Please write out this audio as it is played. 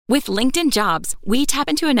With LinkedIn Jobs, we tap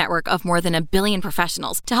into a network of more than 1 billion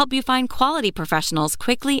professionals to help you find quality professionals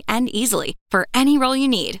quickly and easily for any role you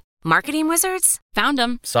need. Marketing wizards? Found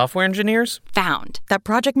them. Software engineers? Found. That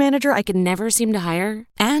project manager I could never seem to hire?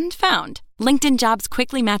 And found. LinkedIn Jobs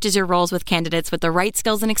quickly matches your roles with candidates with the right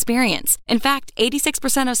skills and experience. In fact,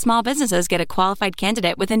 86% of small businesses get a qualified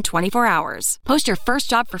candidate within 24 hours. Post your first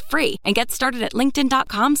job for free and get started at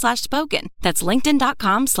linkedin.com/spoken. That's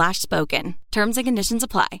linkedin.com/spoken. Terms and conditions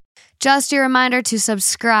apply. Just a reminder to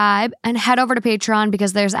subscribe and head over to Patreon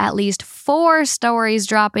because there's at least 4 stories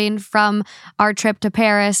dropping from our trip to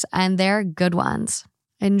Paris, and they're good ones.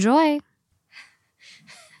 Enjoy.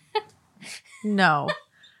 No.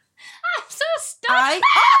 I'm so stuck.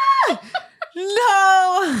 No. I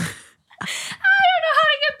don't know how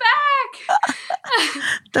to get back.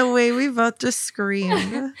 The way we both just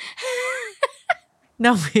screamed.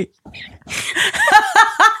 No, wait. I'm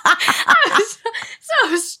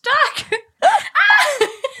so stuck.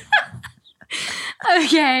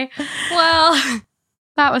 Okay. Well,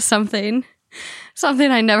 that was something.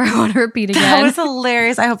 Something I never want to repeat again. That was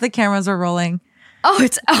hilarious. I hope the cameras are rolling. Oh,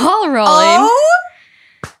 it's all rolling. Oh,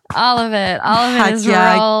 all of it. All of it heck is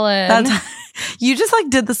yeah. rolling. You just like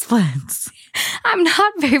did the splits. I'm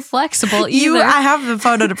not very flexible either. I have the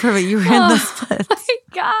photo to prove it. You were in the splits. Oh my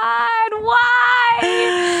God.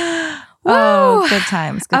 Why? Oh, Woo. good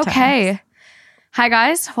times. Good Okay. times. Hi,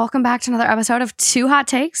 guys. Welcome back to another episode of Two Hot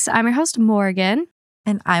Takes. I'm your host, Morgan.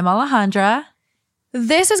 And I'm Alejandra.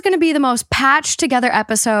 This is going to be the most patched together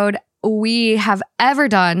episode we have ever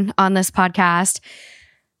done on this podcast.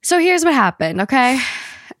 So here's what happened, okay?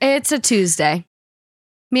 It's a Tuesday.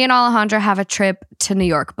 Me and Alejandra have a trip to New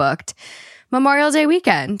York booked. Memorial Day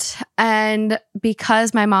weekend. And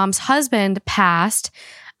because my mom's husband passed,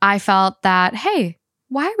 I felt that, hey,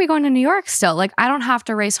 why are we going to New York still? Like, I don't have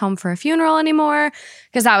to race home for a funeral anymore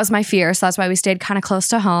because that was my fear. So that's why we stayed kind of close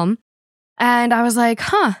to home. And I was like,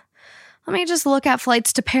 let me just look at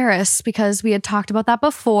flights to Paris because we had talked about that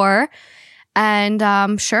before.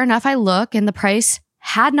 And sure enough, I look and the price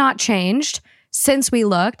had not changed since we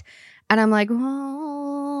looked. And I'm like,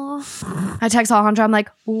 well, I text Alejandra. I'm like,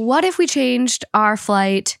 what if we changed our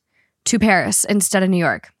flight to Paris instead of New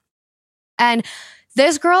York? And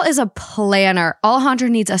this girl is a planner. Alejandra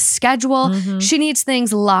needs a schedule. Mm-hmm. She needs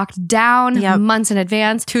things locked down months in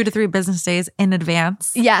advance. 2 to 3 business days in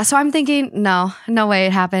advance. Yeah. So I'm thinking, no way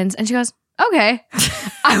it happens. And she goes, okay.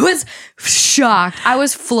 I was shocked. I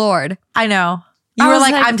was floored. I know. You were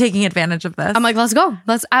like, I'm taking advantage of this. I'm like, let's go.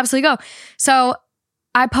 Let's absolutely go. So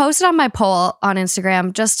I posted on my poll on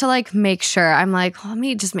Instagram just to like make sure. I'm like, let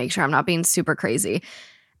me just make sure I'm not being super crazy.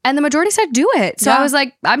 And the majority said do it. So I was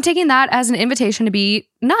like, I'm taking that as an invitation to be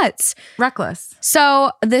nuts. Reckless. So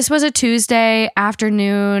this was a Tuesday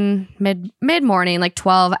afternoon, mid-morning, like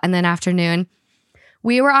 12 and then afternoon.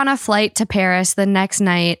 We were on a flight to Paris the next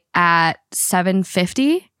night at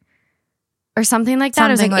 7:50 or something like that.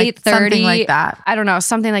 It was like 8:30. Something like that. I don't know,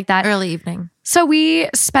 something like that. Early evening. So we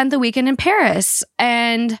spent the weekend in Paris.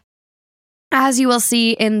 And as you will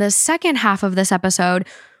see in the second half of this episode,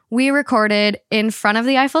 we recorded in front of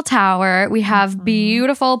the Eiffel Tower. We have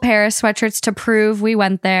beautiful Paris sweatshirts to prove we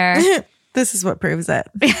went there. This is what proves it.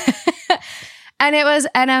 And it was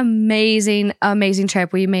an amazing, amazing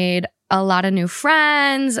trip. We made a lot of new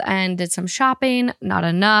friends and did some shopping. Not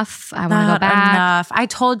enough. I want to go back. Enough. I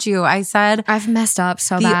told you. I said I've messed up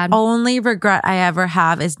so the bad. only regret I ever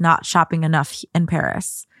have is not shopping enough in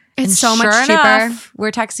Paris. It's And so much sure cheaper. enough,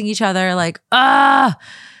 we're texting each other like, I'm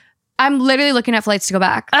literally looking at flights to go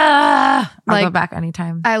back. I'll Like, go back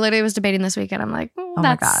anytime. I literally was debating this weekend. I'm like, Oh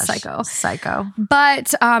that's my gosh. psycho.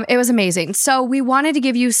 But it was amazing. So we wanted to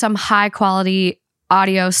give you some high quality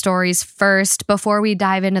audio stories first before we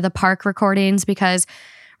dive into the park recordings, because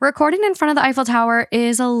recording in front of the Eiffel Tower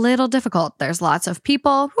is a little difficult. There's lots of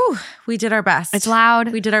people. Whew, we did our best. It's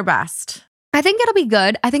loud. We did our best. I think it'll be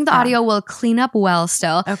good. I think the audio will clean up well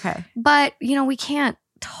still. Okay. But, we can't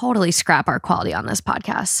totally scrap our quality on this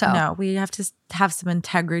podcast. So No, we have to have some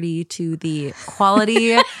integrity to the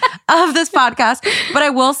quality of this podcast. But I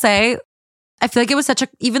will say, I feel like it was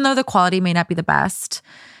even though the quality may not be the best,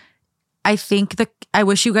 I think I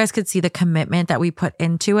wish you guys could see the commitment that we put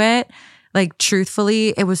into it. Like,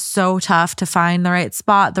 truthfully, it was so tough to find the right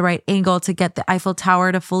spot, the right angle to get the Eiffel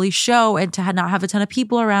Tower to fully show and to not have a ton of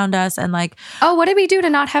people around us. And like, oh, what did we do to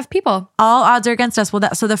not have people? all odds are against us.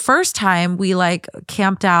 Well, so the first time we like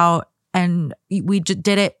camped out and we did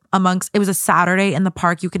it it was a Saturday in the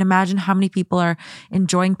park. You can imagine how many people are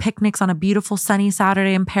enjoying picnics on a beautiful sunny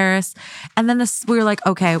Saturday in Paris. And then we were like,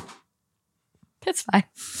 okay, It's fine.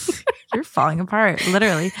 You're falling apart,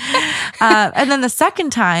 literally. And then the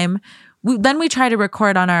second time, we tried to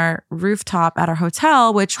record on our rooftop at our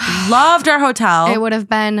hotel, which loved our hotel. It would have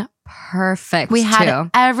been perfect. We had too.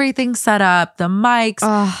 everything set up, the mics,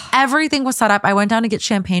 Ugh. everything was set up. I went down to get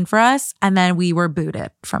champagne for us, and then we were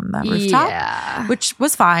booted from the rooftop, Yeah. which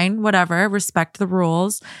was fine, whatever, respect the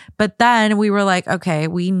rules. But then we were like, okay,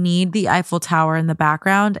 we need the Eiffel Tower in the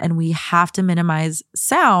background and we have to minimize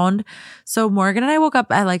sound. So Morgan and I woke up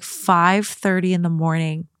at like 5:30 in the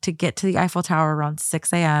morning to get to the Eiffel Tower around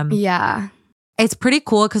 6 a.m. Yeah. It's pretty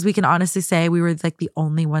cool because we can honestly say we were like the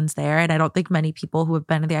only ones there. And I don't think many people who have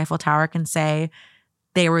been to the Eiffel Tower can say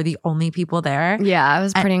they were the only people there. Yeah. It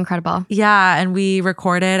was pretty incredible. Yeah. And we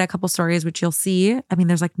recorded a couple stories, which you'll see. I mean,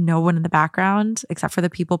 there's like no one in the background except for the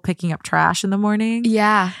people picking up trash in the morning.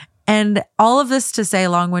 Yeah. And all of this to say,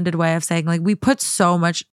 long-winded way of saying, like, we put so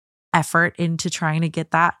much effort into trying to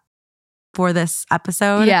get that for this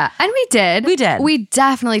episode. Yeah. And we did. We did. We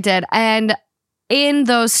definitely did. And in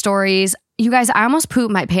those stories, you guys, I almost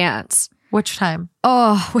pooped my pants. Which time?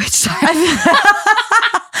 Oh, which time?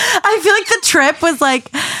 I feel like the trip was like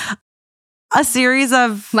a series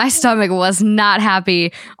of... My stomach was not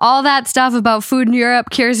happy. All that stuff about food in Europe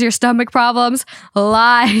cures your stomach problems.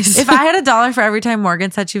 Lies. If I had $1 for every time Morgan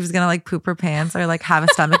said she was going to like poop her pants or like have a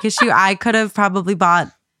stomach issue, I could have probably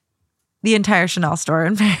bought the entire Chanel store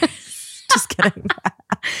in Paris. Just kidding.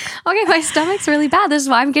 Okay, my stomach's really bad. This is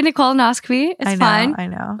why I'm getting a colonoscopy. It's fine. I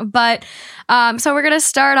know. But so we're going to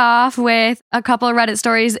start off with a couple of Reddit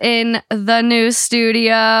stories in the new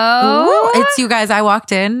studio. Ooh, it's you guys. I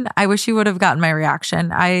walked in. I wish you would have gotten my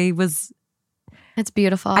reaction. It's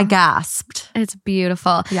beautiful. I gasped. It's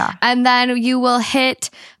beautiful. Yeah. And then you will hit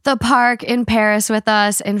the park in Paris with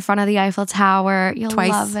us in front of the Eiffel Tower. You'll Twice.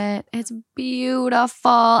 love it. It's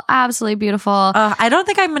beautiful. Absolutely beautiful. I don't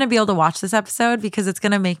think I'm going to be able to watch this episode because it's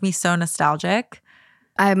going to make me so nostalgic.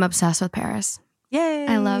 I'm obsessed with Paris. Yay.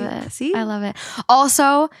 I love it. See? I love it.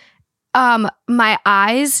 Also, my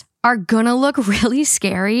eyes are gonna look really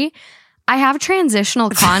scary. I have transitional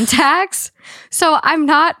contacts. So I'm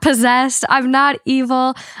not possessed. I'm not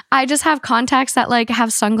evil. I just have contacts that like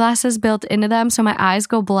have sunglasses built into them. So my eyes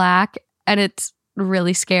go black and it's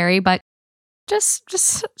really scary. But just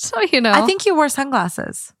so you know. I think you wore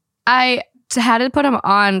sunglasses. I had to put them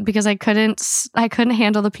on because I couldn't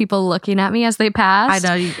handle the people looking at me as they passed.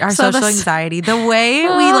 I know our So social anxiety. The way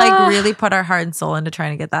we like really put our heart and soul into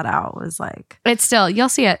trying to get that out was like, It's still, you'll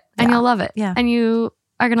see it and Yeah. you'll love it. Yeah. And you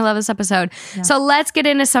are going to love this episode. Yeah. So let's get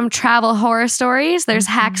into some travel horror stories. There's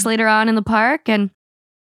hacks later on in the park and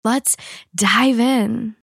let's dive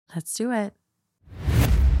in. let's do it.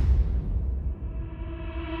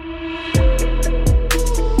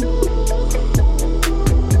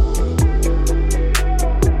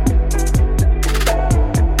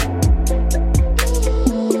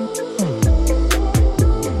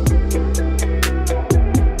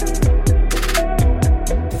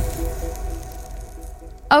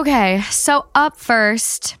 Okay, so up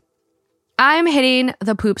first, I'm hitting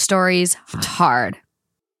the poop stories hard.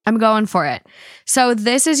 I'm going for it. So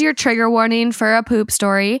this is your trigger warning for a poop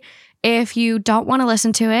story. If you don't want to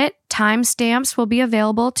listen to it, timestamps will be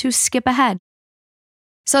available to skip ahead.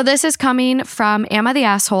 So this is coming from Amma the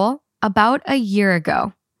Asshole about a year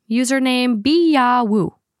ago. Username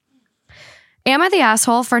Biyawu. Amma the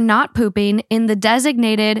Asshole for not pooping in the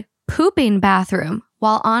designated pooping bathroom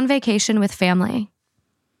while on vacation with family.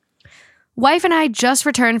 Wife and I just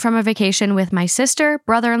returned from a vacation with my sister,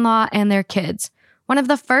 brother-in-law, and their kids. One of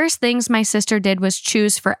the first things my sister did was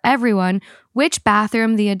choose for everyone which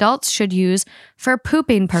bathroom the adults should use for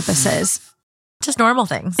pooping purposes. Just normal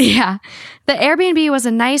things. Yeah. The Airbnb was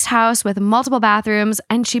a nice house with multiple bathrooms,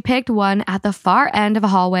 and she picked one at the far end of a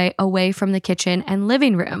hallway away from the kitchen and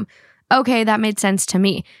living room. Okay, that made sense to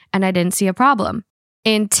me, and I didn't see a problem.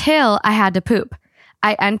 Until I had to poop.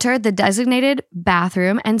 I entered the designated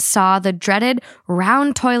bathroom and saw the dreaded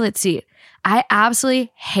round toilet seat. I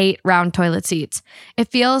absolutely hate round toilet seats. It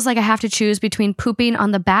feels like I have to choose between pooping on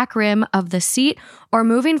the back rim of the seat or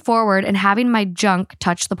moving forward and having my junk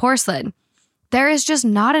touch the porcelain. There is just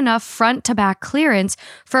not enough front to back clearance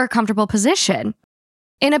for a comfortable position.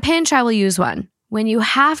 In a pinch, I will use one. When you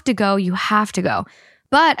have to go, you have to go.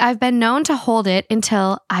 But I've been known to hold it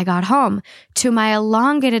until I got home to my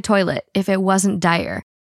elongated toilet if it wasn't dire.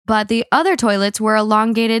 But the other toilets were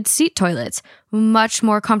elongated seat toilets, much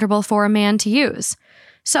more comfortable for a man to use.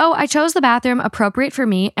 So I chose the bathroom appropriate for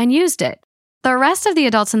me and used it. The rest of the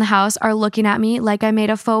adults in the house are looking at me like I made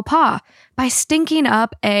a faux pas by stinking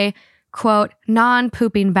up a, quote,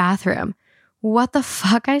 non-pooping bathroom. What the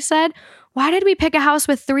fuck, I said? Why did we pick a house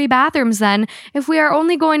with 3 bathrooms then if we are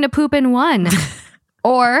only going to poop in one?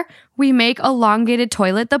 Or we make elongated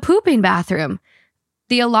toilet the pooping bathroom.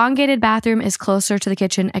 The elongated bathroom is closer to the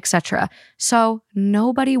kitchen, etc. So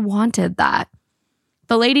nobody wanted that.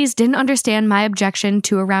 The ladies didn't understand my objection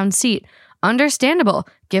to a round seat. Understandable,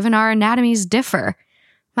 given our anatomies differ.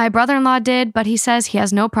 My brother-in-law did, but he says he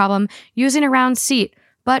has no problem using a round seat,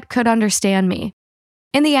 but could understand me.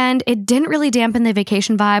 In the end, it didn't really dampen the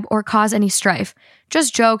vacation vibe or cause any strife.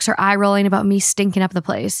 Just jokes or eye-rolling about me stinking up the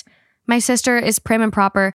place. My sister is prim and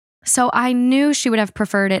proper, so I knew she would have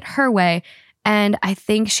preferred it her way, and I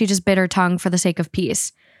think she just bit her tongue for the sake of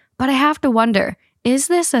peace. But I have to wonder, is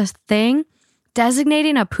this a thing?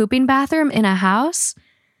 Designating a pooping bathroom in a house?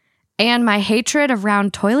 And my hatred of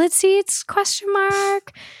round toilet seats? ?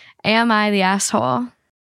 Am I the asshole?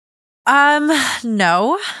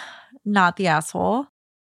 No, not the asshole.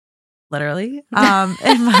 Literally. In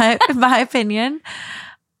my opinion.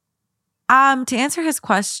 To answer his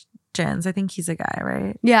questions, I think he's a guy,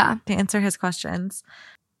 right? Yeah. To answer his questions,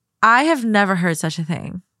 I have never heard such a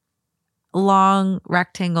thing. Long,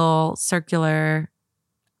 rectangle, circular.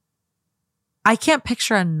 I can't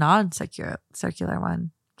picture a non-circular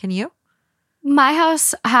one. Can you? My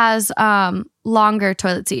house has longer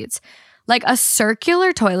toilet seats. Like a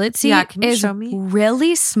circular toilet seat can you is show me?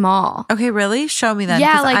 Really small. Okay, really? Show me then.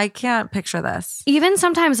 Yeah, 'cause like- I can't picture this. Even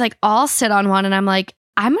sometimes like I'll sit on one and I'm like,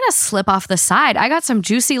 I'm going to slip off the side. I got some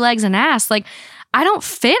juicy legs and ass. Like I don't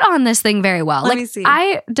fit on this thing very well. Let me see.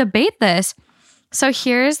 I debate this. So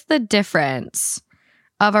here's the difference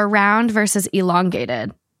of a round versus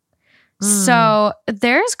elongated. So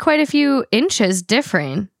there's quite a few inches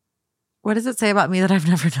differing. What does it say about me that I've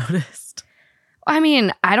never noticed? I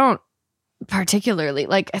mean, I don't particularly,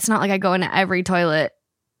 like, it's not like I go into every toilet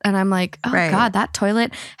and I'm like, oh Right. God, that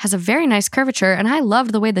toilet has a very nice curvature and I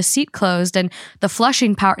loved the way the seat closed and the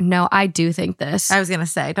flushing power. No, I do think this. I was going to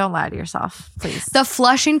say, don't lie to yourself, please. The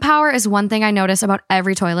flushing power is one thing I notice about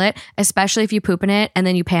every toilet, especially if you poop in it and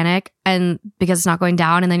then you panic and because it's not going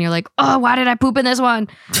down and then you're like, oh, why did I poop in this one?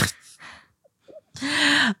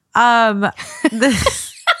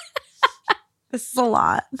 This is a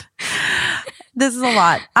lot. This is a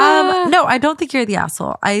lot. No, I don't think you're the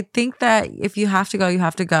asshole. I think that if you have to go, you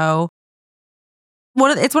have to go.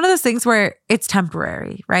 It's one of those things where it's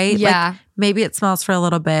temporary, right? Yeah. Like maybe it smells for a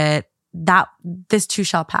little bit. This too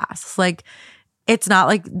shall pass. Like it's not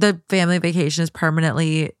like the family vacation is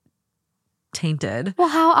permanently tainted. Well,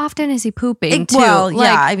 how often is he pooping too? Well, Like,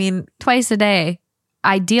 yeah. I mean, twice a day,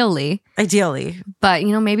 ideally. But,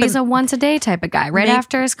 maybe he's a once a day type of guy, right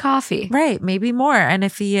after his coffee. Right. Maybe more. And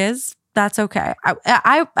if he is, that's okay.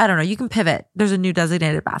 I don't know. You can pivot. There's a new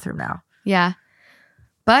designated bathroom now. Yeah.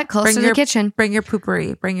 But close to the kitchen. Bring your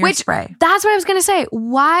poopery. Bring your spray. That's what I was going to say.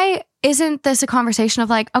 Why isn't this a conversation of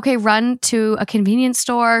like, okay, run to a convenience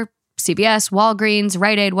store, CVS, Walgreens,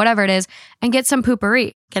 Rite Aid, whatever it is, and get some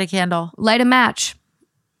poopery. Get a candle. Light a match.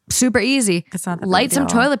 Super easy. It's not that big a Light some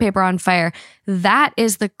deal. toilet paper on fire. That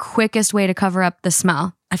is the quickest way to cover up the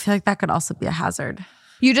smell. I feel like that could also be a hazard.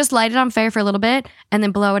 You just light it on fire for a little bit and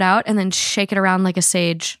then blow it out and then shake it around like a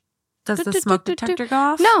sage. Does the smoke detector go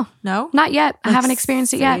off? No. No? Not yet. I Like haven't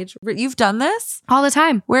experienced it yet. sage. You've done this? All the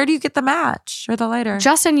time. Where do you get the match or the lighter?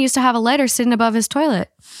 Justin used to have a lighter sitting above his toilet.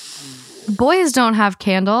 Boys don't have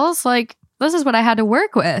candles. Like, this is what I had to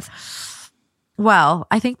work with. Well,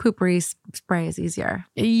 I think poopery spray is easier.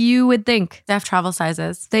 You would think. They have travel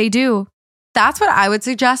sizes. They do. That's what I would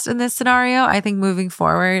suggest in this scenario. I think moving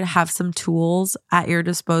forward, have some tools at your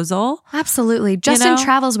disposal. Absolutely. Justin know?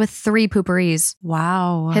 travels with 3 pooperies.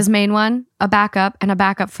 Wow. His main one, a backup, and a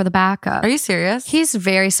backup for the backup. Are you serious? He's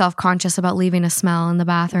very self-conscious about leaving a smell in the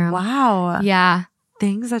bathroom. Wow. Yeah,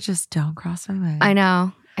 Things that just don't cross my mind. I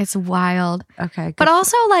know. It's wild. Okay. good But for-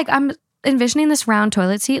 also, like, I'm envisioning this round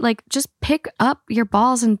toilet seat. Like, just pick up your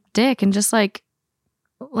balls and dick and just like,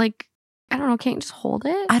 I don't know, can't you just hold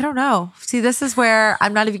it? I don't know. See, this is where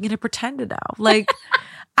I'm not even going to pretend to know. Like,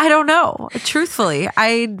 I don't know. Truthfully,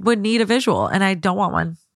 I would need a visual and I don't want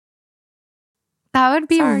one. That would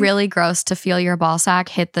be Sorry. really gross to feel your ball sack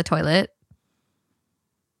hit the toilet.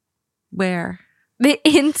 Where? The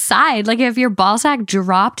inside, like if your ball sack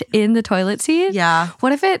dropped in the toilet seat. Yeah.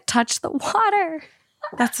 What if it touched the water?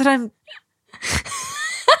 That's what I'm.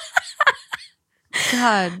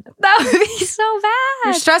 God. That would be so You're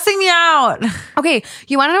bad. stressing me out. Okay,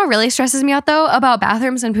 you want to know what really stresses me out though about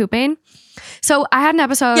bathrooms and pooping? So I had an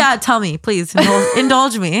episode. Yeah, tell me, please.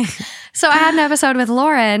 Indulge me. So I had an episode with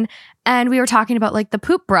Lauren and we were talking about like the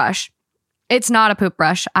poop brush. It's not a poop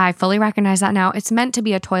brush. I fully recognize that now. It's meant to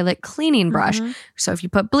be a toilet cleaning brush. Mhm. So if you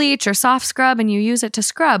put bleach or soft scrub and you use it to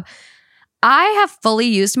scrub, I have fully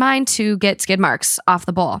used mine to get skid marks off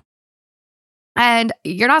the bowl. And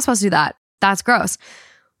you're not supposed to do that. That's gross.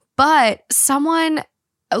 But someone,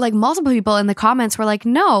 like multiple people in the comments were like,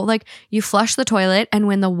 no, like you flush the toilet and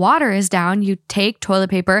when the water is down, you take toilet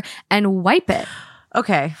paper and wipe it.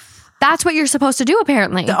 Okay. That's what you're supposed to do,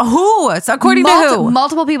 apparently. Who? It's according to who?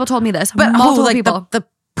 Multiple people told me this. But multiple who? Like people. the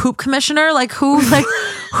poop commissioner? Like who? Like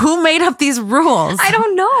who made up these rules? I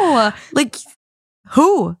don't know. Like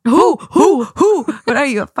who? What are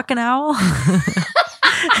you, a fucking owl?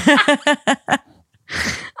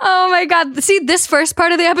 Oh my God. See, this first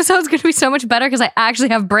part of the episode is going to be so much better because I actually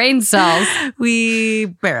have brain cells. We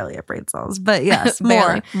barely have brain cells, but yes,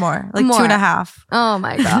 Barely. more. Like More. 2.5 Oh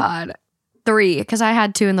my God. 3, because I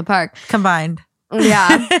had 2 in the park. combined.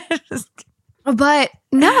 Yeah. But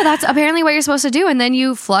no, that's apparently what you're supposed to do. And then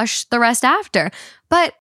you flush the rest after.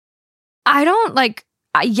 But I don't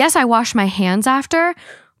yes, I wash my hands after.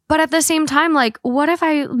 But at the same time, like, what if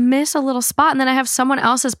I miss a little spot and then I have someone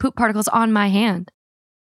else's poop particles on my hand?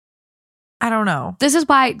 I don't know. This is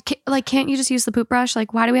why, like, can't you just use the poop brush?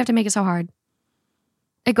 Like, why do we have to make it so hard?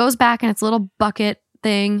 It goes back in its little bucket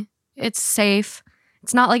thing. It's safe.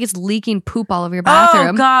 It's not like it's leaking poop all over your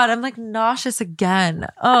bathroom. Oh God, I'm like nauseous again.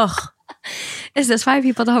 Ugh. Is this why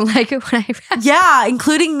people don't like it when I... Yeah,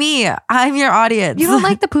 including me. I'm your audience. You don't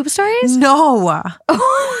like the poop stories? No,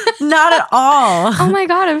 not at all. Oh my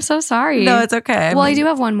God, I'm so sorry. No, it's okay. Well, I do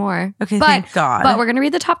have one more. Okay, but, thank God. But we're going to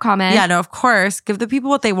read the top comment. Yeah, no, of course. Give the people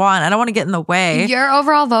what they want. I don't want to get in the way. Your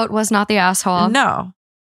overall vote was not the asshole. No.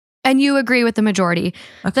 And you agree with the majority.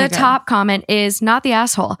 Okay, The good. top comment is not the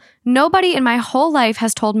asshole. Nobody in my whole life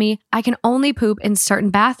has told me I can only poop in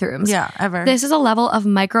certain bathrooms. Yeah, ever. This is a level of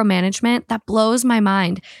micromanagement that blows my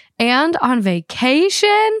mind. And on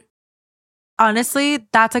vacation? Honestly,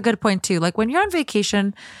 that's a good point too. Like when you're on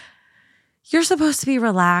vacation, you're supposed to be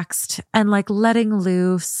relaxed and like letting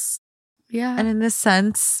loose. Yeah. And in this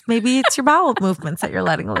sense, maybe it's your bowel movements that you're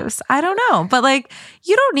letting loose. I don't know. But like,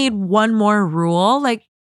 you don't need one more rule. Like,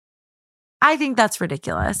 I think that's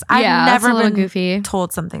ridiculous. Yeah, I've that's a never little been goofy.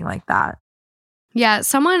 told something like that. Yeah,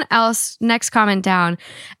 someone else, next comment down.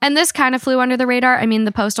 And this kind of flew under the radar. I mean,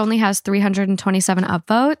 the post only has 327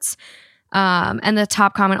 upvotes. And the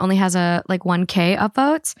top comment only has 1K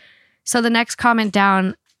upvotes. So the next comment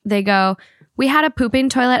down, they go, we had a pooping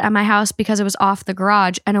toilet at my house because it was off the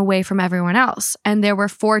garage and away from everyone else. And there were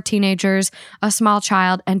 4 teenagers, a small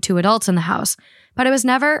child, and 2 adults in the house. But it was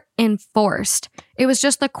never enforced. It was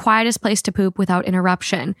just the quietest place to poop without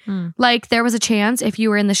interruption. Like there was a chance if you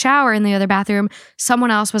were in the shower in the other bathroom,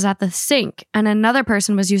 someone else was at the sink and another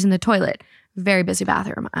person was using the toilet. Very busy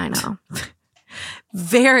bathroom, I know.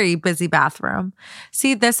 Very busy bathroom.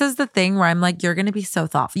 See, this is the thing where I'm like, you're going to be so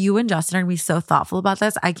thoughtful. You and Justin are going to be so thoughtful about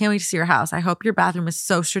this. I can't wait to see your house. I hope your bathroom is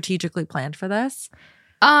so strategically planned for this.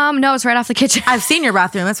 No, it's right off the kitchen. I've seen your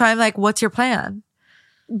bathroom. That's why I'm like, what's your plan?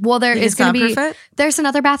 Well, there You is going to be, soundproof it? there's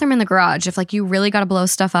another bathroom in the garage. If like you really got to blow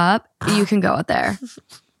stuff up, you can go out there.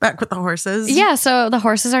 Back with the horses. Yeah, so the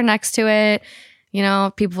horses are next to it. You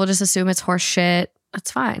know, people will just assume it's horse shit.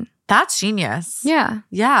 That's fine. That's genius. Yeah.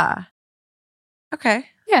 Yeah. Okay.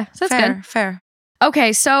 Yeah, so that's fair, good. Fair.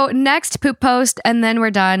 Okay, so next poop post, and then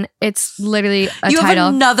we're done. It's literally a You title.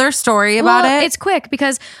 have another story about it? It's quick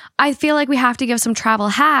because I feel like we have to give some travel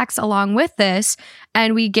hacks along with this.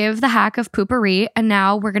 And we give the hack of poopery, and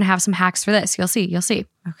now we're going to have some hacks for this. You'll see.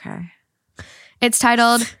 Okay. It's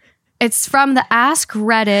titled, it's from the Ask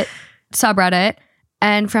Reddit subreddit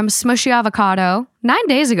and from Smushy Avocado 9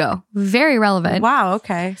 days ago. Very relevant. Wow.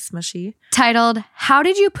 Okay. Smushy. Titled, how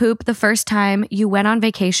did you poop the first time you went on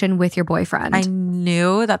vacation with your boyfriend? I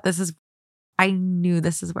knew this is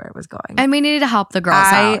where it was going. And we needed to help the girls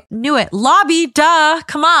I out. knew it. Lobby, duh.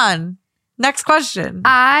 Come on. Next question.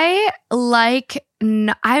 I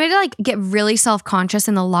get really self-conscious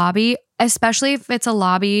in the lobby, especially if it's a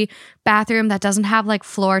lobby bathroom that doesn't have like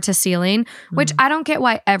floor to ceiling, which I don't get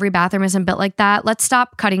why every bathroom isn't built like that. Let's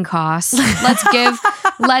stop cutting costs.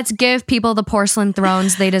 Let's give people the porcelain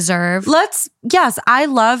thrones they deserve. Yes, I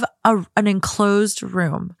love an enclosed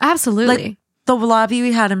room. Absolutely. Like the lobby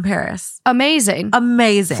we had in Paris. Amazing.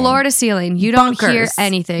 Floor to ceiling. You don't hear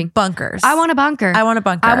anything. Bunkers. I want a bunker. I want a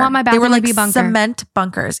bunker. I want my They were bathroom like to be bunker. cement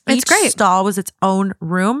bunkers. It's Each great. stall was its own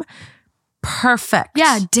room. Perfect.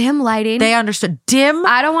 Yeah, dim lighting. They understood. Dim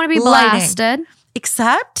I don't want to be lighting. blasted.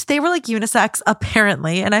 Except they were like unisex,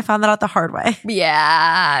 apparently. And I found that out the hard way.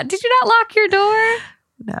 Yeah. Did you not lock your door?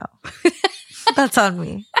 No. That's on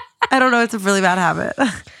me. I don't know. It's a really bad habit.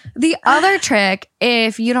 The other trick,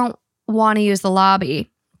 if you don't want to use the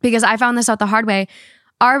lobby, because I found this out the hard way,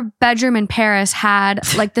 our bedroom in Paris had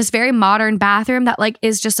like this very modern bathroom that like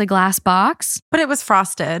is just a glass box. But it was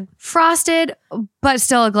frosted. Frosted, but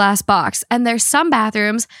still a glass box. And there's some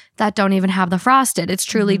bathrooms that don't even have the frosted. It's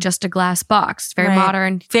truly just a glass box. Very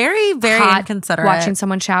modern. Very, very hot, inconsiderate. Watching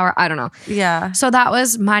someone shower. I don't know. Yeah. So that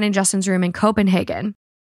was mine and Justin's room in Copenhagen.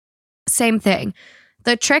 Same thing.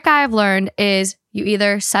 The trick I've learned is you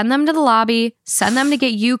either send them to the lobby, send them to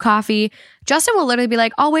get you coffee. Justin will literally be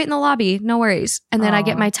like, I'll wait in the lobby. No worries. And then I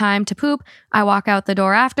get my time to poop. I walk out the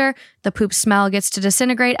door after. The poop smell gets to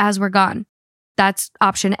disintegrate as we're gone. That's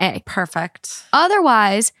option A. Perfect.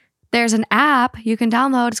 Otherwise, there's an app you can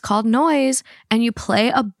download. It's called Noise. And you play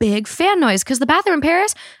a big fan noise. Because the bathroom in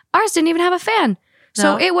Paris, ours didn't even have a fan.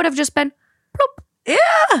 So it would have just been ploop.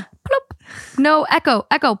 Yeah. Ploop. No echo,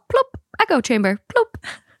 ploop. Echo chamber, ploop.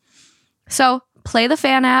 So play the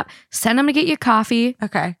fan app, send them to get your coffee.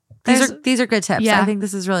 Okay. These are good tips. Yeah. I think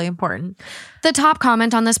this is really important. The top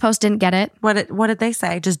comment on this post didn't get it. What did they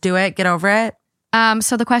say? Just do it, get over it.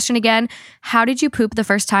 So the question again, how did you poop the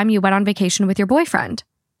first time you went on vacation with your boyfriend?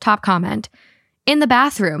 Top comment. In the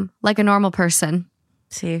bathroom, like a normal person.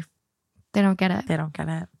 See, They don't get it. they don't get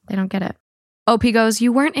it. They don't get it. OP goes,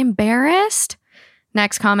 you weren't embarrassed?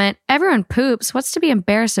 Next comment, everyone poops. What's to be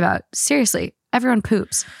embarrassed about? Seriously, everyone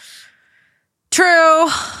poops. True.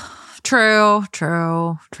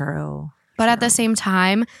 But at the same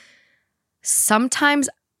time, sometimes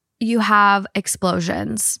you have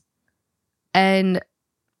explosions. And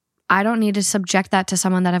I don't need to subject that to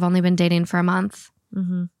someone that I've only been dating for a month.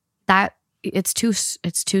 Mm-hmm. That it's too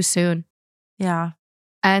soon. Yeah.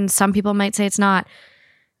 And some people might say it's not.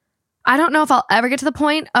 I don't know if I'll ever get to the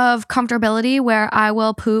point of comfortability where I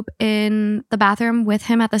will poop in the bathroom with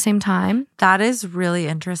him at the same time. That is really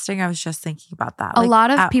interesting. I was just thinking about that. A lot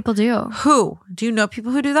of people do. Who? Do you know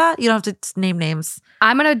people who do that? You don't have to name names.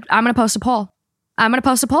 I'm gonna post a poll. I want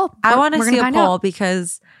to see a poll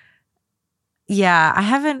because, yeah, I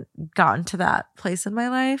haven't gotten to that place in my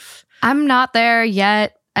life. I'm not there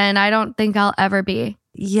yet, and I don't think I'll ever be.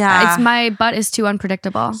 Yeah. My butt is too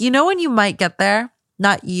unpredictable. You know when you might get there?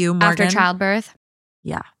 Not you, Morgan. After childbirth?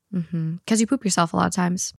 Yeah. Because you poop yourself a lot of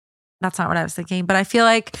times. That's not what I was thinking, but I feel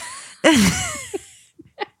like...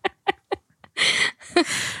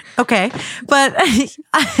 Okay, but...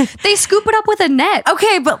 They scoop it up with a net.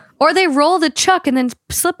 Okay, but... Or they roll the chuck and then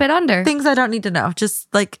slip it under. Things I don't need to know.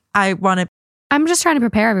 Just like, I want to... I'm just trying to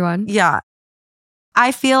prepare everyone. Yeah.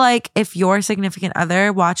 I feel like if your significant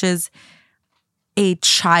other watches a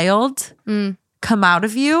child come out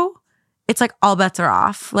of you, it's like all bets are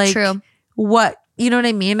off. Like, true. What, you know what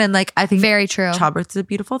I mean? And like, I think very true. Childbirth is a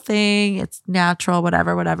beautiful thing. It's natural,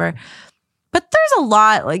 whatever. But there's a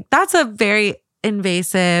lot, like, that's a very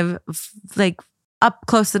invasive, like, up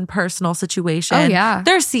close and personal situation. Oh, yeah.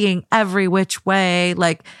 They're seeing every which way,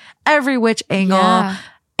 like every which angle. Yeah.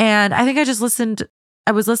 And I think I was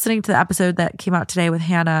listening to the episode that came out today with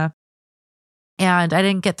Hannah, and I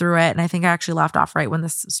didn't get through it. And I think I actually left off right when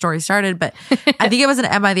this story started. But I think it was an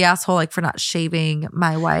Am I the Asshole, like, for not shaving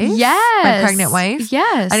my wife? Yes. My pregnant wife?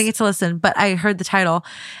 Yes. I didn't get to listen, but I heard the title.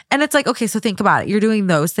 And it's like, okay, so think about it. You're doing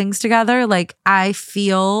those things together. Like, I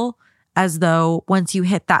feel as though once you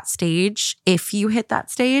hit that stage, if you hit that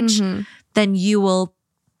stage, then you will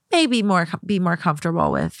maybe be more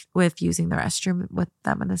comfortable with using the restroom with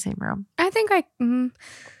them in the same room. I think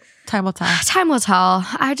Time will tell. Time will tell.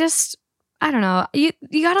 I don't know. You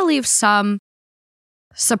got to leave some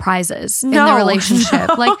surprises in the relationship.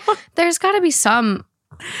 No. Like, there's got to be some.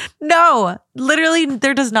 No, literally,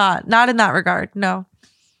 there does not. Not in that regard. No.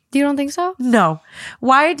 You don't think so? No.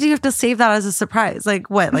 Why do you have to save that as a surprise? Like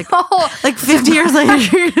what? Like, No. like 50 years later,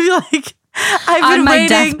 you're gonna be like, I've been On my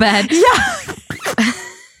waiting. deathbed. Yeah.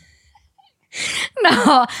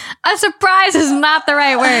 No, a surprise is not the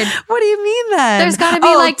right word. What do you mean then? There's got to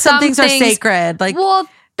be like some things are sacred. Like, well,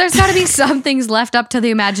 there's got to be some things left up to the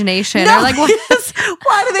imagination. no, Or like, what, yes.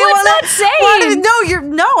 Why do they what's want that saying?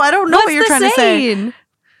 I don't know what you're trying to say.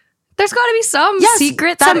 There's got to be some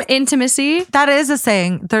secret, some intimacy. That is a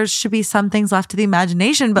saying. There should be some things left to the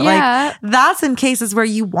imagination, but Yeah. like, that's in cases where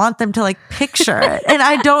you want them to like picture it. And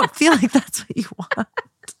I don't feel like that's what you want.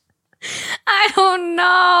 I don't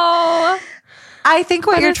know. I think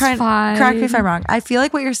what But you're it's trying, fine. correct me if I'm wrong. I feel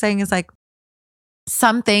like what you're saying is like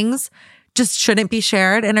some things just shouldn't be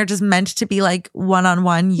shared and are just meant to be like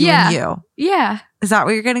one-on-one, you and you. Yeah. Is that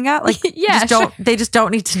what you're getting at? Like, Yeah, they just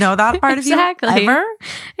don't need to know that part of you ever?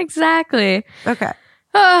 Exactly. Okay.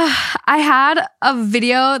 I had a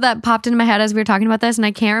video that popped into my head as we were talking about this, and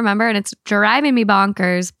I can't remember, and it's driving me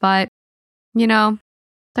bonkers. But, you know,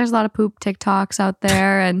 there's a lot of poop TikToks out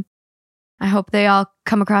there, and I hope they all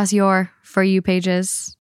come across your For You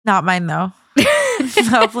pages. Not mine, though.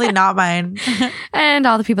 Hopefully not mine. And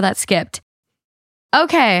all the people that skipped.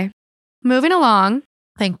 Okay, moving along.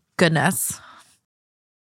 Thank goodness.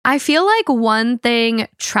 I feel like one thing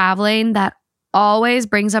traveling that always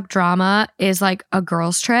brings up drama is like a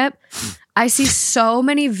girls trip. I see so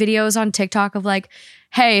many videos on TikTok of like,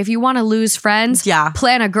 hey, if you want to lose friends,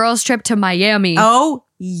 plan a girls trip to Miami. Oh,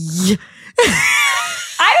 yeah.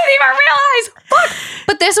 I didn't even realize. Fuck.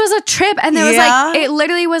 But this was a trip and there was like, it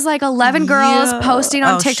literally was like 11 girls posting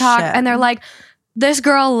on TikTok and they're like, this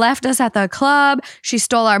girl left us at the club. She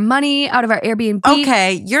stole our money out of our Airbnb.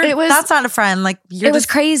 Okay, that's not a friend. Like it was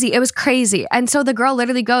crazy. It was crazy. And so the girl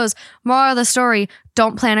literally goes, moral of the story,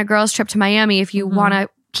 don't plan a girls trip to Miami if you want to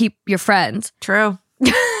keep your friends. True.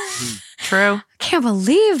 True. I can't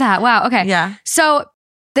believe that. Wow. Okay. Yeah. So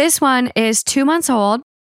this one is 2 months old,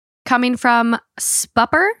 coming from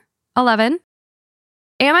Spupper 11.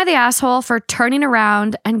 Am I the asshole for turning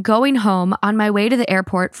around and going home on my way to the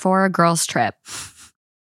airport for a girls trip?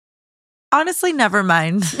 Honestly, never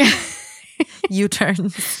mind.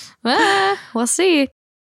 U-turns. We'll see.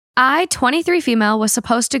 I, 23 female, was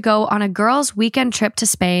supposed to go on a girls' weekend trip to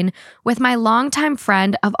Spain with my longtime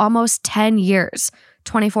friend of almost 10 years,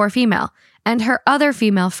 24 female, and her other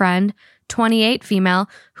female friend, 28 female,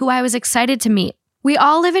 who I was excited to meet. We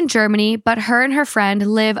all live in Germany, but her and her friend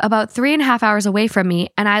live about 3.5 hours away from me,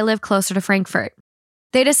 and I live closer to Frankfurt.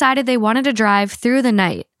 They decided they wanted to drive through the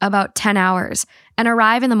night, about 10 hours, and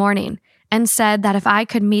arrive in the morning, and said that if I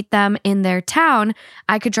could meet them in their town,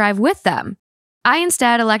 I could drive with them. I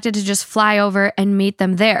instead elected to just fly over and meet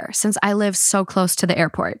them there, since I live so close to the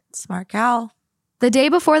airport. Smart gal. The day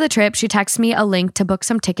before the trip, she texted me a link to book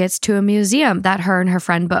some tickets to a museum that her and her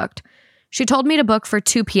friend booked. She told me to book for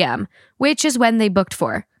 2 p.m., which is when they booked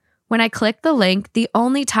for. When I clicked the link, the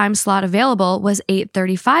only time slot available was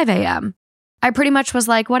 8:35 a.m. I pretty much was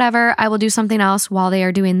like, whatever, I will do something else while they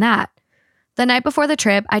are doing that. The night before the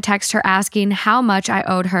trip, I texted her asking how much I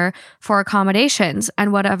owed her for accommodations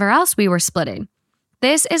and whatever else we were splitting.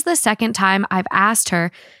 This is the second time I've asked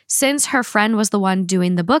her since her friend was the one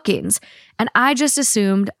doing the bookings, and I just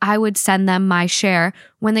assumed I would send them my share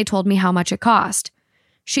when they told me how much it cost.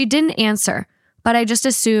 She didn't answer, but I just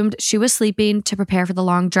assumed she was sleeping to prepare for the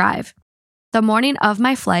long drive. The morning of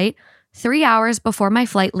my flight, 3 hours before my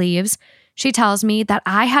flight leaves, she tells me that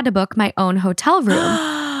I had to book my own hotel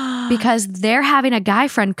room because they're having a guy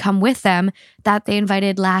friend come with them that they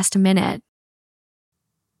invited last minute.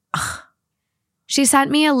 She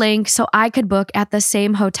sent me a link so I could book at the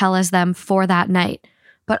same hotel as them for that night,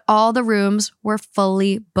 but all the rooms were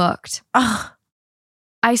fully booked.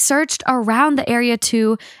 I searched around the area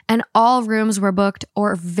too, and all rooms were booked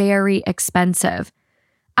or very expensive.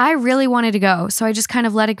 I really wanted to go, so I just kind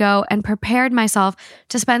of let it go and prepared myself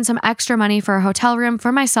to spend some extra money for a hotel room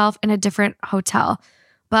for myself in a different hotel.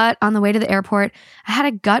 But on the way to the airport, I had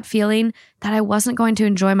a gut feeling that I wasn't going to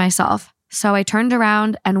enjoy myself. So I turned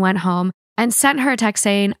around and went home and sent her a text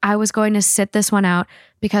saying I was going to sit this one out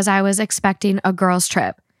because I was expecting a girls'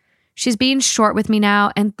 trip. She's being short with me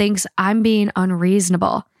now and thinks I'm being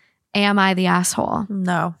unreasonable. Am I the asshole?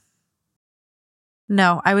 No,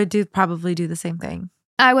 I would probably do the same thing.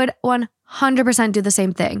 I would 100% do the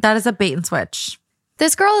same thing. That is a bait and switch.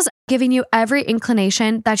 This girl is giving you every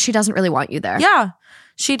inclination that she doesn't really want you there. Yeah.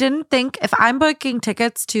 She didn't think if I'm booking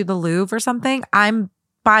tickets to the Louvre or something, I'm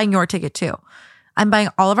buying your ticket too. I'm buying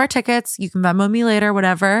all of our tickets. You can Venmo me later,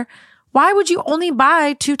 whatever. Why would you only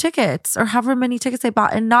buy 2 tickets or however many tickets they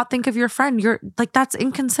bought and not think of your friend? You're like, that's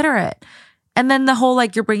inconsiderate. And then the whole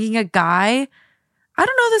like, you're bringing a guy. I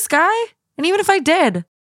don't know this guy. And even if I did,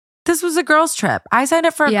 this was a girls' trip. I signed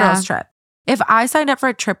up for a girls' trip. If I signed up for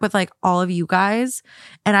a trip with like all of you guys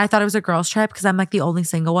and I thought it was a girls' trip because I'm like the only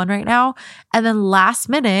single one right now, and then last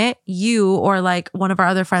minute you or like one of our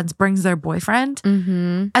other friends brings their boyfriend,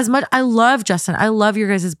 as much, I love Justin. I love your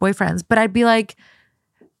guys' boyfriends, but I'd be like,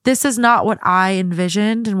 this is not what I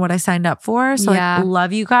envisioned and what I signed up for. So like,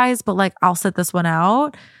 love you guys, but like I'll sit this one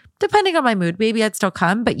out. Depending on my mood, maybe I'd still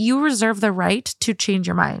come, but you reserve the right to change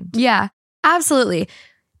your mind. Yeah, absolutely.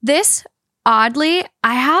 This, oddly,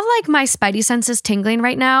 I have like my spidey senses tingling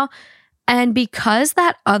right now. And because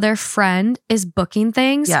that other friend is booking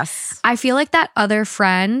things, I feel like that other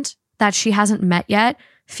friend that she hasn't met yet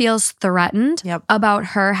feels threatened about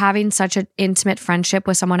her having such an intimate friendship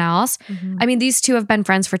with someone else. I mean, these two have been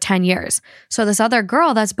friends for 10 years. So this other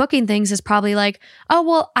girl that's booking things is probably like, oh,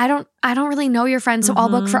 well, I don't really know your friend, so I'll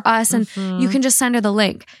book for us and you can just send her the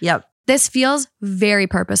link. This feels very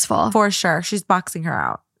purposeful. For sure. She's boxing her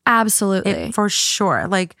out. Absolutely. For sure.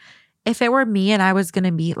 Like, if it were me and I was going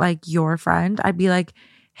to meet like your friend, I'd be like,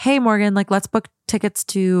 hey, Morgan, like let's book tickets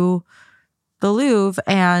to the Louvre.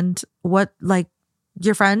 And what, like,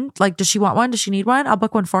 your friend, like, does she want one? Does she need one? I'll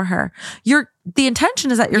book one for her. The intention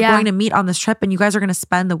is that you're going to meet on this trip and you guys are going to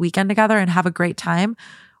spend the weekend together and have a great time.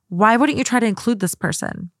 Why wouldn't you try to include this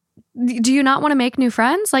person? Do you not want to make new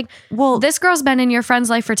friends? Like, well, this girl's been in your friend's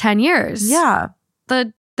life for 10 years. Yeah.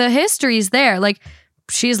 The history's there. Like,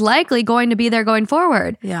 she's likely going to be there going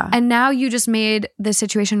forward. Yeah. And now you just made the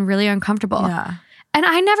situation really uncomfortable. Yeah. And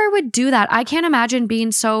I never would do that. I can't imagine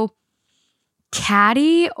being so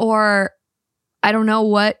catty, or I don't know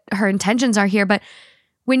what her intentions are here, but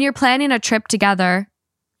when you're planning a trip together,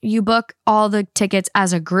 you book all the tickets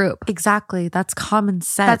as a group. Exactly. That's common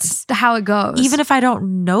sense. That's how it goes. Even if I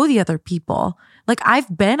don't know the other people. Like,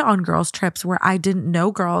 I've been on girls' trips where I didn't know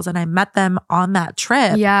girls and I met them on that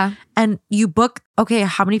trip. Yeah. And you book, okay,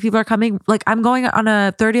 how many people are coming? Like, I'm going on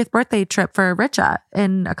a 30th birthday trip for Richa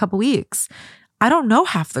in a couple weeks. I don't know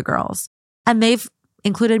half the girls. And they've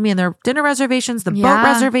included me in their dinner reservations, the boat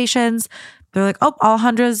reservations. They're like, oh,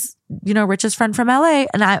 Alejandra's, Rich's friend from LA.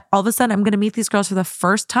 And all of a sudden, I'm going to meet these girls for the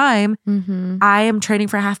first time. Mm-hmm. I am training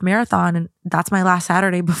for a half marathon. And that's my last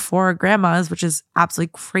Saturday before grandma's, which is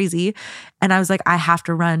absolutely crazy. And I was like, I have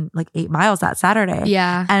to run like 8 miles that Saturday.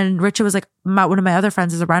 Yeah. And Richa was like, one of my other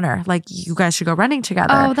friends is a runner. Like, you guys should go running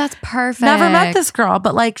together. Oh, that's perfect. Never met this girl,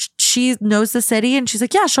 but like, she knows the city and she's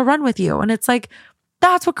like, yeah, she'll run with you. And it's like,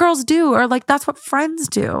 that's what girls do, or like that's what friends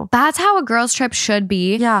do. That's how a girls' trip should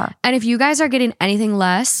be. Yeah. And if you guys are getting anything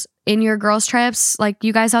less in your girls' trips, like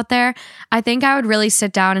you guys out there, I think I would really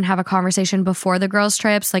sit down and have a conversation before the girls'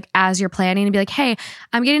 trips, like as you're planning, and be like, hey,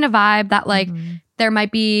 I'm getting a vibe that like there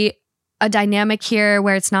might be a dynamic here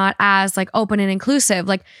where it's not as like open and inclusive.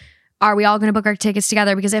 Like, are we all going to book our tickets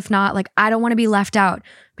together? Because if not, like, I don't want to be left out.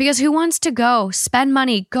 Because who wants to go spend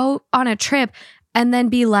money, go on a trip, and then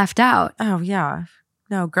be left out? Oh, yeah.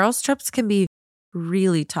 No, girls' trips can be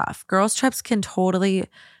really tough. Girls' trips can totally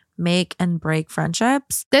make and break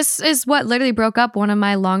friendships. This is what literally broke up one of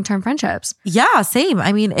my long-term friendships. Yeah, same.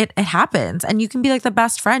 I mean, it happens. And you can be like the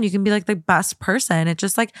best friend. You can be like the best person. It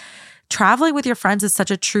just like traveling with your friends is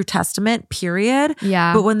such a true testament, period.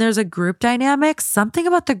 Yeah. But when there's a group dynamic, something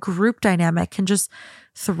about the group dynamic can just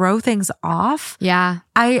throw things off. Yeah.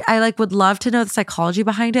 I like would love to know the psychology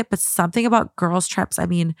behind it, but something about girls' trips. I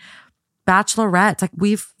mean, bachelorettes, like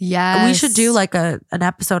we should do like an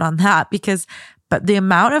episode on that, but the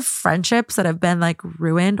amount of friendships that have been like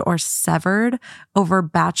ruined or severed over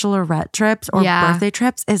bachelorette trips or birthday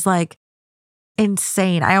trips is like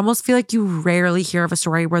insane. I almost feel like you rarely hear of a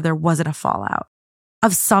story where there wasn't a fallout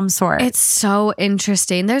of some sort. It's so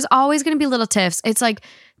interesting. There's always going to be little tiffs. It's like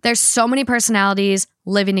there's so many personalities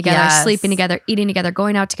living together, sleeping together, eating together,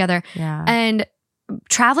 going out together. Yeah. And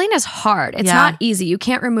traveling is hard. It's not easy. You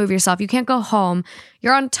can't remove yourself. You can't go home.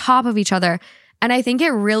 You're on top of each other. And I think it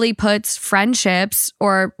really puts friendships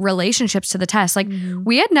or relationships to the test. Like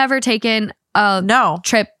we had never taken a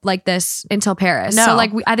trip like this until Paris. No. So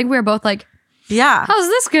like I think we were both like, yeah, how's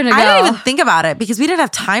this going to go? I didn't even think about it because we didn't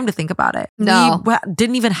have time to think about it. No. We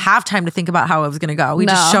didn't even have time to think about how it was going to go. We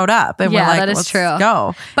just showed up and we're like, that is let's true.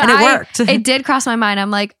 go. But and it worked. It did cross my mind.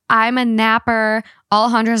 I'm like, I'm a napper.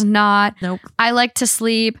 Alejandra's not. Nope. I like to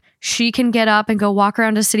sleep. She can get up and go walk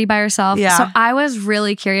around a city by herself. Yeah. So I was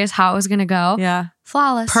really curious how it was going to go. Yeah.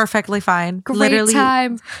 Flawless. Perfectly fine. Great Literally.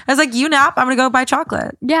 time. I was like, you nap, I'm going to go buy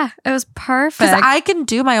chocolate. Yeah, it was perfect. Because I can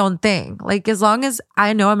do my own thing. Like, as long as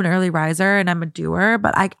I know I'm an early riser and I'm a doer,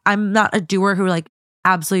 but I'm not a doer who like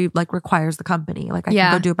absolutely like requires the company. Like I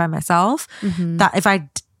can go do it by myself. Mm-hmm. That if I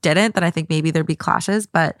didn't, then I think maybe there'd be clashes.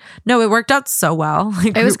 But no, it worked out so well.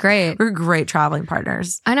 Like, it was great. We're great traveling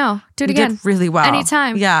partners. I know. Do it We again. did really well.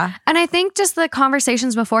 Anytime. Yeah. And I think just the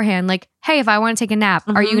conversations beforehand, like, hey, if I want to take a nap,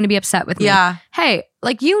 are you going to be upset with me? Yeah. Hey,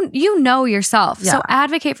 like you know yourself. Yeah. So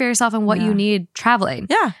advocate for yourself and what you need traveling.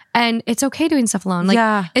 Yeah. And it's okay doing stuff alone.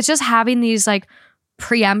 Like it's just having these like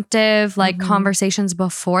preemptive like conversations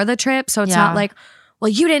before the trip. So it's not like, well,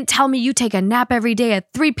 you didn't tell me you take a nap every day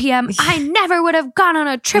at 3 p.m. I never would have gone on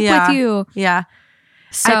a trip with you. Yeah.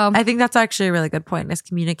 So I think that's actually a really good point, is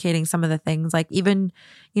communicating some of the things. Like even,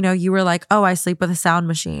 you were like, oh, I sleep with a sound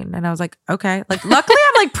machine. And I was like, okay. Like luckily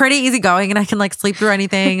I'm like pretty easygoing and I can like sleep through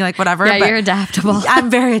anything, like whatever. Yeah, but you're adaptable. I'm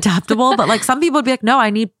very adaptable. But like some people would be like, no, I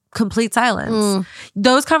need complete silence.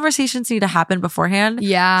 Those conversations need to happen beforehand.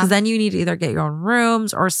 Yeah. Because then you need to either get your own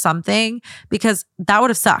rooms or something, because that would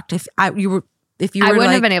have sucked if you were I wouldn't like,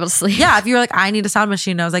 have been able to sleep. Yeah, if you were like, I need a sound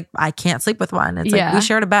machine, I was like, I can't sleep with one. It's like we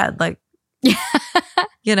shared a bed, like,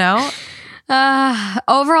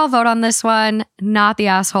 Overall vote on this one, not the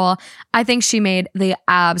asshole. I think she made the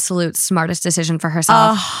absolute smartest decision for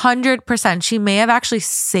herself. 100%. She may have actually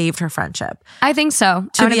saved her friendship. I think so.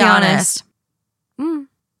 To be honest.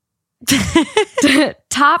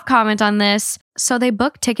 Top comment on this. So they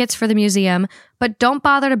book tickets for the museum, but don't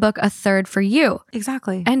bother to book a third for you.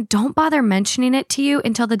 Exactly. And don't bother mentioning it to you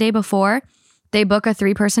until the day before. They book a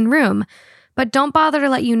 3-person room, but don't bother to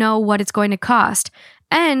let you know what it's going to cost.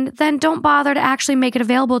 And then don't bother to actually make it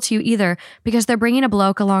available to you either, because they're bringing a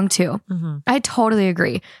bloke along too. Mm-hmm. I totally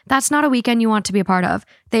agree. That's not a weekend you want to be a part of.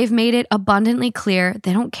 They've made it abundantly clear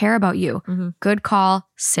they don't care about you. Mm-hmm. Good call,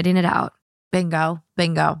 sitting it out. Bingo.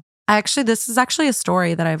 This is actually a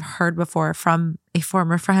story that I've heard before from a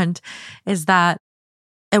former friend, is that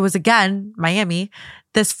it was, again, Miami.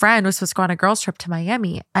 This friend was supposed to go on a girls' trip to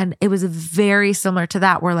Miami. And it was very similar to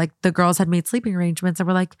that, where like the girls had made sleeping arrangements and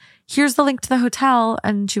were like, here's the link to the hotel.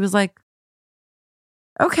 And she was like,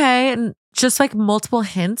 okay. And just like multiple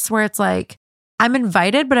hints where it's like, I'm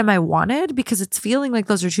invited, but am I wanted? Because it's feeling like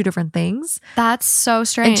those are two different things. That's so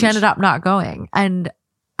strange. And she ended up not going. And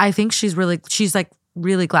I think she's like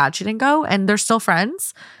really glad she didn't go. And they're still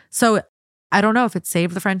friends. So I don't know if it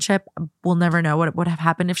saved the friendship. We'll never know what would have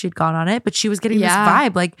happened if she'd gone on it. But she was getting this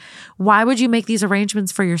vibe. Like, why would you make these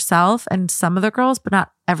arrangements for yourself and some of the girls, but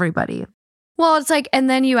not everybody? Well, it's like, and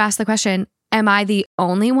then you ask the question, am I the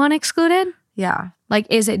only one excluded? Yeah. Like,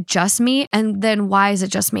 is it just me? And then why is it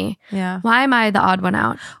just me? Yeah. Why am I the odd one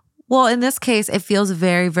out? Well, in this case, it feels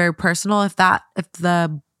very, very personal. If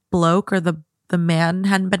the bloke or the man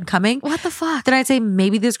hadn't been coming. What the fuck? Then I'd say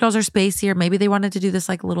maybe these girls are spacey, or maybe they wanted to do this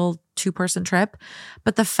like little 2-person trip.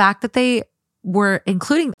 But the fact that they were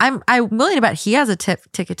including, I'm willing to bet he has a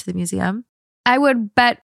ticket to the museum. I would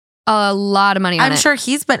bet a lot of money on it. I'm sure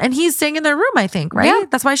he's staying in their room, I think, right? Yeah.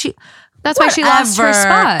 That's why she lost her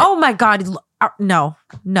spot. Oh my God. No.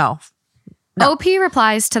 OP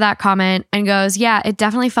replies to that comment and goes, yeah, it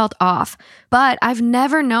definitely felt off, but I've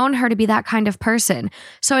never known her to be that kind of person.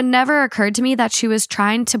 So it never occurred to me that she was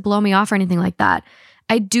trying to blow me off or anything like that.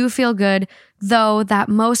 I do feel good, though, that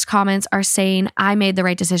most comments are saying I made the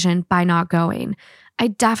right decision by not going. I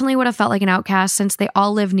definitely would have felt like an outcast since they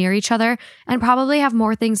all live near each other and probably have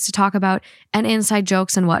more things to talk about and inside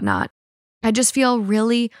jokes and whatnot. I just feel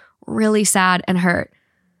really, really sad and hurt.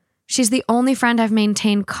 She's the only friend I've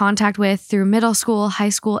maintained contact with through middle school, high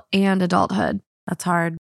school, and adulthood. That's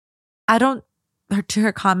hard. To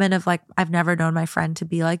her comment of like, I've never known my friend to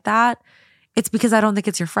be like that. It's because I don't think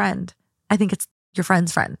it's your friend. I think it's your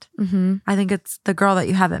friend's friend. Mm-hmm. I think it's the girl that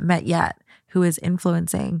you haven't met yet who is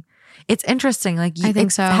influencing. It's interesting. Like, I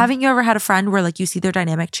think so. Haven't you ever had a friend where like you see their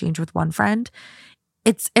dynamic change with one friend?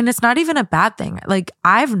 It's not even a bad thing. Like,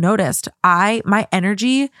 I've noticed my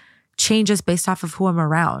energy changes based off of who I'm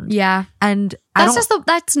around. Yeah. And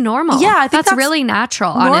that's normal. Yeah, I think that's really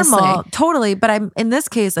natural, normal, honestly. Totally. But I'm in this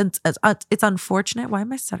case, it's unfortunate. Why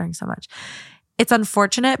am I stuttering so much? It's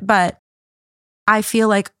unfortunate, but I feel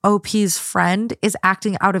like OP's friend is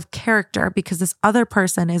acting out of character because this other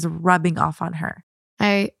person is rubbing off on her.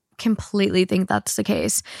 I completely think that's the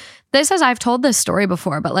case. I've told this story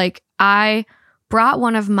before, but like I brought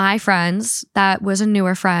one of my friends that was a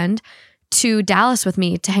newer friend to Dallas with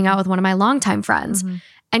me to hang out with one of my longtime friends. Mm-hmm.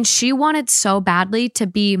 And she wanted so badly to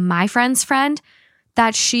be my friend's friend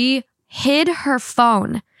that she hid her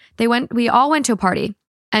phone. We all went to a party.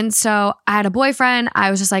 And so I had a boyfriend. I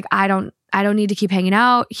was just like, I don't need to keep hanging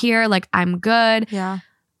out here. Like, I'm good. Yeah.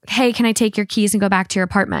 Hey, can I take your keys and go back to your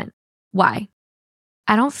apartment? Why?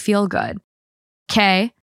 I don't feel good.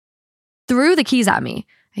 Okay. Threw the keys at me.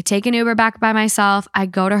 I take an Uber back by myself. I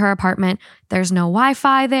go to her apartment. There's no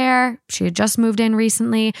Wi-Fi there. She had just moved in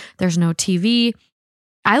recently. There's no TV.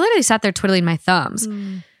 I literally sat there twiddling my thumbs.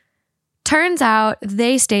 Turns out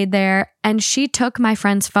they stayed there and she took my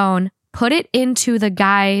friend's phone, put it into the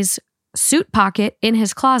guy's suit pocket in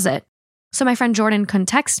his closet. So my friend Jordan couldn't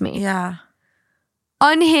text me. Yeah.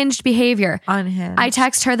 Unhinged behavior. Unhinged. I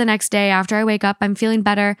text her the next day after I wake up. I'm feeling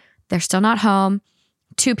better. They're still not home.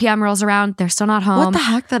 2 p.m. rolls around. They're still not home. What the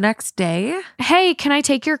heck? The next day? Hey, can I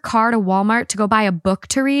take your car to Walmart to go buy a book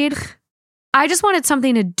to read? I just wanted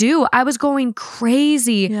something to do. I was going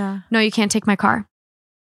crazy. Yeah. No, you can't take my car.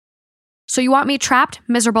 So you want me trapped,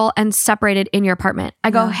 miserable, and separated in your apartment.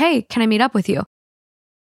 I go, hey, can I meet up with you?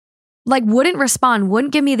 Like, wouldn't respond,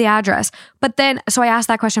 wouldn't give me the address. But then, so I asked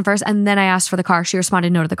that question first and then I asked for the car. She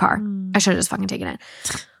responded no to the car. I should have just fucking taken it.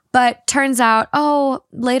 But turns out,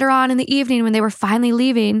 later on in the evening when they were finally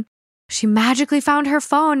leaving, she magically found her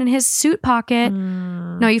phone in his suit pocket.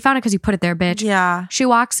 No, you found it because you put it there, bitch. Yeah. She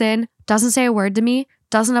walks in, doesn't say a word to me,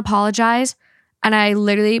 doesn't apologize. And I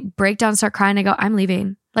literally break down, start crying. I go, I'm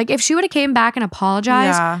leaving. Like if she would have came back and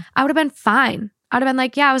apologized, I would have been fine. I would have been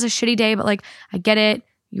like, yeah, it was a shitty day, but like, I get it.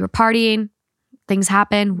 You were partying. Things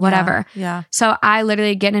happen, whatever. Yeah. So I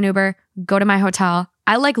literally get in an Uber, go to my hotel.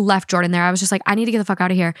 I like left Jordan there. I was just like, I need to get the fuck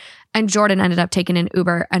out of here. And Jordan ended up taking an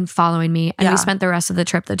Uber and following me. And we spent the rest of the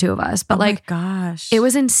trip, the two of us. But like, gosh, it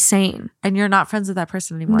was insane. And you're not friends with that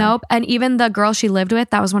person anymore? Nope. And even the girl she lived with,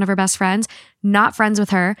 that was one of her best friends, not friends with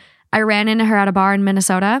her. I ran into her at a bar in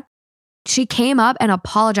Minnesota. She came up and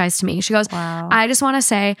apologized to me. She goes, wow. I just want to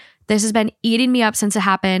say this has been eating me up since it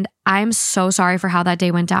happened. I'm so sorry for how that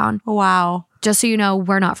day went down. Wow. Just so you know,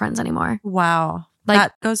 we're not friends anymore. Wow. Like,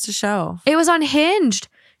 that goes to show. It was unhinged.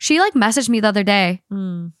 She like messaged me the other day.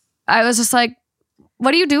 I was just like,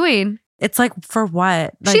 what are you doing? It's like, for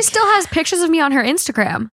what? Like, she still has pictures of me on her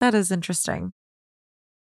Instagram. That is interesting.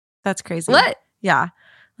 That's crazy. What? Yeah.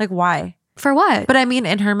 Like, why? For what? But I mean,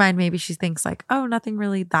 in her mind, maybe she thinks like, oh, nothing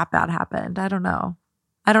really that bad happened. I don't know.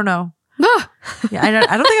 Yeah, I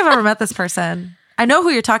don't think I've ever met this person. I know who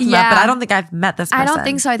you're talking about, but I don't think I've met this person. I don't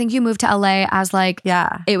think so. I think you moved to LA as like,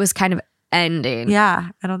 yeah, it was kind of ending. Yeah,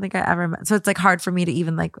 I don't think I ever met. So it's like hard for me to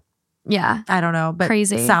even like, yeah, I don't know, but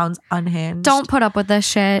crazy. Sounds unhinged. Don't put up with this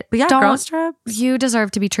shit. But yeah, girls trip. You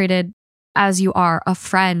deserve to be treated as you are, a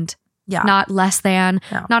friend. Yeah. Not less than,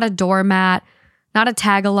 not a doormat, not a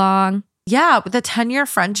tag along. Yeah, with a 10-year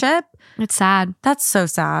friendship. It's sad. That's so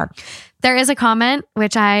sad. There is a comment,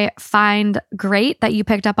 which I find great that you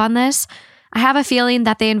picked up on this. I have a feeling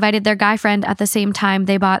that they invited their guy friend at the same time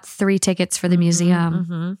they bought 3 tickets for the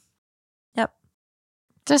museum. Yep.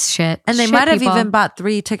 Just shit. And they Shit might have people. even bought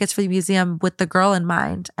 3 tickets for the museum with the girl in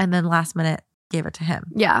mind and then last minute gave it to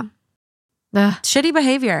him. Yeah. Ugh. Shitty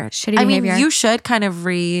behavior. I mean, you should kind of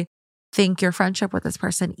rethink your friendship with this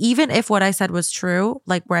person. Even if what I said was true,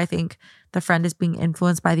 like where I think the friend is being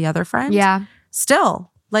influenced by the other friend. Yeah.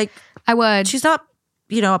 Still, like, I would. She's not,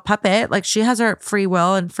 a puppet. Like, she has her free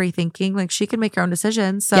will and free thinking. Like, she can make her own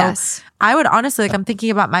decisions. So yes. I would honestly, like, I'm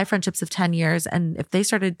thinking about my friendships of 10 years. And if they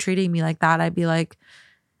started treating me like that, I'd be like,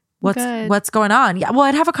 what's going on? Yeah. Well,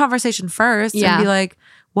 I'd have a conversation first and be like,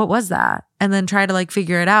 what was that? And then try to like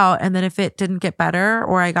figure it out. And then if it didn't get better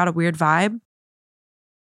or I got a weird vibe.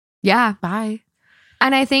 Yeah. Bye.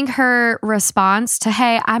 And I think her response to,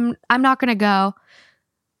 hey, I'm not going to go.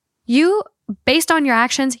 You, based on your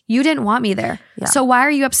actions, you didn't want me there. Yeah. So why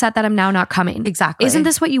are you upset that I'm now not coming? Exactly. Isn't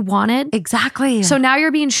this what you wanted? Exactly. So now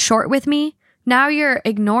you're being short with me. Now you're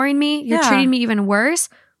ignoring me. You're treating me even worse.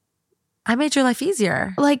 I made your life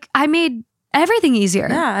easier. Like, I made everything easier.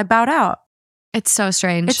 Yeah, I bowed out. It's so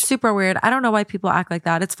strange. It's super weird. I don't know why people act like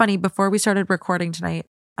that. It's funny. Before we started recording tonight,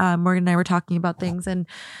 Morgan and I were talking about things, and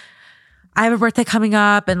I have a birthday coming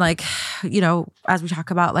up, and like, as we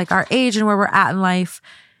talk about like our age and where we're at in life,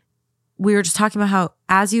 we were just talking about how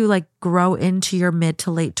as you like grow into your mid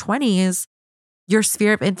to late 20s, your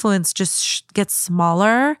sphere of influence just gets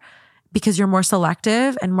smaller because you're more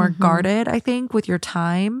selective and more guarded, I think, with your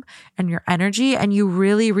time and your energy, and you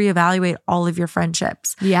really reevaluate all of your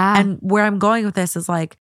friendships. Yeah. And where I'm going with this is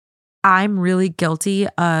like, I'm really guilty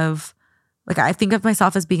of, like, I think of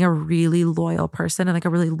myself as being a really loyal person and like a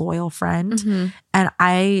really loyal friend. And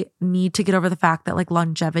I need to get over the fact that like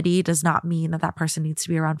longevity does not mean that that person needs to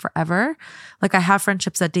be around forever. Like, I have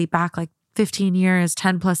friendships that date back like 15 years,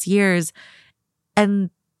 10 plus years. And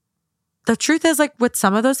the truth is, like, with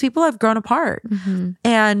some of those people, I've grown apart.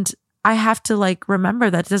 And I have to like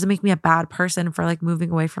remember that it doesn't make me a bad person for like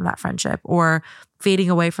moving away from that friendship, or fading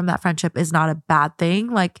away from that friendship is not a bad thing.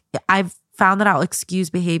 Like, I've found that I'll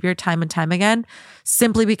excuse behavior time and time again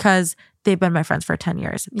simply because they've been my friends for 10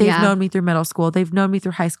 years. They've known me through middle school. They've known me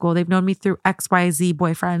through high school. They've known me through XYZ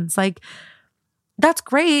boyfriends. Like, that's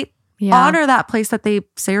great. Yeah. Honor that place that they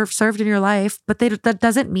served in your life, but that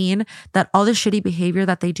doesn't mean that all the shitty behavior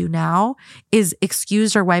that they do now is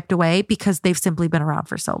excused or wiped away because they've simply been around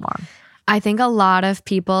for so long. I think a lot of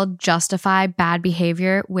people justify bad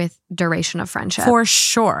behavior with duration of friendship. For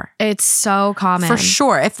sure. It's so common. For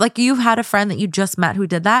sure. If like you've had a friend that you just met who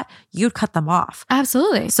did that, you'd cut them off.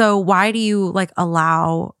 Absolutely. So why do you like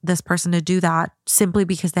allow this person to do that simply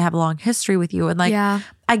because they have a long history with you? And like,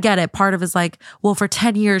 I get it. Part of it is like, well, for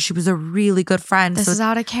 10 years, she was a really good friend. This is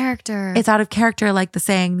out of character. It's out of character. Like the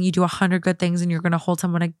saying, you do 100 good things and you're going to hold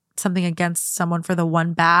something against someone for the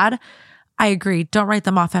one bad. I agree. Don't write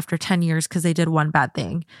them off after 10 years because they did one bad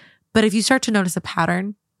thing. But if you start to notice a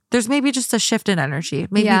pattern, there's maybe just a shift in energy.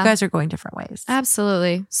 Maybe you guys are going different ways.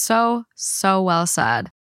 Absolutely. So well said.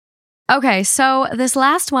 Okay, so this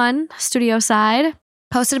last one, studio side,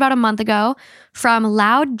 posted about a month ago from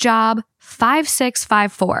Loud Job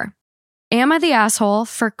 5654. Am I the asshole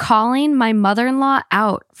for calling my mother-in-law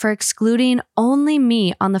out for excluding only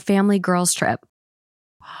me on the family girls trip?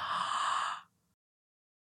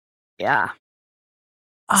 Yeah.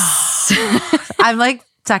 I'm like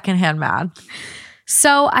secondhand mad.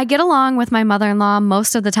 So I get along with my mother-in-law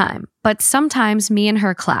most of the time, but sometimes me and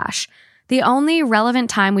her clash. The only relevant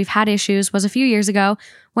time we've had issues was a few years ago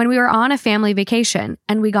when we were on a family vacation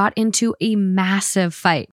and we got into a massive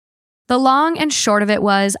fight. The long and short of it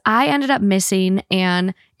was I ended up missing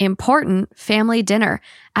an important family dinner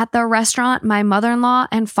at the restaurant my mother-in-law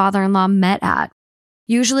and father-in-law met at.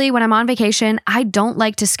 Usually when I'm on vacation, I don't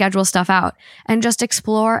like to schedule stuff out and just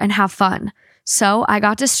explore and have fun. So I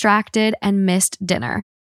got distracted and missed dinner.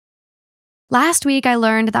 Last week, I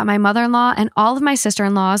learned that my mother-in-law and all of my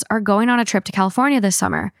sister-in-laws are going on a trip to California this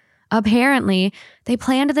summer. Apparently, they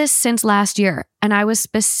planned this since last year, and I was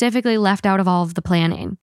specifically left out of all of the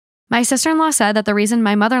planning. My sister-in-law said that the reason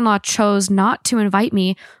my mother-in-law chose not to invite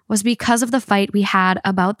me was because of the fight we had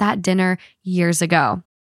about that dinner years ago.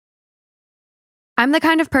 I'm the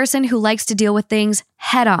kind of person who likes to deal with things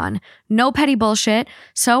head on, no petty bullshit,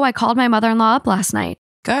 so I called my mother-in-law up last night.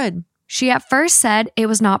 Good. She at first said it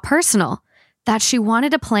was not personal, that she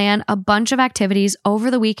wanted to plan a bunch of activities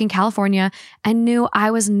over the week in California and knew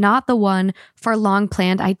I was not the one for long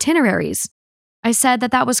planned itineraries. I said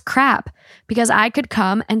that that was crap because I could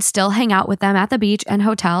come and still hang out with them at the beach and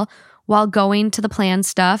hotel while going to the planned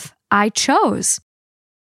stuff I chose.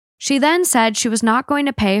 She then said she was not going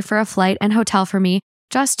to pay for a flight and hotel for me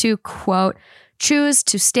just to, quote, choose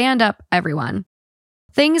to stand up everyone.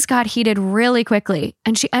 Things got heated really quickly,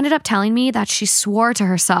 and she ended up telling me that she swore to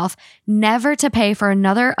herself never to pay for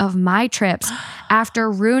another of my trips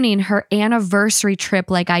after ruining her anniversary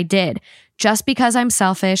trip like I did, just because I'm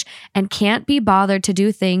selfish and can't be bothered to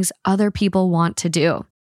do things other people want to do.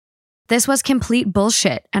 This was complete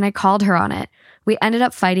bullshit, and I called her on it. We ended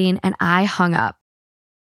up fighting, and I hung up.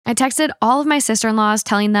 I texted all of my sister-in-laws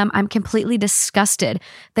telling them I'm completely disgusted.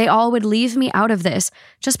 They all would leave me out of this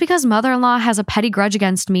just because mother-in-law has a petty grudge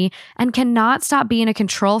against me and cannot stop being a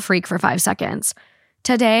control freak for 5 seconds.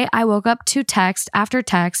 Today, I woke up to text after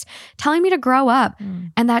text telling me to grow up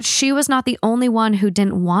and that she was not the only one who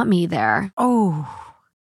didn't want me there. Oh.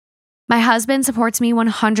 My husband supports me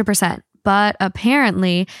 100%, but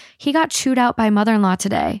apparently he got chewed out by mother-in-law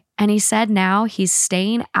today, and he said now he's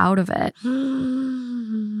staying out of it.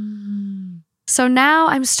 So now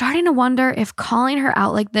I'm starting to wonder if calling her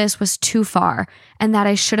out like this was too far and that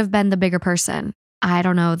I should have been the bigger person. I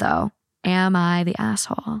don't know though. Am I the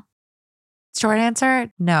asshole? Short answer,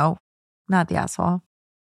 no, not the asshole.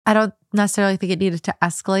 I don't necessarily think it needed to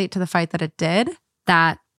escalate to the fight that it did.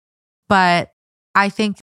 But I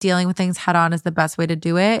think dealing with things head on is the best way to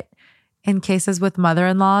do it. In cases with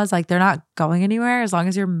mother-in-laws, like they're not going anywhere as long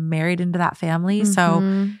as you're married into that family.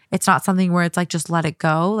 So it's not something where it's like, just let it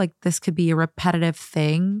go. Like this could be a repetitive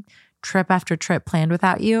thing, trip after trip planned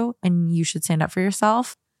without you, and you should stand up for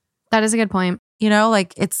yourself. That is a good point. You know,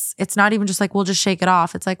 like it's not even just like, we'll just shake it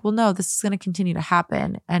off. It's like, well, no, this is going to continue to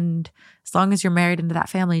happen. And as long as you're married into that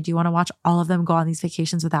family, do you want to watch all of them go on these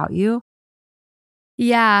vacations without you?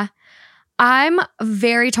 Yeah. I'm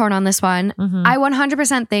very torn on this one. I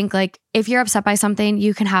 100% think like if you're upset by something,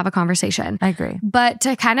 you can have a conversation. I agree. But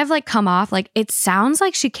to kind of like come off, like it sounds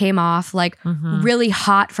like she came off like really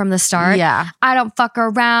hot from the start. Yeah. I don't fuck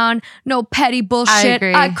around. No petty bullshit.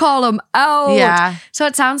 agree. I call them out. Yeah. So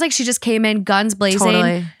it sounds like she just came in guns blazing,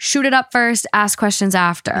 Totally. shoot it up first, ask questions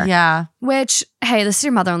after. Yeah. Which, hey, this is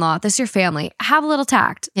your mother-in-law. This is your family. Have a little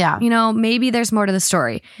tact. Yeah. You know, maybe there's more to the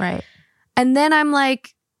story. Right. And then I'm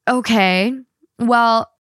like, okay,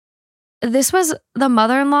 well, this was the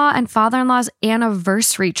mother-in-law and father-in-law's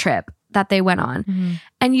anniversary trip that they went on.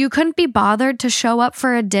 And you couldn't be bothered to show up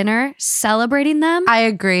for a dinner celebrating them? I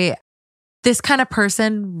agree. This kind of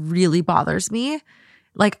person really bothers me.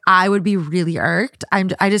 Like I would be really irked.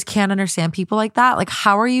 I just can't understand people like that. Like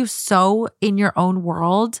how are you so in your own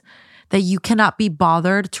world that you cannot be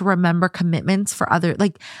bothered to remember commitments for other,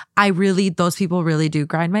 like those people really do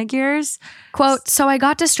grind my gears. Quote, so I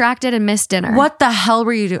got distracted and missed dinner. What the hell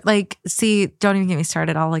were you doing? Like, see, don't even get me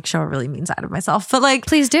started. I'll like show a really mean side of myself. But like,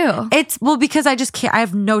 Please do. Because I just can't, I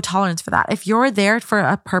have no tolerance for that. If you're there for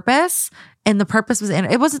a purpose and the purpose was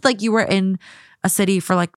it wasn't like you were in a city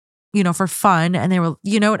for like, you know, for fun and they were,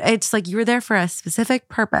 you know, it's like you were there for a specific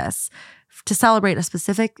purpose to celebrate a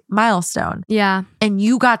specific milestone. Yeah. And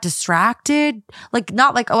you got distracted. Like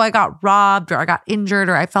not like, oh, I got robbed or I got injured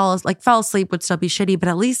or I fell asleep would still be shitty, but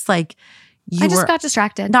at least like You I just were got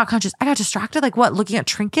distracted. not conscious. I got distracted. Like what? Looking at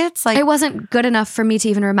trinkets? Like It wasn't good enough for me to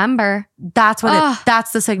even remember. that's what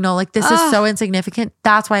that's the signal. Like this is so insignificant.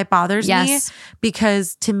 That's why it bothers me. Yes.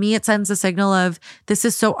 Because to me, it sends a signal of this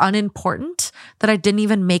is so unimportant that I didn't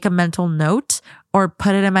even make a mental note or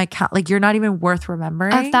put it in my account. Like you're not even worth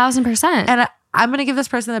remembering. 1,000%. And I'm going to give this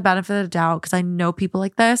person the benefit of the doubt because I know people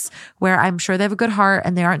like this where I'm sure they have a good heart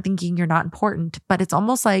and they aren't thinking you're not important. But it's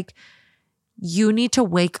almost like you need to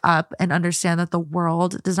wake up and understand that the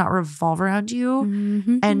world does not revolve around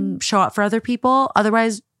you and show up for other people.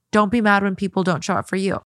 Otherwise, don't be mad when people don't show up for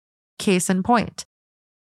you. Case in point.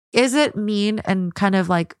 Is it mean and kind of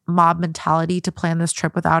like mob mentality to plan this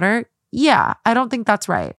trip without her? Yeah, I don't think that's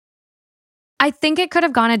right. I think it could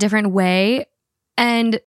have gone a different way.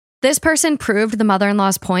 And this person proved the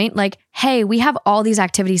mother-in-law's point. Like, hey, we have all these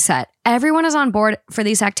activities set. Everyone is on board for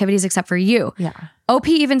these activities except for you. Yeah. OP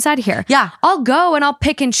even said here, Yeah. I'll go and I'll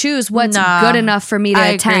pick and choose what's good enough for me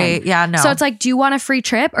to attend. Agree. Yeah, no. So it's like, do you want a free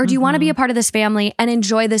trip or do you want to be a part of this family and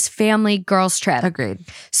enjoy this family girls trip? Agreed.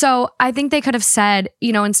 So I think they could have said,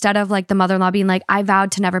 you know, instead of like the mother-in-law being like, I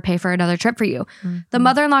vowed to never pay for another trip for you. The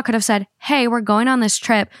mother-in-law could have said, hey, we're going on this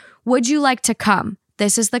trip. Would you like to come?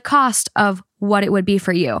 This is the cost of what it would be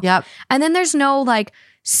for you. Yep. And then there's no like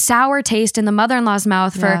sour taste in the mother-in-law's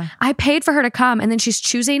mouth for, I paid for her to come. And then she's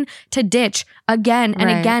choosing to ditch again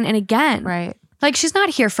and again and again. Right. Like she's not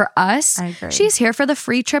here for us. I agree. She's here for the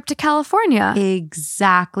free trip to California.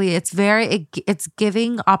 Exactly. It's it's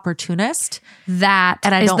giving opportunist. That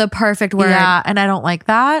And I is don't- the perfect word. Yeah, and I don't like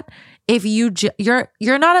that. If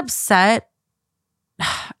you're not upset,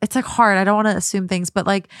 it's like hard. I don't want to assume things, but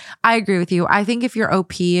like I agree with you. I think if you're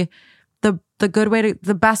OP,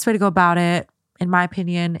 the best way to go about it, in my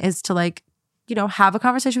opinion, is to like, you know, have a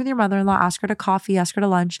conversation with your mother-in-law, ask her to coffee, ask her to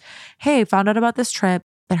lunch. Hey, found out about this trip.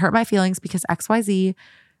 It hurt my feelings because XYZ.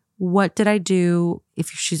 What did I do if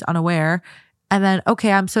she's unaware? And then,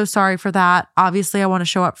 okay, I'm so sorry for that. Obviously, I want to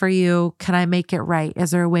show up for you. Can I make it right?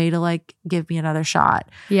 Is there a way to like give me another shot?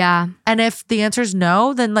 Yeah. And if the answer is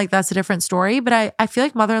no, then like that's a different story. But I feel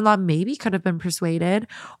like mother-in-law maybe could have been persuaded.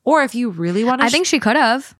 Or if you really want to, I think she could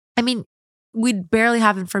have. I mean, we'd barely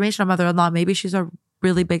have information on mother-in-law. Maybe she's a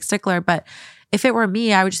really big stickler. But if it were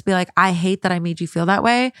me, I would just be like, I hate that I made you feel that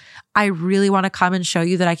way. I really want to come and show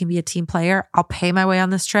you that I can be a team player. I'll pay my way on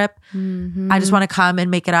this trip. I just want to come and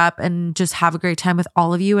make it up and just have a great time with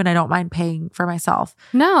all of you. And I don't mind paying for myself.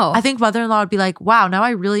 No. I think mother-in-law would be like, wow, now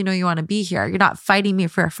I really know you want to be here. You're not fighting me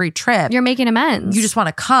for a free trip. You're making amends. You just want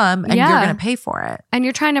to come and you're going to pay for it. And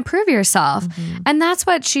you're trying to prove yourself. And that's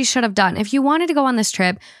what she should have done. If you wanted to go on this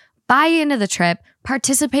trip, buy into the trip,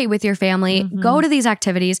 participate with your family, go to these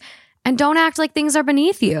activities, and don't act like things are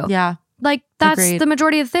beneath you. Yeah. Like that's Agreed. the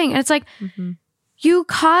majority of the thing. And it's like, you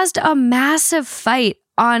caused a massive fight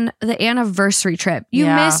on the anniversary trip. You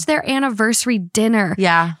missed their anniversary dinner.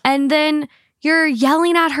 Yeah. And then you're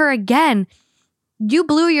yelling at her again. You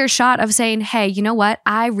blew your shot of saying, hey, you know what?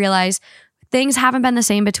 I realize things haven't been the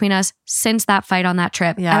same between us since that fight on that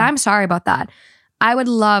trip. Yeah. And I'm sorry about that. I would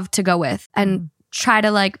love to go with and try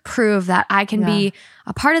to like prove that I can be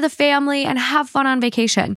a part of the family and have fun on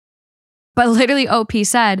vacation. But literally OP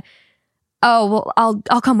said, oh, well,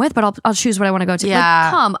 I'll come with, but I'll choose what I want to go to. Yeah.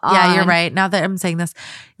 Like, come on. Yeah, you're right. Now that I'm saying this,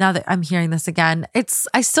 now that I'm hearing this again,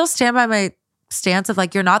 I still stand by my stance of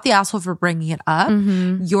like, you're not the asshole for bringing it up.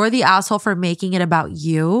 You're the asshole for making it about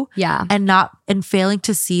you. Yeah. And failing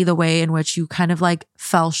to see the way in which you kind of like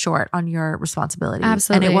fell short on your responsibility.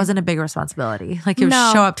 Absolutely. And it wasn't a big responsibility. Like it was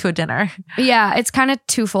No. show up to a dinner. Yeah, it's kind of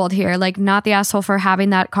twofold here. Like not the asshole for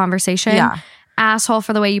having that conversation. Yeah. Asshole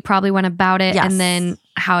for the way you probably went about it. Yes. And then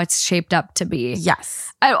how it's shaped up to be.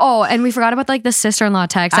 Yes. And we forgot about like the sister-in-law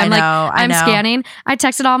text. I I'm know. I'm scanning. I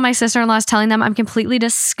texted all my sister-in-laws telling them I'm completely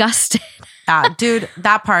disgusted. Yeah, dude,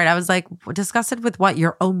 that part, I was like, disgusted with what?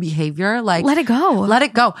 Your own behavior? Like, Let it go. Let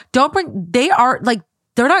it go. Don't bring, they are like,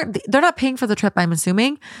 they're not paying for the trip, I'm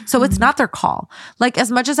assuming. So it's not their call. Like,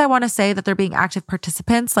 as much as I want to say that they're being active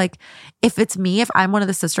participants, like if it's me, if I'm one of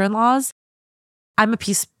the sister-in-laws, I'm a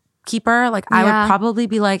peacekeeper. Like I would probably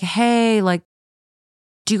be like, hey, like,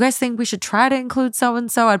 do you guys think we should try to include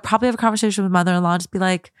so-and-so? I'd probably have a conversation with mother-in-law, just be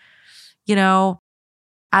like, you know,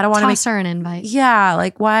 I don't want to make her an invite. Yeah,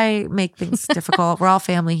 like why make things difficult? We're all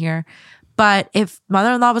family here. But if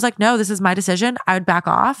mother-in-law was like, no, this is my decision, I would back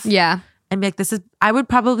off. Yeah. And be like, I would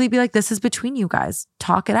probably be like, this is between you guys.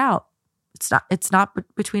 Talk it out. It's not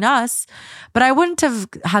between us. But I wouldn't have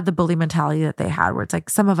had the bully mentality that they had where it's like,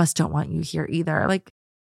 some of us don't want you here either. Like,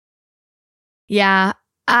 yeah,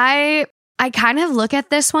 I kind of look at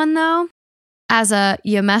this one though as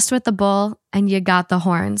you messed with the bull and you got the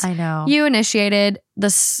horns. I know. You initiated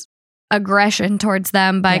this aggression towards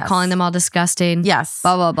them by Yes. calling them all disgusting. Yes.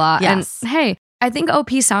 Blah, blah, blah. Yes. And hey, I think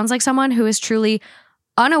OP sounds like someone who is truly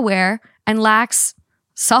unaware and lacks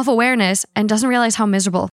self-awareness and doesn't realize how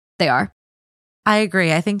miserable they are. I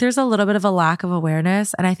agree. I think there's a little bit of a lack of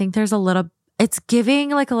awareness. And I think it's giving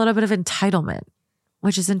like a little bit of entitlement,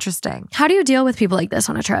 which is interesting. How do you deal with people like this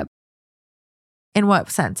on a trip? In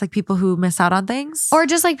what sense? Like people who miss out on things? Or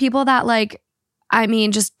just like people that like, I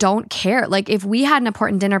mean, just don't care. Like if we had an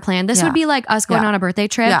important dinner plan, this would be like us going on a birthday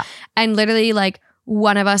trip and literally like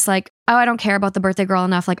one of us like, oh, I don't care about the birthday girl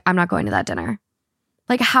enough. Like I'm not going to that dinner.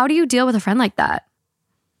 Like how do you deal with a friend like that?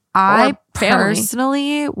 I family?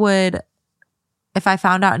 personally would, if I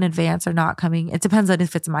found out in advance or not coming, it depends on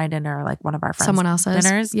if it's my dinner or like one of our friends' Someone else's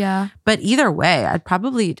dinners. Yeah. But either way, I'd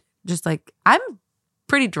probably just like, I'm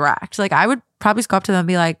pretty direct. Like I would probably just go up to them and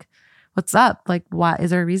be like, what's up? Like, why is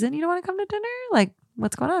there a reason you don't want to come to dinner? Like,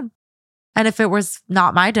 what's going on? And if it was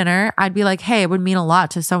not my dinner, I'd be like, hey, it would mean a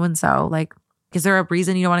lot to so-and-so. Like, is there a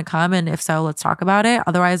reason you don't want to come? And if so, let's talk about it.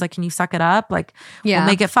 Otherwise, like, can you suck it up? Like, we'll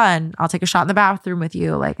make it fun. I'll take a shot in the bathroom with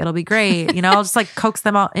you. Like, it'll be great. You know, I'll just like coax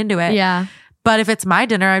them all into it. Yeah. But if it's my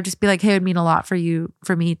dinner, I'd just be like, hey, it would mean a lot for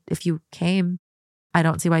me if you came. I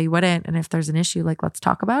don't see why you wouldn't. And if there's an issue, like, let's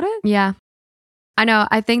talk about it. Yeah. I know.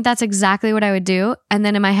 I think that's exactly what I would do. And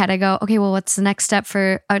then in my head, I go, okay, well, what's the next step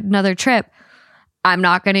for another trip? I'm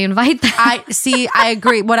not going to invite them. I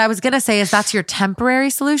agree. What I was going to say is that's your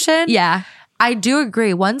temporary solution. Yeah. I do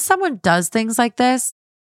agree. Once someone does things like this,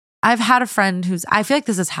 I've had a friend I feel like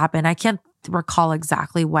this has happened. I can't recall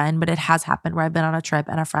exactly when, but it has happened where I've been on a trip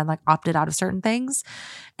and a friend like opted out of certain things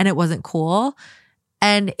and it wasn't cool.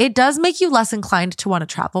 And it does make you less inclined to want to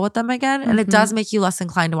travel with them again. And it does make you less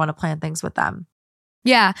inclined to want to plan things with them.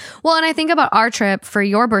 Yeah. Well, and I think about our trip for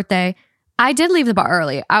your birthday. I did leave the bar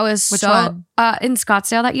early. I was Which one? In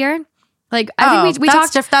Scottsdale that year. Like I think we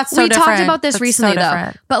talked. That's so we different. talked about this That's recently so though.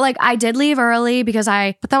 different. But like I did leave early because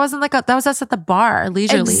But that wasn't like that was us at the bar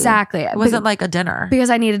leisurely. Exactly. It wasn't like a dinner. Because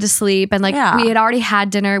I needed to sleep and like we had already had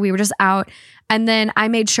dinner. We were just out, and then I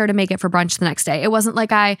made sure to make it for brunch the next day. It wasn't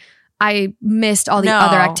like I missed all the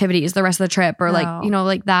other activities the rest of the trip or like, you know,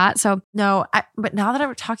 like that. So no, but now that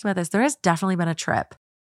I'm talking about this, there has definitely been a trip.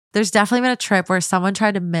 There's definitely been a trip where someone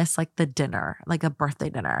tried to miss like the dinner, like a birthday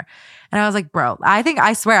dinner. And I was like, bro,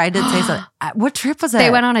 I swear I did say so. What trip was it?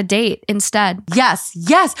 They went on a date instead. Yes.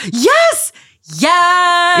 Yeah.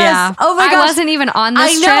 Oh my gosh. I wasn't even on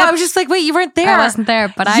this trip. I know. I was just like, wait, you weren't there. I wasn't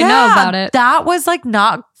there, but I know about it. That was like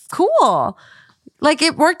not cool. Like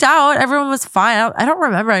it worked out. Everyone was fine. I don't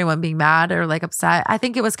remember anyone being mad or like upset. I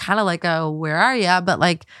think it was kind of like where are you? But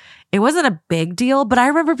like, it wasn't a big deal, but I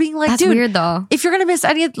remember being like, that's dude, weird though. If you're going to miss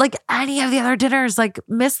any of the other dinners, like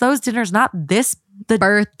miss those dinners, not the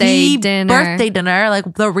birthday dinner.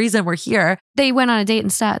 Like the reason we're here. They went on a date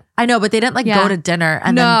instead. I know, but they didn't like go to dinner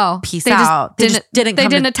and then peace out. They just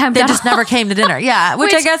didn't attempt. They just never came to dinner. Yeah.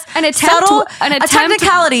 Which I guess an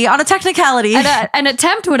technicality. An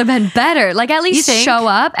attempt would have been better. Like at least show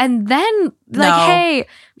up and then like, hey,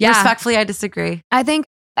 respectfully, I disagree. I think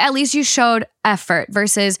at least you showed effort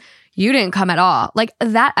versus you didn't come at all. Like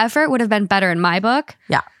that effort would have been better in my book.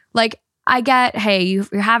 Yeah. Like I get, hey, you're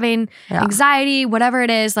having anxiety, whatever it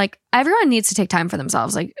is. Like everyone needs to take time for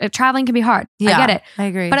themselves. Like traveling can be hard. I get it. I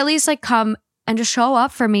agree. But at least like come and just show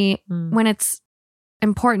up for me when it's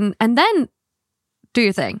important and then do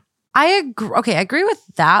your thing. I agree. Okay, I agree with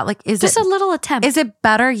that. Like, is just a little attempt? Is it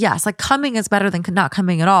better? Yes. Like coming is better than not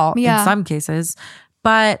coming at all in some cases.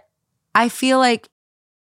 But I feel like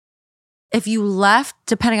if you left,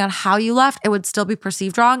 depending on how you left, it would still be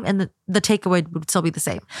perceived wrong and the takeaway would still be the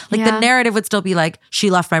same. Like the narrative would still be like, she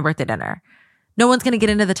left my birthday dinner. No one's going to get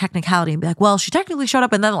into the technicality and be like, well, she technically showed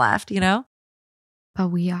up and then left, you know? But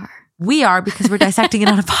we are. We are because we're dissecting it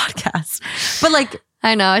on a podcast. But like,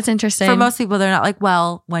 I know, it's interesting. For most people, they're not like,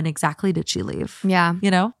 well, when exactly did she leave? Yeah. You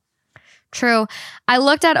know? True. I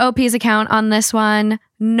looked at OP's account on this one.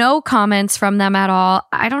 No comments from them at all.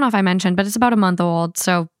 I don't know if I mentioned, but it's about a month old.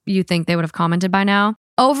 So you think they would have commented by now.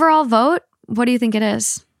 Overall vote, what do you think it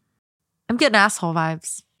is? I'm getting asshole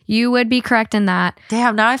vibes. You would be correct in that.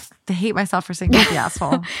 Damn, now I hate myself for saying the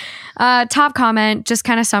asshole. Top comment just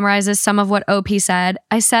kind of summarizes some of what OP said.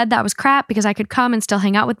 I said that was crap because I could come and still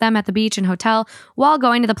hang out with them at the beach and hotel while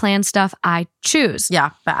going to the planned stuff I choose.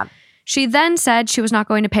 Yeah, bad. She then said she was not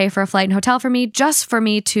going to pay for a flight and hotel for me, just for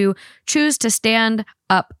me to choose to stand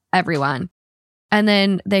up everyone. And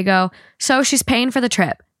then they go, so she's paying for the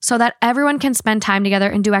trip so that everyone can spend time together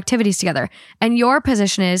and do activities together. And your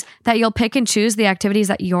position is that you'll pick and choose the activities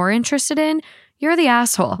that you're interested in. You're the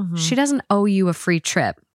asshole. Mm-hmm. She doesn't owe you a free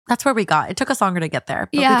trip. That's where we got. It took us longer to get there,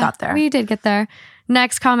 but we got there. We did get there.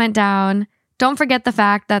 Next comment down. Don't forget the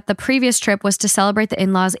fact that the previous trip was to celebrate the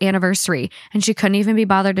in-laws' anniversary and she couldn't even be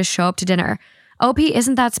bothered to show up to dinner. OP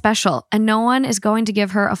isn't that special and no one is going to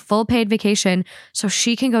give her a full paid vacation so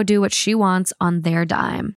she can go do what she wants on their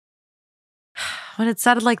dime. When it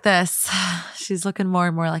sounded like this, she's looking more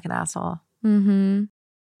and more like an asshole. Mm-hmm.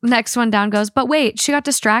 Next one down goes, but wait, she got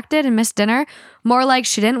distracted and missed dinner? More like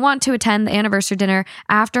she didn't want to attend the anniversary dinner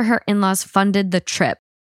after her in-laws funded the trip.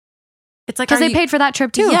 It's like, because they paid for that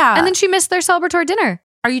trip too. Yeah. And then she missed their celebratory dinner.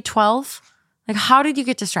 Are you 12? Like, how did you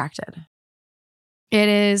get distracted? It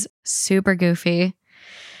is super goofy.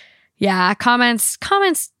 Yeah, comments,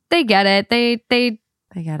 they get it. They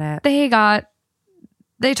get it.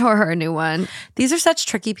 They tore her a new one. These are such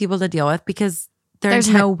tricky people to deal with because there's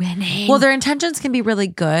no winning. Well, their intentions can be really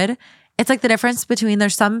good. It's like the difference between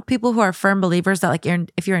there's some people who are firm believers that like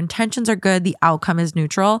if your intentions are good, the outcome is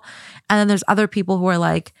neutral. And then there's other people who are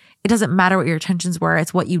like, it doesn't matter what your intentions were.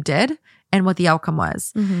 It's what you did and what the outcome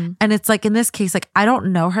was. Mm-hmm. And it's like in this case, like I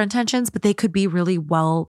don't know her intentions, but they could be really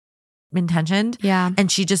well intentioned. Yeah.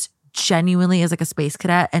 And she just genuinely is like a space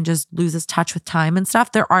cadet and just loses touch with time and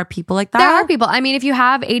stuff. There are people like that. There are people. I mean, if you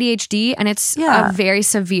have ADHD and it's a very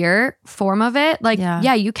severe form of it, like,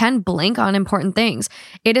 yeah, you can blink on important things.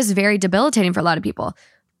 It is very debilitating for a lot of people.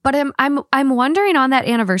 But I'm wondering on that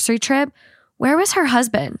anniversary trip, where was her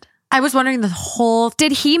husband? I was wondering the whole...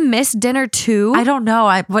 Did he miss dinner too? I don't know.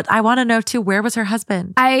 I want to know too, where was her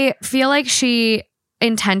husband? I feel like she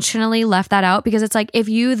intentionally left that out because it's like, if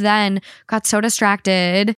you then got so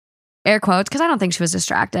distracted, air quotes, because I don't think she was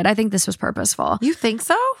distracted. I think this was purposeful. You think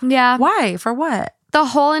so? Yeah. Why? For what? The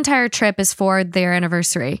whole entire trip is for their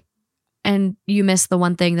anniversary. And you miss the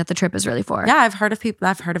one thing that the trip is really for. Yeah, I've heard of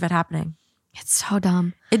it happening. It's so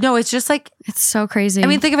dumb. No, it's just like... It's so crazy. I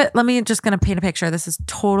mean, think of it. Let me just going to paint a picture. This is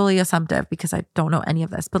totally assumptive because I don't know any of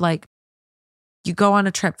this. But like, you go on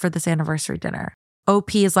a trip for this anniversary dinner.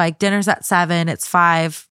 OP is like, dinner's at 7. It's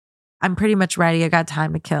 5. I'm pretty much ready. I got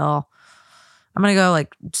time to kill. I'm going to go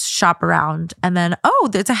like shop around. And then,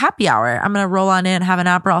 it's a happy hour. I'm going to roll on in, have an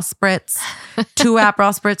Aperol Spritz, 2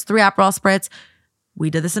 Aperol Spritz, 3 Aperol Spritz. We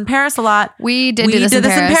did this in Paris a lot. We did this in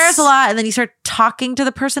Paris a lot. And then you start talking to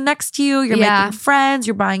the person next to you. You're making friends.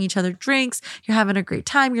 You're buying each other drinks. You're having a great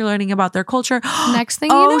time. You're learning about their culture. Next thing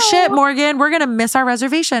you know. Oh shit, Morgan, we're going to miss our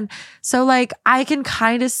reservation. So like, I can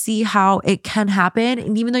kind of see how it can happen.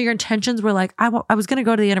 And even though your intentions were like, I was going to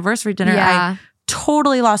go to the anniversary dinner. Yeah. I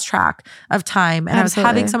totally lost track of time. And I was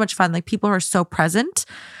having so much fun. Like people are so present.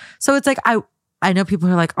 So it's like, I know people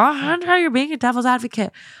are like, oh, Andrea, you're being a devil's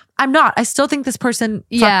advocate. I'm not. I still think this person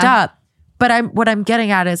fucked up. But what I'm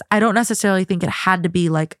getting at is I don't necessarily think it had to be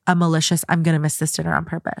like a malicious, I'm going to miss this dinner on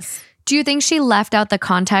purpose. Do you think she left out the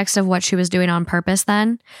context of what she was doing on purpose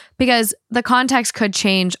then? Because the context could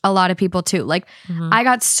change a lot of people too. Like I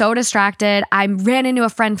got so distracted. I ran into a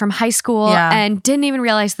friend from high school and didn't even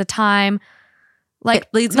realize the time. Like, it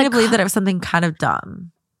leads me to believe that it was something kind of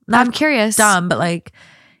dumb. Not I'm curious. Dumb, but like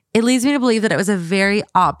it leads me to believe that it was a very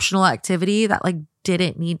optional activity that like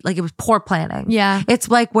didn't need, like it was poor planning. Yeah. It's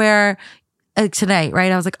like where tonight,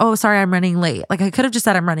 right? I was like, oh, sorry, I'm running late. Like I could have just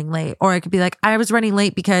said I'm running late. Or I could be like, I was running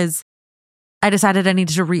late because I decided I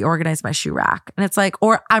needed to reorganize my shoe rack. And it's like,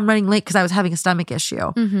 or I'm running late because I was having a stomach issue.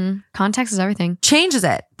 Mm-hmm. Context is everything. Changes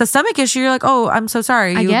it. The stomach issue, you're like, oh, I'm so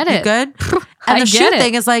sorry. I get it. You good? And the shoe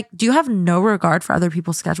thing is like, do you have no regard for other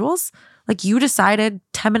people's schedules? Like you decided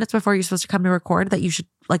 10 minutes before you're supposed to come to record that you should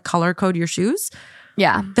like color code your shoes.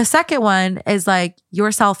 Yeah. The second one is like,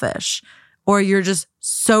 you're selfish or you're just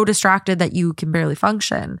so distracted that you can barely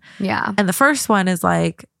function. Yeah. And the first one is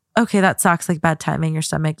like, okay, that sucks. Like bad timing, your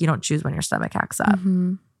stomach. You don't choose when your stomach acts up.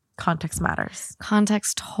 Mm-hmm. Context matters.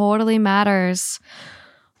 Context totally matters.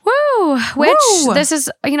 Woo! Which this is,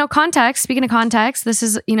 context. Speaking of context, this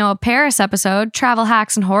is, a Paris episode, travel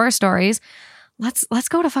hacks and horror stories. Let's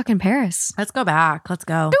go to fucking Paris. Let's go back. Let's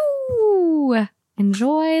go. Ooh.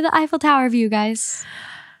 Enjoy the Eiffel Tower view, guys.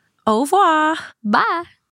 Au revoir. Bye.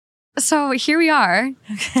 So here we are.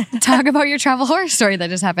 Talk about your travel horror story that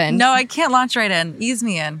just happened. No, I can't launch right in. Ease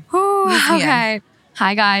me in. Ooh, Ease me okay. in.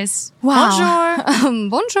 Hi, guys. Wow. Bonjour.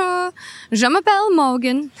 Bonjour. Je m'appelle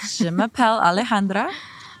Morgan. Je m'appelle Alejandra.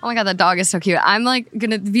 Oh my God, that dog is so cute. I'm like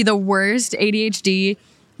going to be the worst ADHD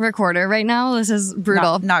recorder right now. This is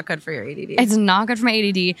brutal. Not good for your ADD. It's not good for my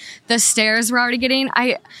ADD. The stares we're already getting.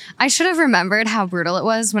 I should have remembered how brutal it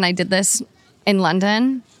was when I did this in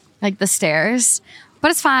London, like the stairs. But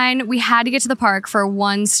it's fine. We had to get to the park for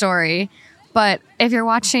one story. But if you're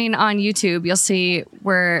watching on YouTube, you'll see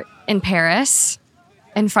we're in Paris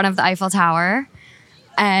in front of the Eiffel Tower.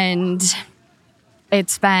 And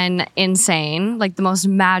It's been insane, like the most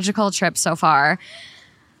magical trip so far.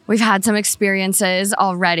 We've had some experiences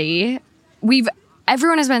already.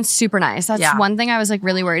 Everyone has been super nice. That's one thing I was like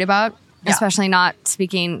really worried about, especially not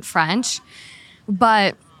speaking French.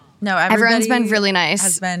 But no, everyone's been really nice.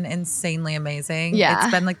 Has been insanely amazing. Yeah.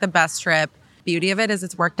 It's been like the best trip. Beauty of it is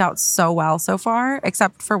it's worked out so well so far,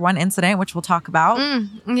 except for one incident, which we'll talk about.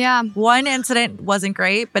 Yeah. One incident wasn't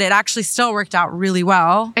great, but it actually still worked out really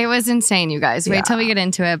well. It was insane, you guys. Wait till we get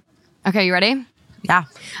into it. Okay, you ready? Yeah.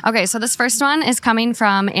 Okay, so this first one is coming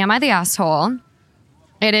from Am I the Asshole?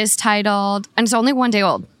 It is titled, and it's only 1 day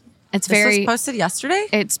old. This was posted yesterday?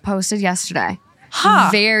 It's posted yesterday. Huh.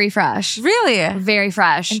 Very fresh. Really? Very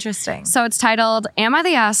fresh. Interesting. So it's titled, Am I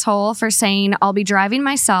the Asshole for saying I'll be driving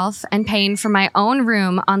myself and paying for my own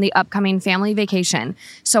room on the upcoming family vacation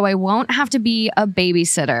so I won't have to be a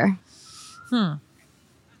babysitter?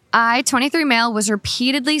 I, 23 male, was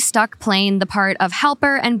repeatedly stuck playing the part of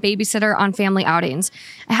helper and babysitter on family outings.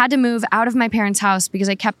 I had to move out of my parents' house because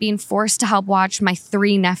I kept being forced to help watch my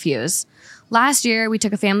 3 nephews. Last year, we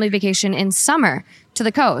took a family vacation in summer to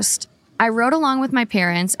the coast. I rode along with my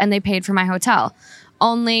parents and they paid for my hotel.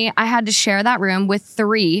 Only I had to share that room with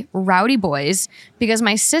 3 rowdy boys because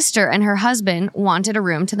my sister and her husband wanted a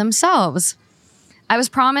room to themselves. I was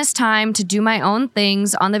promised time to do my own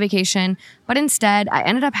things on the vacation, but instead I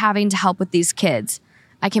ended up having to help with these kids.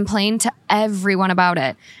 I complained to everyone about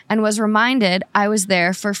it and was reminded I was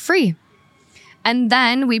there for free. And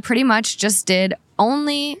then we pretty much just did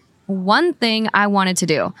only one thing I wanted to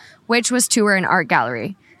do, which was tour an art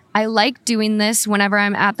gallery. I like doing this whenever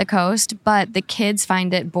I'm at the coast, but the kids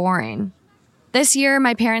find it boring. This year,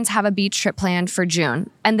 my parents have a beach trip planned for June,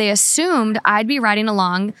 and they assumed I'd be riding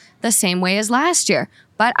along the same way as last year,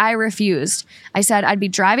 but I refused. I said I'd be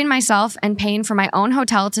driving myself and paying for my own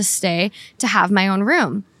hotel to stay to have my own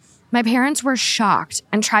room. My parents were shocked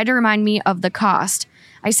and tried to remind me of the cost.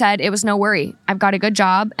 I said it was no worry. I've got a good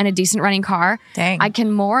job and a decent running car. Dang. I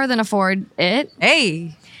can more than afford it.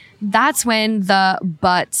 Hey. That's when the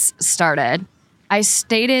buts started. I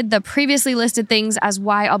stated the previously listed things as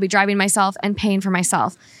why I'll be driving myself and paying for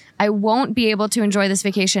myself. I won't be able to enjoy this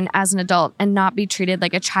vacation as an adult and not be treated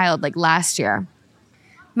like a child like last year.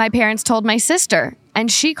 My parents told my sister,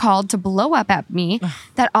 and she called to blow up at me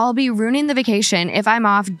that I'll be ruining the vacation if I'm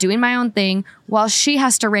off doing my own thing while she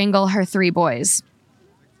has to wrangle her 3 boys.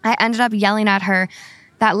 I ended up yelling at her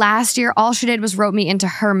that last year all she did was rope me into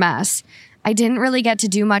her mess. I didn't really get to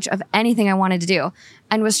do much of anything I wanted to do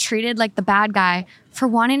and was treated like the bad guy for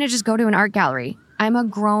wanting to just go to an art gallery. I'm a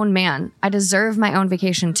grown man. I deserve my own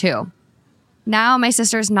vacation too. Now my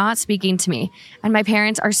sister's not speaking to me, and my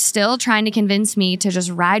parents are still trying to convince me to just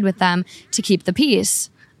ride with them to keep the peace.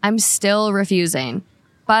 I'm still refusing,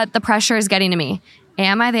 but the pressure is getting to me.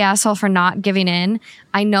 Am I the asshole for not giving in?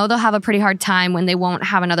 I know they'll have a pretty hard time when they won't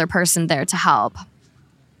have another person there to help.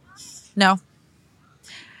 No.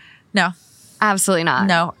 Absolutely not.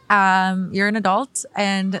 No. You're an adult,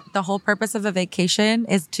 and the whole purpose of a vacation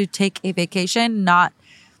is to take a vacation, not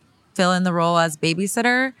fill in the role as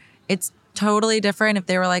babysitter. It's totally different if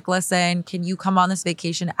they were like, listen, can you come on this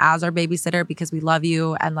vacation as our babysitter because we love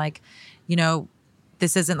you, and like, you know,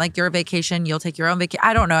 this isn't like your vacation, you'll take your own vacation.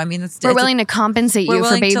 I don't know. I mean, we're willing to compensate you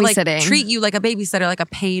for babysitting. To, like, treat you like a babysitter, like a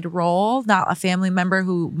paid role, not a family member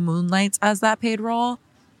who moonlights as that paid role.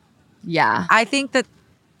 Yeah. I think that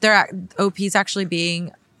their OP's actually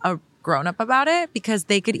being a grown up about it because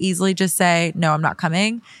they could easily just say, no, I'm not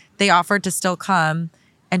coming. They offered to still come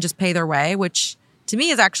and just pay their way, which to me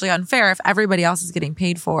is actually unfair if everybody else is getting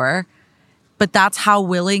paid for. But that's how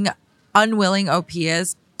unwilling OP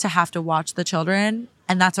is to have to watch the children.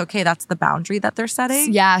 And that's okay. That's the boundary that they're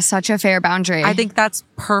setting. Yeah, such a fair boundary. I think that's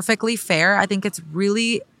perfectly fair. I think it's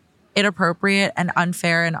really inappropriate and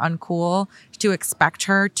unfair and uncool to expect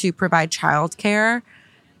her to provide childcare.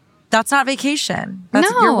 That's not vacation. That's,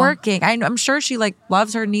 No. You're working. I'm sure she like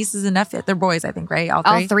loves her nieces and nephews. They're boys, I think, right?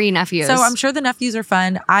 All 3 nephews. So I'm sure the nephews are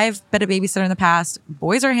fun. I've been a babysitter in the past.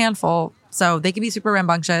 Boys are a handful, so they can be super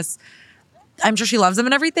rambunctious. I'm sure she loves them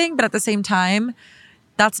and everything, but at the same time,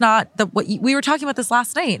 that's not we were talking about this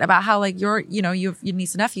last night about how like you have your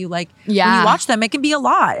niece and nephew, like when you watch them, it can be a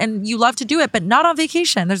lot and you love to do it, but not on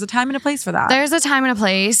vacation. There's a time and a place for that. There's a time and a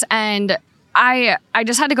place, and I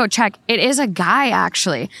just had to go check. It is a guy,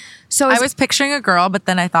 actually. So I was picturing a girl, but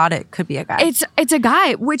then I thought it could be a guy. It's a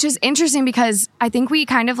guy, which is interesting because I think we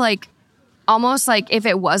kind of like almost like if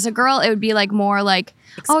it was a girl, it would be like more like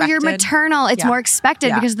oh, you're expected. maternal. It's Yeah. more expected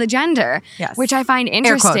Yeah. because of the gender, Yes. which I find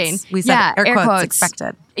interesting. Air quotes. We said air quotes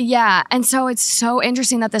expected. Yeah. And so it's so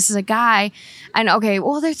interesting that this is a guy. And okay,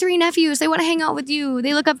 well, they're 3 nephews. They want to hang out with you.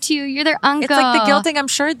 They look up to you. You're their uncle. It's like the guilting. I'm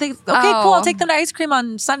sure they, cool, Oh. I'll take them to ice cream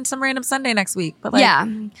on some random Sunday next week. But like, yeah.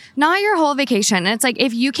 Not your whole vacation. And it's like,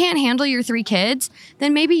 if you can't handle your 3 kids,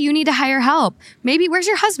 then maybe you need to hire help. Maybe where's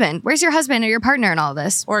your husband? Where's your husband or your partner in all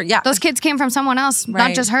this? or yeah, Those kids came from someone else, not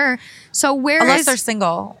Right. just her. So where unless is- they're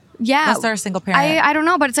single. yeah. Unless they're a single parent. I don't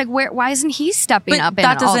know, but it's like, why isn't he stepping up in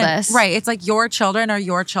all this? Right. It's like your children are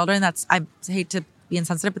your children. That's, I hate to be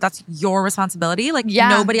insensitive, but that's your responsibility. Like Yeah.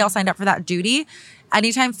 nobody else signed up for that duty.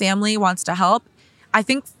 Anytime family wants to help, I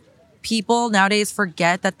think people nowadays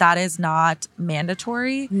forget that is not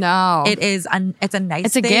mandatory. No. It is, it's a nice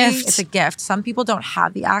It's a thing. gift. It's a gift. Some people don't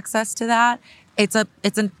have the access to that. It's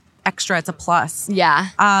an extra, it's a plus. Yeah.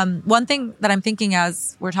 One thing that I'm thinking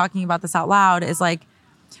as we're talking about this out loud is like,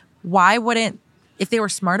 why wouldn't, if they were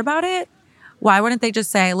smart about it, why wouldn't they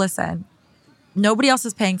just say, listen, nobody else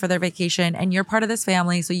is paying for their vacation and you're part of this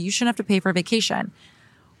family, so you shouldn't have to pay for a vacation.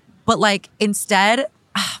 But like instead,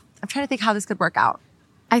 I'm trying to think how this could work out.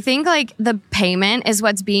 I think like the payment is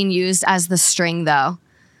what's being used as the string though.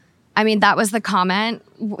 I mean, that was the comment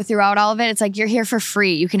throughout all of it. It's like, you're here for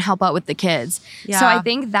free. You can help out with the kids. Yeah, so I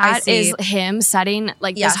think that I is see. him setting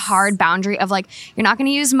like Yes. this hard boundary of like, you're not going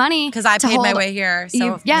to use money. Because I to paid my hold- way here. So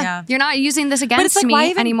You- yeah. You're not using this But against it's like, me why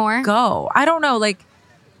even anymore. go? I don't know. Like,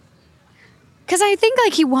 Because I think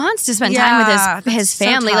like he wants to spend time Yeah, with his that's so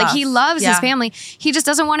family. Like he tough. loves his Yeah. family. He just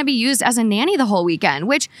doesn't want to be used as a nanny the whole weekend,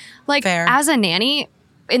 which like Fair. as a nanny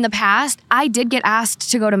in the past, I did get asked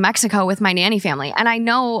to go to Mexico with my nanny family. And I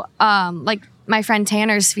know like my friend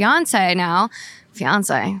Tanner's fiance.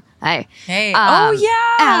 hey. Um,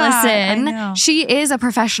 I Allison, know. she is a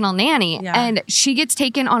professional nanny Yeah. and she gets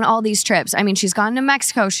taken on all these trips. I mean, she's gone to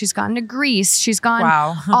Mexico, she's gone to Greece, she's gone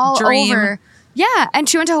Wow. all Dream. over. Yeah, and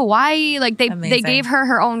she went to Hawaii. Like they Amazing. gave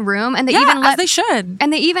her own room, and they Yeah, even as let they should.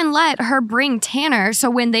 and they even let her bring Tanner. So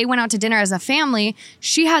when they went out to dinner as a family,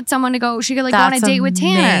 she had someone to go. She could like go on a That's date with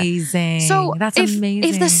Tanner. amazing. So That's if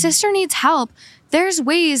amazing. the sister needs help, there's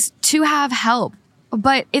ways to have help,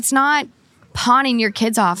 but it's not pawning your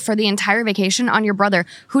kids off for the entire vacation on your brother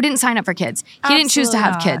who didn't sign up for kids. He didn't choose to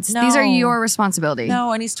have Absolutely kids. not. These are No. your responsibility.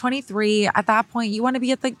 No, and he's 23. At that point, you want to be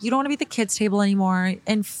you don't want to be at the kids' table anymore,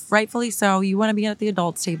 and rightfully so. You want to be at the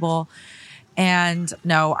adults' table. And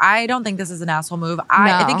no, I don't think this is an asshole move.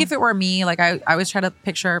 I No. think if it were me, like I always try to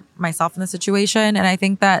picture myself in the situation, and I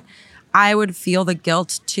think that I would feel the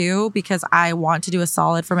guilt too because I want to do a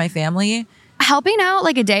solid for my family. Helping out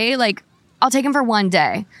like a day, like I'll take him for one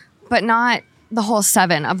day, but not the whole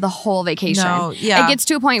 7 of the whole vacation. No, yeah. It gets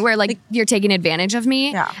to a point where like you're taking advantage of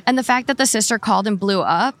me. Yeah. And the fact that the sister called and blew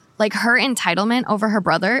up, like her entitlement over her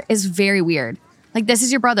brother is very weird. Like this is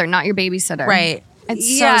your brother, not your babysitter. Right.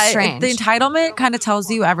 It's so strange. The entitlement kind of tells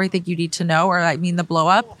you everything you need to know, or I mean, the blow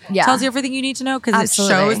up Yeah. tells you everything you need to know because it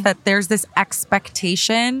Absolutely. shows that there's this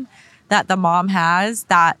expectation that the mom has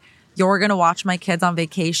that you're going to watch my kids on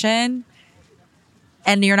vacation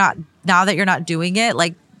and you're not, now that you're not doing it,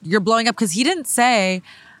 like you're blowing up because he didn't say,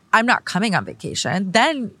 I'm not coming on vacation.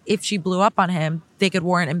 Then if she blew up on him, they could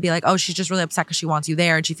warrant and be like, oh, she's just really upset because she wants you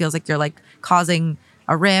there and she feels like you're like causing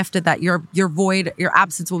a rift and that your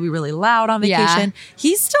absence will be really loud on Yeah. vacation.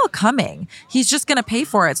 He's still coming. He's just going to pay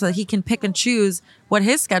for it so that he can pick and choose what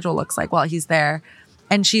his schedule looks like while he's there.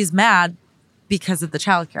 And she's mad because of the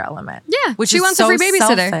childcare element. Yeah, which she is wants so a free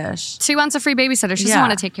babysitter. selfish. She wants a free babysitter. She doesn't Yeah.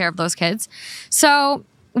 want to take care of those kids. So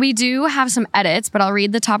we do have some edits, but I'll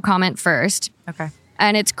read the top comment first. Okay.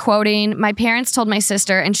 And it's quoting, my parents told my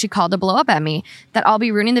sister, and she called to blow up at me, that I'll be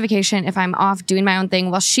ruining the vacation if I'm off doing my own thing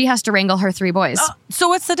while she has to wrangle her 3 boys. So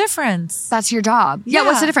what's the difference? That's your job. Yeah,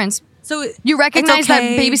 what's the difference? So You recognize it's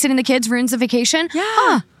okay. that babysitting the kids ruins the vacation? Yeah.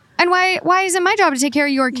 Huh. And why is it my job to take care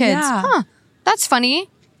of your kids? Yeah. Huh. That's funny.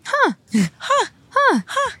 Huh.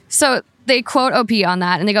 So they quote OP on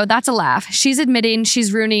that and they go, that's a laugh. She's admitting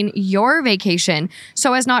she's ruining your vacation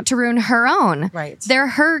so as not to ruin her own. Right. They're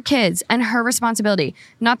her kids and her responsibility,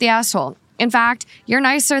 not the asshole. In fact, you're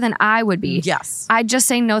nicer than I would be. Yes. I'd just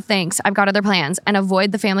say no thanks. I've got other plans and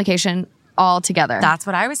avoid the familycation altogether. That's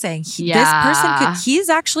what I was saying. This Yeah. person he's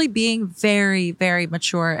actually being very, very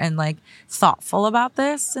mature and like thoughtful about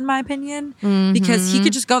this, in my opinion, because he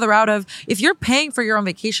could just go the route of, if you're paying for your own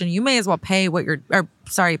vacation, you may as well pay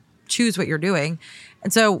choose what you're doing.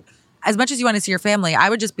 And so as much as you want to see your family, I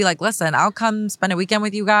would just be like, listen, I'll come spend a weekend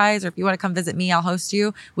with you guys, or if you want to come visit me, I'll host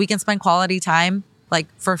you. We can spend quality time. like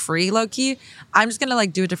for free, low key, I'm just gonna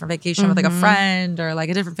like do a different vacation with like a friend or like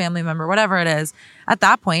a different family member, whatever it is at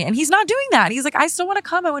that point. And he's not doing that. He's like, I still want to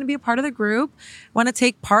come. I want to be a part of the group, want to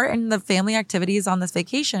take part in the family activities on this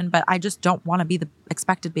vacation, but I just don't want to be the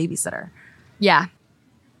expected babysitter. Yeah.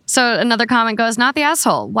 So another comment goes, not the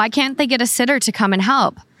asshole. Why can't they get a sitter to come and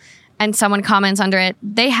help? And someone comments under it,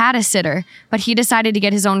 they had a sitter, but he decided to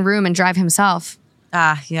get his own room and drive himself.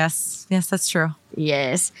 Ah, yes. Yes, that's true.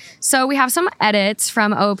 Yes. So we have some edits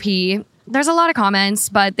from OP. There's a lot of comments,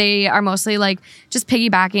 but they are mostly like just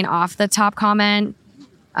piggybacking off the top comment.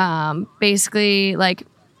 Basically like,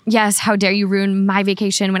 yes, how dare you ruin my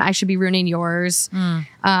vacation when I should be ruining yours?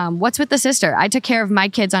 What's with the sister? I took care of my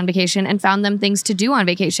kids on vacation and found them things to do on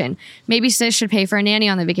vacation. Maybe sis should pay for a nanny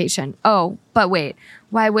on the vacation. Oh, but wait,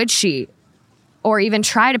 why would she? Or even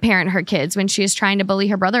try to parent her kids when she is trying to bully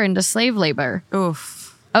her brother into slave labor.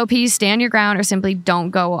 Oof. OP, stand your ground or simply don't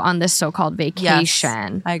go on this so-called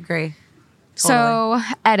vacation. Yes, I agree. So,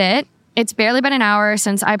 edit. It's barely been an hour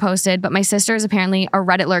since I posted, but my sister is apparently a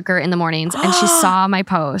Reddit lurker in the mornings and she saw my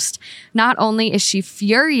post. Not only is she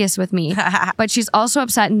furious with me, but she's also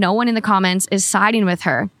upset no one in the comments is siding with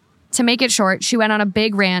her. To make it short, she went on a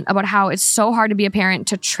big rant about how it's so hard to be a parent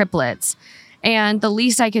to triplets. And the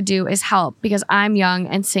least I could do is help because I'm young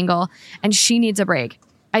and single and she needs a break.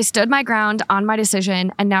 I stood my ground on my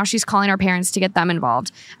decision and now she's calling our parents to get them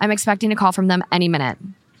involved. I'm expecting a call from them any minute.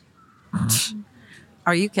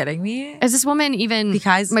 Are you kidding me? Is this woman even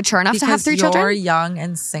mature enough to have 3 you're children? young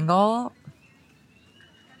and single.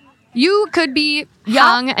 You could be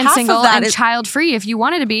young and half single of that and is- child-free if you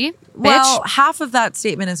wanted to be. Well, bitch. half of that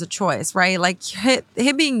statement is a choice, right? Like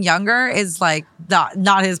him being younger is like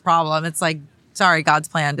not his problem. It's like, sorry, God's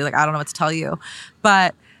plan. Like, I don't know what to tell you.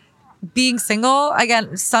 But being single,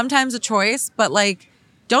 again, sometimes a choice, but like,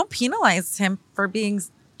 don't penalize him for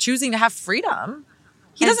choosing to have freedom.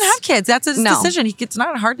 He doesn't have kids. That's his decision. It's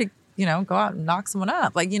not hard to, go out and knock someone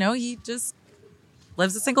up. Like, he just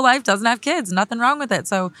lives a single life, doesn't have kids, nothing wrong with it.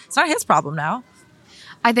 So it's not his problem now.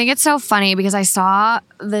 I think it's so funny because I saw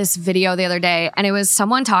this video the other day and it was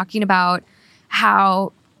someone talking about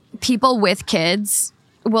how people with kids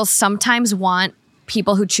will sometimes want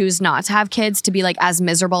people who choose not to have kids to be like as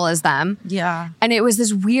miserable as them. Yeah. And it was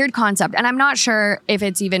this weird concept. And I'm not sure if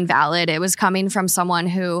it's even valid. It was coming from someone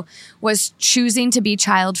who was choosing to be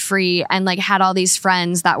child free and like had all these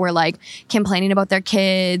friends that were like complaining about their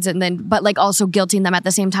kids but like also guilting them at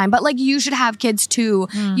the same time. But like you should have kids too.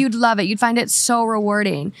 You'd love it. You'd find it so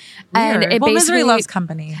rewarding. Weird. And it well, basically misery loves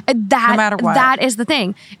company. no matter what. That is the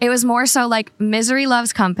thing. It was more so like misery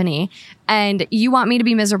loves company. And you want me to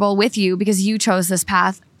be miserable with you because you chose this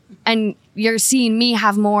path. And you're seeing me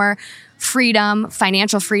have more freedom,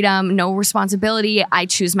 financial freedom, no responsibility. I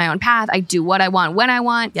choose my own path. I do what I want when I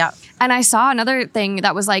want. Yeah. And I saw another thing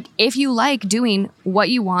that was like, if you like doing what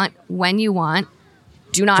you want when you want,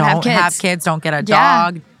 do not have kids. Don't have kids. Don't get a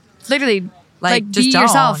dog. Literally, like just be don't.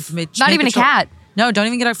 yourself. Not even a cat. No, don't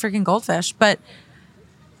even get a freaking goldfish. But,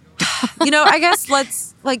 I guess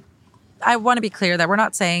I want to be clear that we're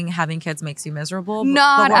not saying having kids makes you miserable.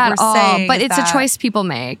 Not but at all. But it's a choice people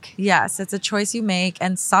make. Yes, it's a choice you make.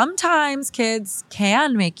 And sometimes kids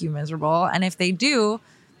can make you miserable. And if they do,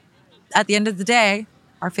 at the end of the day,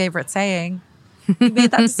 our favorite saying, you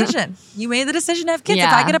made that decision. You made the decision to have kids. Yeah.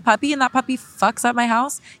 If I get a puppy and that puppy fucks up my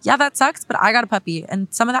house, yeah, that sucks. But I got a puppy. And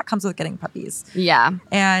some of that comes with getting puppies. Yeah.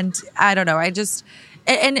 And I don't know.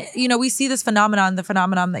 And we see this phenomenon, the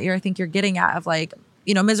phenomenon that I think you're getting at of like,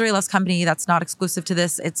 misery loves company. That's not exclusive to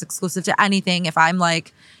this. It's exclusive to anything. If I'm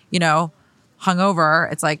like,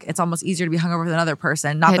 hungover, it's like, it's almost easier to be hungover than another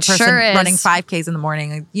person, not the person running 5Ks in the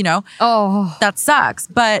morning, Oh, that sucks.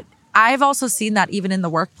 But I've also seen that even in the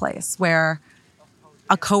workplace where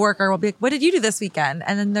a coworker will be like, what did you do this weekend?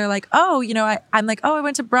 And then they're like, oh, I'm like, oh, I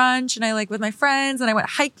went to brunch and I with my friends and I went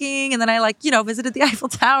hiking and then I visited the Eiffel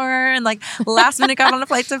Tower and like last minute got on a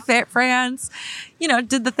flight to France,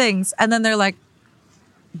 did the things. And then they're like,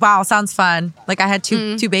 wow, sounds fun. Like I had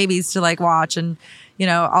two babies to like watch and,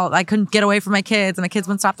 I couldn't get away from my kids and my kids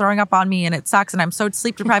wouldn't stop throwing up on me and it sucks and I'm so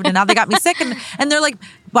sleep deprived and now they got me sick and they're like,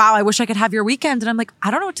 wow, I wish I could have your weekend. And I'm like, I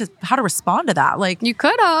don't know how to respond to that. Like you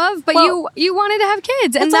could have, but you wanted to have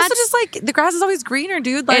kids. And it's that's also just like the grass is always greener,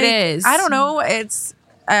 dude. Like, it is. I don't know.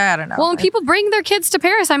 I don't know. Well, and people bring their kids to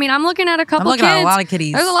Paris. I mean, I'm looking at a couple kids. I'm looking at a lot of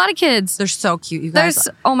kitties. There's a lot of kids. They're so cute, you guys.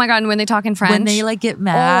 Oh my God, when they talk in French. When they like get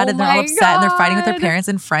mad and they're all upset and they're fighting with their God. parents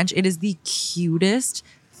in French, it is the cutest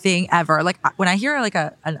thing ever. Like when I hear like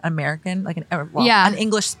an American, an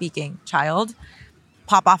English speaking child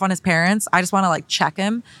pop off on his parents, I just want to like check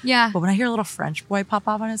him. Yeah. But when I hear a little French boy pop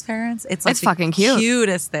off on his parents, it's like It's fucking cute.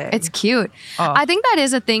 Cutest thing. It's cute. Oh. I think that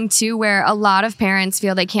is a thing too, where a lot of parents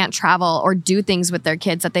feel they can't travel or do things with their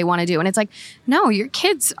kids that they want to do. And it's like, no, your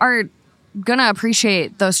kids are gonna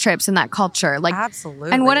appreciate those trips and that culture. Like,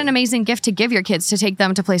 Absolutely. And what an amazing gift to give your kids to take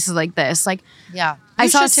them to places like this. Like, Yeah. I You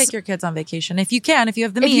saw should take your kids on vacation if you can, if you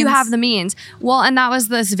have the means. if you have the means. Well, and that was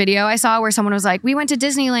this video I saw where someone was like, we went to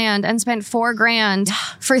Disneyland and spent $4,000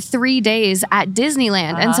 for 3 days at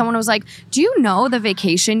Disneyland. And someone was like, do you know the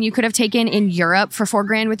vacation you could have taken in Europe for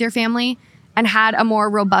 $4,000 with your family and had a more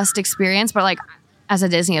robust experience? But like, as a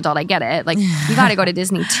Disney adult, I get it. Like, you got to go to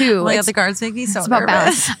Disney too. Like, It's- the guards make me so it's about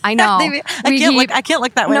nervous. balance. I know. I can't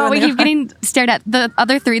look that way. No, when we they keep are. getting stared at. The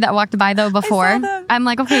other 3 that walked by though before, them. I'm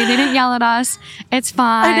like, okay, they didn't yell at us. It's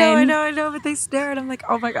fine. I know, but they stare and I'm like,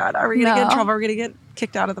 oh my God, are we gonna get in No. trouble? Are we gonna get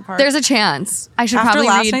kicked out of the park? There's a chance. I should After probably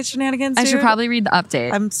last read. night's shenanigans, I should dude, probably read the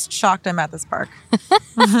update. I'm shocked I'm at this park,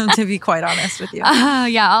 to be quite honest with you.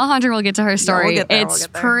 Yeah, Alejandra will get to her story. get there, we'll It's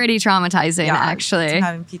get there. pretty traumatizing, Yeah, actually. I'm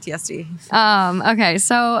having PTSD. Okay,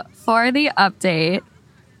 so for the update,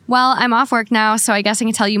 well, I'm off work now, so I guess I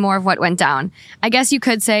can tell you more of what went down. I guess you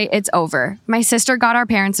could say it's over. My sister got our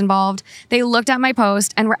parents involved. They looked at my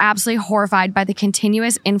post and were absolutely horrified by the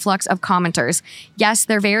continuous influx of commenters. Yes,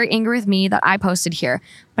 they're very angry with me that I posted here,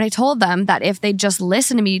 but I told them that if they'd just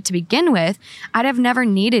listened to me to begin with, I'd have never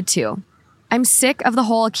needed to. I'm sick of the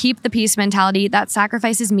whole keep the peace mentality that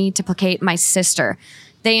sacrifices me to placate my sister.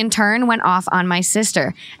 They in turn went off on my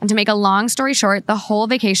sister. And to make a long story short, the whole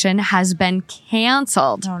vacation has been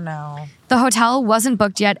canceled. Oh no. The hotel wasn't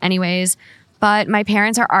booked yet anyways, but my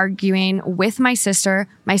parents are arguing with my sister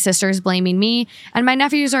is blaming me, and my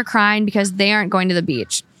nephews are crying because they aren't going to the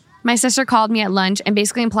beach. My sister called me at lunch and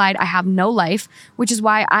basically implied I have no life, which is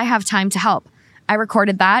why I have time to help. I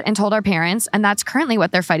recorded that and told our parents, and that's currently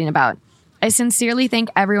what they're fighting about. I sincerely thank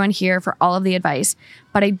everyone here for all of the advice,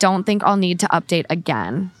 but I don't think I'll need to update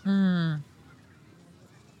again.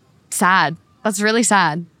 Sad. That's really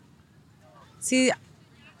sad. See,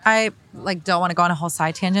 I like don't want to go on a whole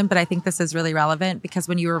side tangent, but I think this is really relevant because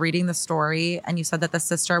when you were reading the story and you said that the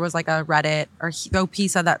sister was like a Reddit, or OP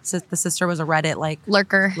said that the sister was a Reddit like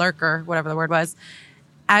Lurker. whatever the word was.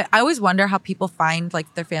 I always wonder how people find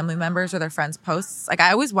like their family members or their friends' posts. Like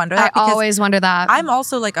I always wonder that. I always wonder that. I'm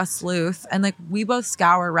also like a sleuth, and like we both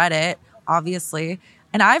scour Reddit, obviously,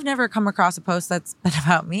 and I've never come across a post that's been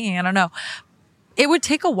about me. I don't know. It would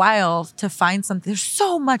take a while to find something. There's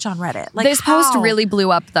so much on Reddit. Like this post how? really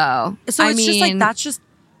blew up though. So it's just like that's just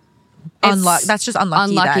unlucky. That's just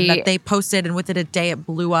unlucky. unlucky. Then, that they posted and within a day it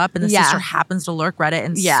blew up, and the Yeah. sister happens to lurk Reddit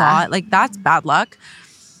and Yeah. saw it. Like that's bad luck.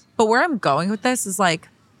 But where I'm going with this is like,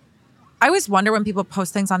 I always wonder when people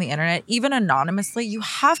post things on the internet, even anonymously, you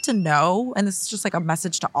have to know, and this is just like a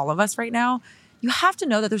message to all of us right now, you have to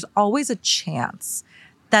know that there's always a chance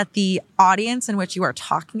that the audience in which you are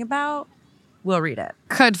talking about will read it.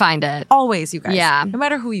 Could find it. Always, you guys. Yeah. No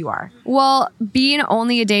matter who you are. Well, being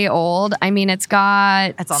only a day old, I mean, it's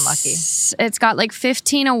got... It's unlucky. It's got like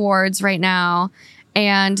 15 awards right now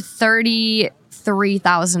and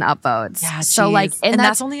 33,000 upvotes. Yeah, so geez. like... And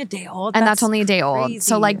that's only a day old. And that's only a day old. crazy.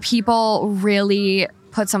 So like people really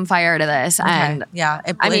put some fire to this. And yeah,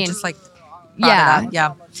 it, I mean, just like yeah.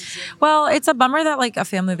 yeah. Well, it's a bummer that like a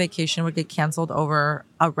family vacation would get canceled over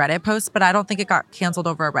a Reddit post, but I don't think it got canceled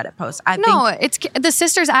over a Reddit post. I No, think it's the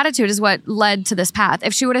sister's attitude is what led to this path.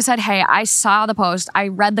 If she would have said, "Hey, I saw the post, I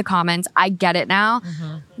read the comments, I get it now.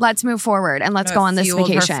 Let's move forward and let's go on this fueled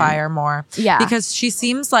vacation." her fire more. Yeah. because she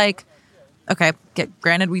seems like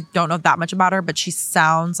granted, we don't know that much about her, but she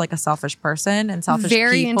sounds like a selfish person, and selfish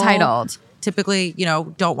Very people entitled. typically,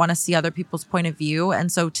 don't want to see other people's point of view.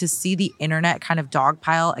 And so to see the internet kind of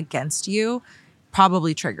dogpile against you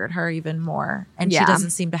probably triggered her even more. And Yeah. she doesn't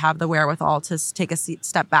seem to have the wherewithal to take a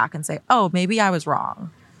step back and say, oh, maybe I was wrong.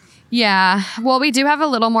 Yeah. Well, we do have a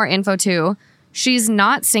little more info too. She's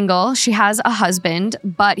not single. She has a husband,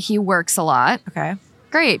 but he works a lot. Okay.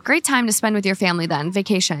 Great time to spend with your family then.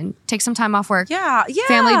 Vacation. Take some time off work. Yeah.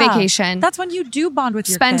 Family vacation. That's when you do bond with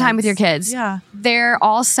your Spend kids. time with your kids. Yeah. They're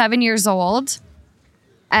all 7 years old.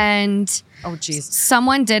 And Oh, geez.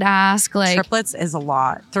 someone did ask, like, Triplets is a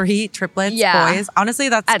lot. 3 triplets, Yeah. boys. Honestly,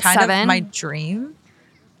 that's At kind 7? of my dream.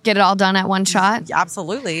 get it all done at one shot. Yeah,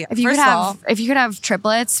 absolutely. If you First could of all, have, if you could have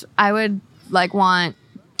triplets, I would like want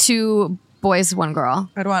 2 boys, 1 girl.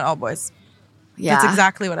 I'd want all boys. Yeah, That's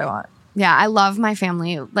exactly what I want. Yeah, I love my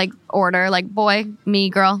family like order, like boy, me,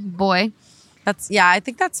 girl, boy. I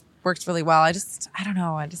think that's works really well. I don't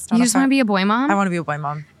know. I just don't You know just if want to be a boy mom? I want to be a boy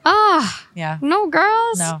mom. Ah, Yeah. no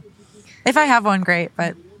girls. No. If I have one, great.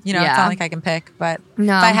 But You know, it's Yeah. not like I can pick, but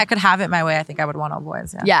No. if I could have it my way, I think I would want all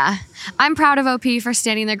boys. Yeah. Yeah. I'm proud of OP for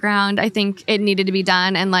standing their ground. I think it needed to be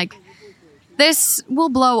done. And like, this will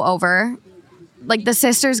blow over. Like, the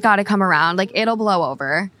sisters got to come around. Like, it'll blow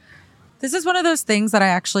over. This is one of those things that I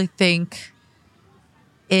actually think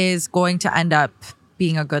is going to end up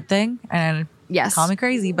being a good thing. And Yes. call me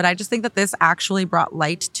crazy, but I just think that this actually brought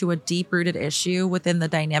light to a deep-rooted issue within the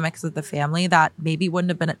dynamics of the family that maybe wouldn't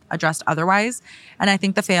have been addressed otherwise. And I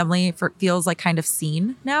think the family feels like kind of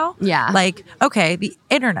seen now. Yeah. Like, okay, the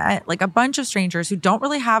internet, like a bunch of strangers who don't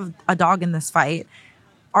really have a dog in this fight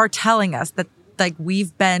are telling us that like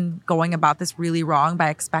we've been going about this really wrong by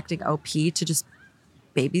expecting OP to just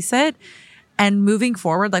babysit. And moving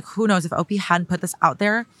forward, like who knows if OP hadn't put this out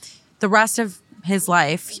there, the rest of his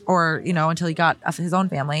life, or, you know, until he got his own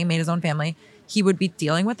family, made his own family, he would be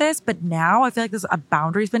dealing with this. But now I feel like there's a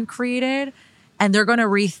boundary's been created and they're going to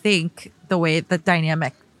rethink the way the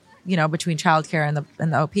dynamic, you know, between childcare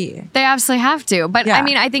and the OP. They absolutely have to. But Yeah. I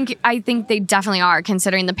mean, I think they definitely are,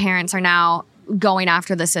 considering the parents are now going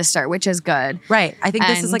after the sister, which is good. Right. I think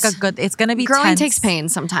this is like a And good, it's going to be Growing tense. takes pain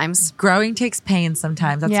sometimes. Growing takes pain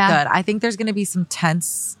sometimes. That's Yeah. good. I think there's going to be some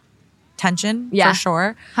tension Yeah. for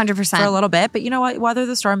sure. 100%. For a little bit. But you know what? Weather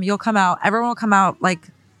the storm. You'll come out. Everyone will come out, like,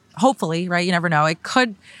 hopefully, right? You never know. It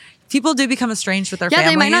could. People do become estranged with their Yeah,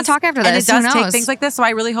 families. they might not talk after And this. it Who does take knows? things like this. So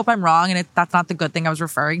I really hope I'm wrong. And that's not the good thing I was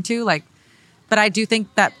referring to. Like, but I do think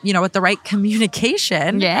that, you know, with the right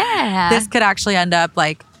communication, Yeah. this could actually end up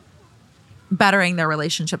like bettering their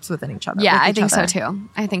relationships within each other. Yeah, with I each think other. so too.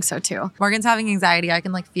 I think so too. Morgan's having anxiety. I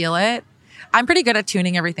can like feel it. I'm pretty good at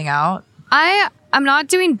tuning everything out. I'm not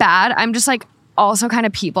doing bad. I'm just like also kind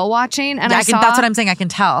of people watching. And Yeah, that's what I'm saying. I can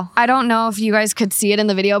tell. I don't know if you guys could see it in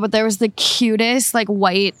the video, but there was the cutest like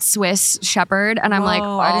white Swiss shepherd. And I'm like,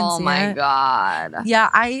 Whoa, I didn't oh see my it. God. Yeah,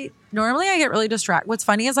 normally I get really distracted. What's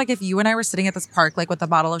funny is like if you and I were sitting at this park like with a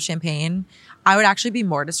bottle of champagne, I would actually be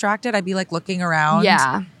more distracted. I'd be like looking around.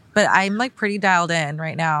 Yeah. But I'm like pretty dialed in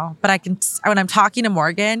right now. But I can, when I'm talking to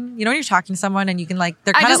Morgan, you know, when you're talking to someone and you can like,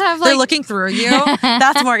 they're I kind of, just have, they're like- looking through you.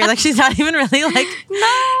 That's Morgan. Like she's not even really like, No.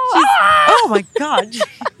 oh my God.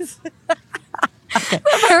 Jeez. Okay.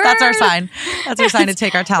 That's our sign. That's our sign to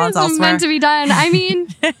take our talents It's elsewhere. meant to be done. I mean,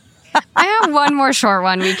 I have one more short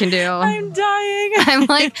one we can do. I'm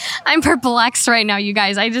dying. I'm perplexed right now, you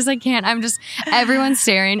guys. I can't. Everyone's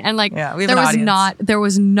staring, and like Yeah, we have there an was audience. there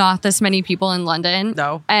was not this many people in London.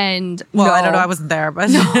 No. And Well, no, I don't know. I wasn't there, but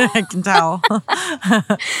I can tell.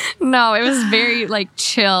 no, it was very like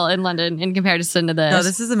chill in London in comparison to this. No,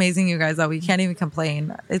 this is amazing, you guys. Though we can't even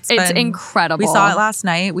complain. It's It's been- incredible. We saw it last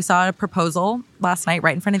night. We saw a proposal last night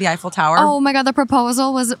right in front of the Eiffel Tower. Oh my God, the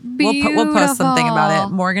proposal was beautiful. We'll post something about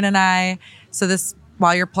it. Morgan and I. So this,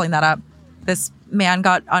 while you're pulling that up, this man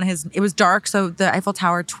got on his. It was dark, so the Eiffel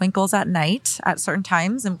Tower twinkles at night at certain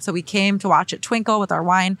times, and so we came to watch it twinkle with our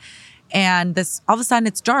wine. And this, all of a sudden,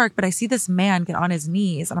 it's dark, but I see this man get on his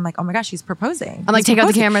knees, and I'm like, "Oh my gosh, he's proposing!" I'm like, He's take out the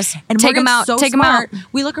proposing. cameras. And Take 'em Morgan's out. So Take 'em smart. out.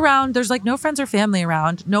 We look around. There's like no friends or family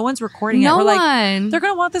around. No one's recording it. No We're like, one. they're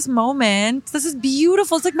gonna want this moment. This is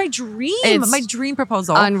beautiful. It's like my dream. It's my dream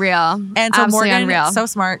proposal. Unreal. And so Absolutely Morgan, unreal. so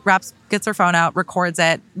smart, gets her phone out, records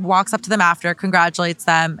it, walks up to them after, congratulates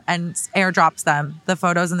them, and airdrops them the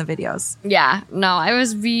photos and the videos. Yeah, no, it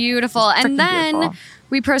was beautiful. It's And freaking then beautiful.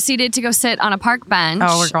 we proceeded to go sit on a park bench.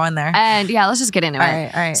 Oh, we're going there. And yeah, let's just get into All it.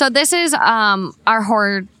 right, all right. So this is our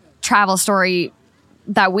horror travel story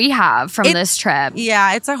that we have from this trip.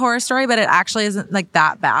 Yeah, it's a horror story, but it actually isn't like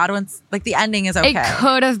that bad. Once like the ending is okay. It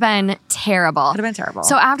could have been terrible. Could have been terrible.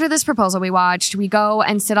 So after this proposal we watched, we go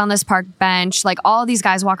and sit on this park bench. Like all of these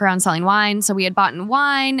guys walk around selling wine. So we had bought in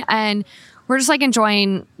wine and we're just like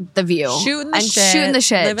enjoying the view. Shooting the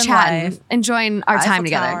shit, living chatting, life. enjoying our Eiffel time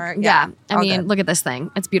together. Tower, Yeah. yeah, I all mean, good. look at this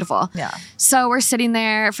thing. It's beautiful. Yeah. So we're sitting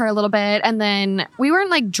there for a little bit and then we weren't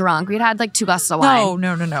like drunk. We'd had like 2 glasses of wine.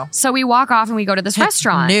 No. So we walk off and we go to this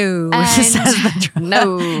restaurant. No. And- Says the drunk.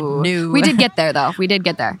 no. No. We did get there though. We did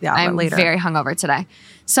get there. Yeah, but I'm later. very hungover today.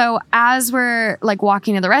 So as we're like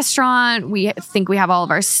walking to the restaurant, we think we have all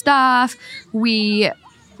of our stuff. We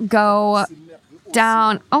go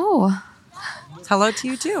down. Oh, Hello to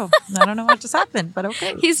you too. I don't know what just happened, but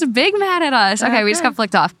okay. he's big mad at us. Okay, we just got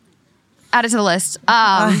flicked off. Add it to the list.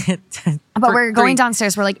 But we're going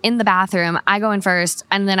downstairs. We're like in the bathroom. I go in first,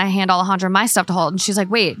 and then I hand Alejandra my stuff to hold. And she's like,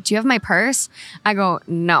 "Wait, do you have my purse?" I go,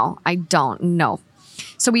 "No, I don't. No."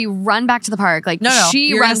 So we run back to the park. Like No. she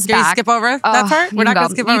You're runs gonna back. skip over that Oh, part? you We're not can going to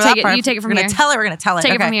go. skip You over take that it- part. you take it from We're here. gonna tell it. We're going to tell it.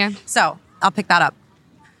 Take it Okay. from here. So I'll pick that up.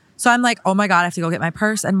 So I'm like, oh my God, I have to go get my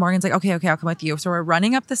purse. And Morgan's like, okay, I'll come with you. So we're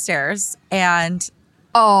running up the stairs and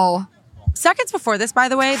Oh, seconds before this, by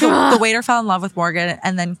the way, the waiter fell in love with Morgan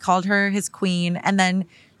and then called her his queen. And then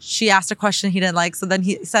she asked a question he didn't like. So then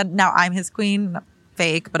he said, now I'm his queen.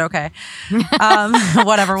 Fake, but okay.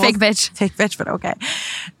 Whatever. Fake bitch. Fake bitch, but okay.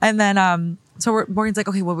 And then, so Morgan's like,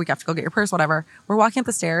 okay, well, we have to go get your purse, whatever. We're walking up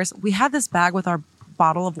the stairs. We had this bag with our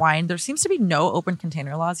bottle of wine. There seems to be no open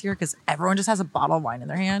container laws here because everyone just has a bottle of wine in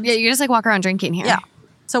their hand. Yeah, you just like walk around drinking here. Yeah.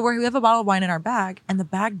 So we have a bottle of wine in our bag and the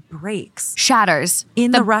bag breaks Shatters.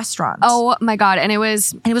 in the restaurant. Oh my God. And it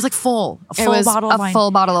was like full, it was bottle of wine. full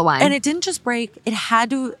bottle of wine. And it didn't just break.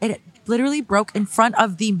 It literally broke in front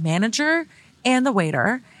of the manager and the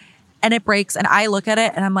waiter. And it breaks. And I look at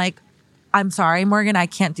it and I'm like, I'm sorry, Morgan, I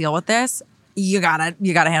can't deal with this. You gotta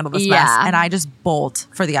handle this mess. And I just bolt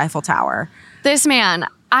for the Eiffel Tower. This man,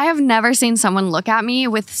 I have never seen someone look at me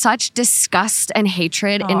with such disgust and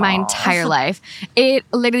hatred in my entire life. It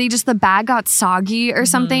literally just, the bag got soggy or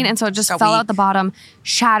something. And so it just fell out the bottom,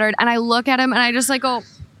 shattered. And I look at him and I just like go,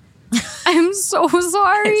 I'm so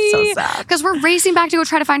sorry. It's so sad. Because we're racing back to go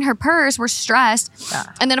try to find her purse. We're stressed. Yeah.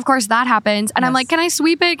 And then of course that happens. And I'm like, can I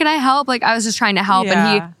sweep it? Can I help? Like I was just trying to help.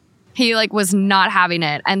 Yeah. And he like was not having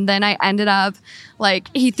it. And then I ended up like,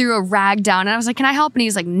 he threw a rag down and I was like, can I help? And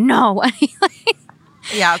he's like, no. And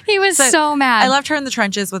he was so mad. I left her in the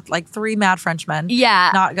trenches with like 3 mad Frenchmen.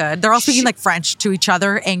 Yeah. Not good. They're all speaking like French to each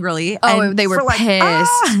other angrily. Oh, they were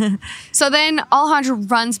pissed. So then Alejandra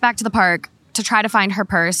runs back to the park to try to find her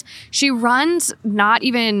purse. She runs not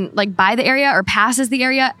even like by the area or passes the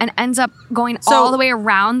area and ends up going all the way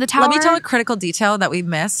around the tower. Let me tell a critical detail that we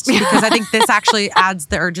missed because I think this actually adds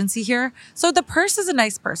the urgency here. So the purse is a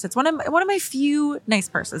nice purse. It's one of my few nice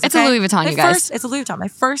purses. It's a Louis Vuitton, you guys. It's a Louis Vuitton. My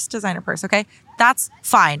first designer purse. Okay, that's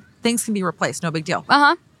fine. Things can be replaced. No big deal.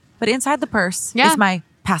 But inside the purse is my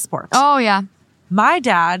passport. Oh yeah. My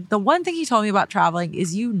dad, the one thing he told me about traveling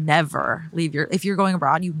is you never leave if you're going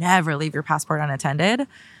abroad, you never leave your passport unattended.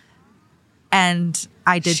 And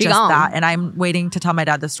I did that. And I'm waiting to tell my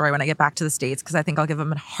dad this story when I get back to the States because I think I'll give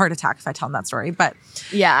him a heart attack if I tell him that story. But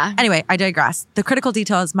yeah. Anyway, I digress. The critical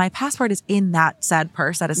detail is my passport is in that said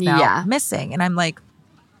purse that is now missing. And I'm like,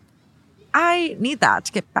 I need that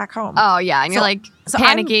to get back home. Oh, yeah. And you're like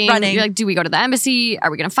panicking. Running. You're like, do we go to the embassy? Are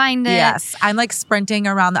we going to find it? Yes. I'm like sprinting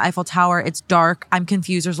around the Eiffel Tower. It's dark. I'm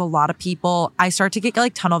confused. There's a lot of people. I start to get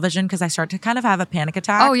like tunnel vision because I start to kind of have a panic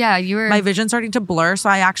attack. Oh, yeah. My vision's starting to blur. So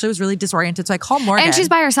I actually was really disoriented. So I call Morgan. And she's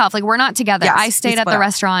by herself. Like, we're not together. Yes, I stayed at the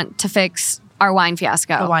restaurant to fix our wine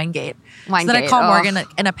fiasco. The wine gate. So then I call Morgan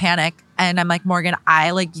in a panic. And I'm like, Morgan,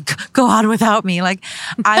 I like go on without me. Like,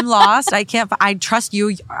 I'm lost. I can't. I trust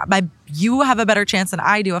you. You have a better chance than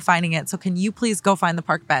I do of finding it. So can you please go find the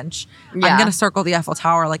park bench? Yeah. I'm gonna circle the Eiffel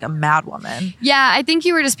Tower like a mad woman. Yeah, I think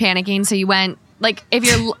you were just panicking. So you went like, if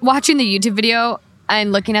you're watching the YouTube video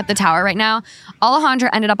and looking at the tower right now, Alejandra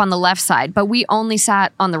ended up on the left side, but we only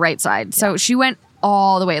sat on the right side. So she went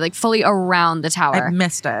all the way, like fully around the tower. I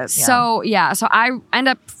missed it. Yeah. So I end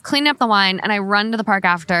up cleaning up the wine and I run to the park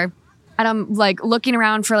after. And I'm like looking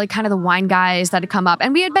around for like kind of the wine guys that had come up.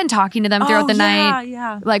 And we had been talking to them throughout the night.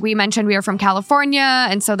 Yeah. Like we mentioned we were from California.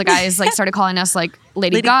 And so the guys like started calling us like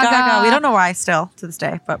Lady Gaga. We don't know why still to this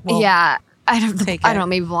day, but we'll I don't know,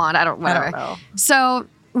 maybe blonde. Whatever. I don't know. So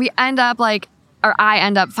we end up I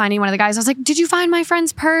end up finding one of the guys. I was like, did you find my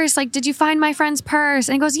friend's purse? Like, did you find my friend's purse?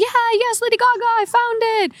 And he goes, yes, Lady Gaga, I found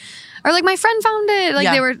it. Or like my friend found it.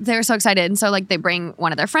 Like they were so excited. And so like they bring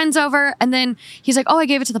one of their friends over and then he's like, oh, I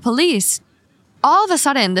gave it to the police. All of a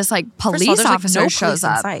sudden this like police officer shows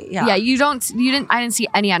up. Yeah. I didn't see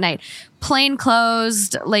any at night. Plain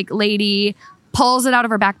clothes, like lady pulls it out of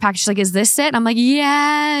her backpack. She's like, is this it? I'm like,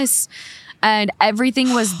 yes. And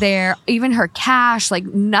everything was there. Even her cash, like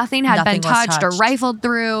nothing had been touched or rifled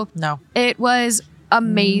through. No. It was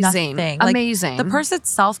amazing. Nothing. Amazing. Like, the purse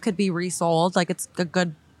itself could be resold. Like it's a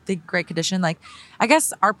great condition. Like I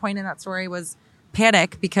guess our point in that story was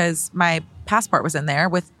panic because my passport was in there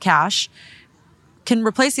with cash. Can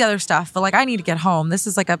replace the other stuff, but like I need to get home. This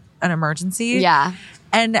is like an emergency. Yeah.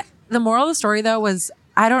 And the moral of the story though was,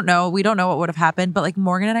 I don't know. We don't know what would have happened, but like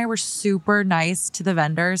Morgan and I were super nice to the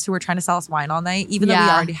vendors who were trying to sell us wine all night, even though we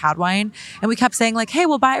already had wine. And we kept saying like, hey,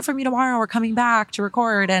 we'll buy it from you tomorrow. We're coming back to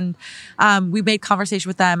record. And we made conversation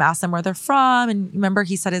with them, asked them where they're from. And remember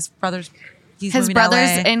he said his brother's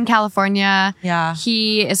in California. Yeah.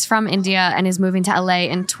 He is from India and is moving to LA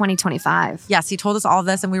in 2025. Yes, he told us all of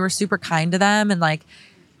this and we were super kind to them. And like,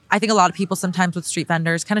 I think a lot of people sometimes with street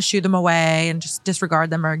vendors kind of shoo them away and just disregard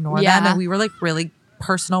them or ignore them. And we were like really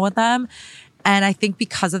personal with them. And I think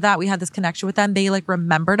because of that, we had this connection with them. They like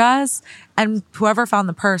remembered us. And whoever found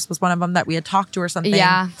the purse was one of them that we had talked to or something.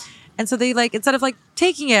 Yeah. And so they like, instead of like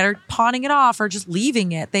taking it or pawning it off or just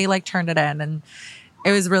leaving it, they like turned it in, and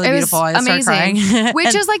it was really beautiful. I started crying.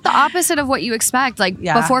 Which is like the opposite of what you expect. Like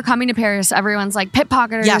before coming to Paris, everyone's like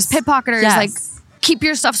pickpocketers, like keep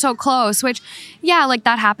your stuff so close, which like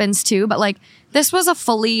that happens too. But like this was a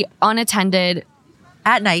fully unattended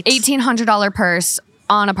at night $1,800 purse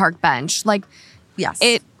on a park bench. Like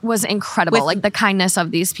it was incredible. Like the kindness of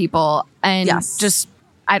these people and just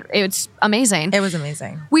it's amazing. It was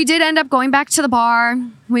amazing. We did end up going back to the bar.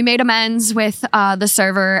 We made amends with the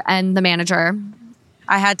server and the manager.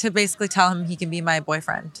 I had to basically tell him he can be my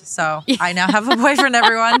boyfriend. So I now have a boyfriend,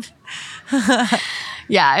 everyone.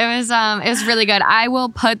 Yeah, it was really good. I will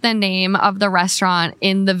put the name of the restaurant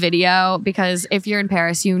in the video because if you're in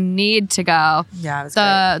Paris, you need to go. Yeah, it was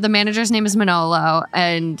great. The manager's name is Manolo,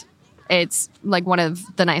 and it's like one of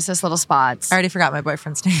the nicest little spots. I already forgot my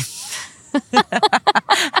boyfriend's name.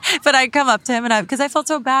 But I come up to him and because I felt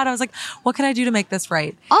so bad, I was like, what can I do to make this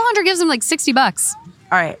right? Alejandro gives him like $60. All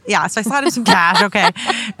right. Yeah. So I slid him some cash. Okay.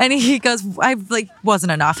 And he goes, I like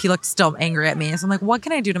wasn't enough. He looked still angry at me. So I'm like, what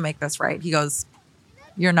can I do to make this right? He goes,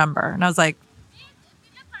 your number. And I was like,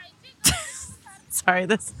 sorry,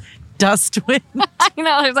 this dust wind. I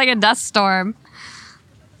know, there's like a dust storm.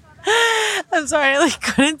 I'm sorry, I like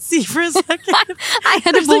couldn't see for a second. I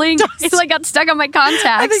had to blink. It like got stuck on my contacts.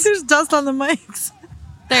 I think there's dust on the mics.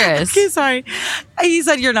 There is. Okay, sorry. He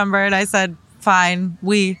said your number and I said, fine,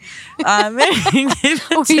 we.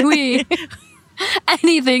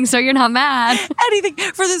 Anything so you're not mad. Anything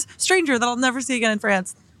for this stranger that I'll never see again in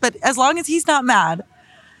France. But as long as he's not mad,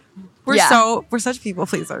 we're such people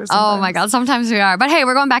pleasers. Oh my God, sometimes we are. But hey,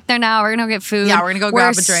 we're going back there now. We're gonna go get food. Yeah, we're gonna go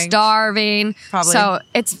grab a drink. We're starving. Probably. So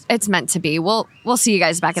it's meant to be. We'll see you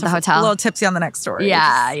guys back at the hotel. A little tipsy on the next story.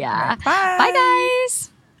 Yeah. Right, bye. Bye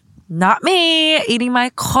guys. Not me eating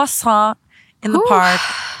my croissant in the park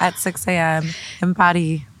at 6 a.m. in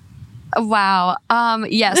Paris. Wow. So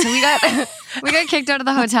we got kicked out of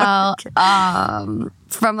the hotel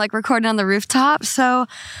from like recording on the rooftop. So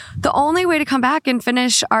the only way to come back and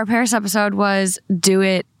finish our Paris episode was do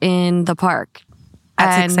it in the park.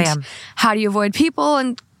 At 6 a.m. How do you avoid people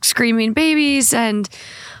and screaming babies and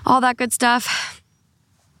all that good stuff?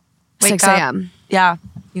 Wake 6 up. a.m. Yeah,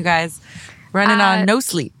 you guys. Running on no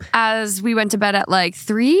sleep. As we went to bed at like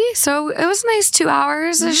 3. So it was a nice 2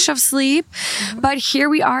 hours-ish of sleep. But here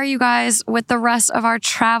we are, you guys, with the rest of our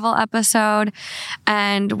travel episode.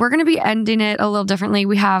 And we're going to be ending it a little differently.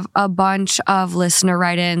 We have a bunch of listener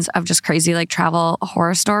write-ins of just crazy like travel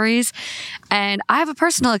horror stories. And I have a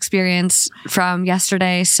personal experience from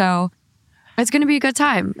yesterday. So it's going to be a good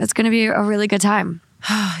time. It's going to be a really good time.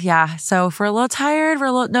 Yeah. So if we're a little tired,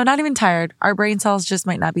 no, not even tired. Our brain cells just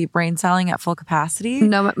might not be brain celling at full capacity.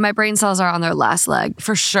 No, my brain cells are on their last leg.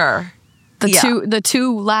 For sure. The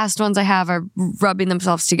two last ones I have are rubbing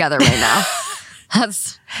themselves together right now.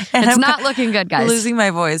 It's not looking good, guys. Losing my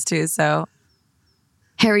voice too. So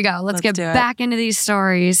here we go. Let's get back into these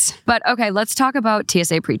stories. But okay, let's talk about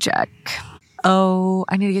TSA PreCheck. Oh,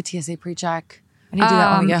 I need to get TSA PreCheck. I need to do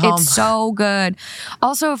that when we get home. It's so good.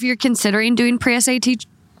 Also, if you're considering doing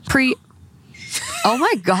oh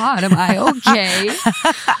my God, am I okay?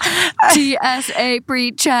 TSA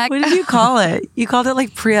PreCheck. What did you call it? You called it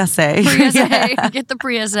like Pre-SA. Pre-SA. Get the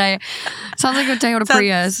Pre-SA. Sounds like a Toyota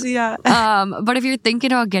Prius. Yeah. But if you're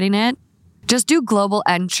thinking about getting it, just do global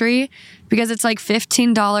entry because it's like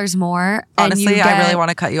 $15 more. Honestly, I really want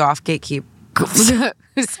to cut you off. Gatekeep.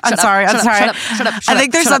 I'm sorry. Shut up. I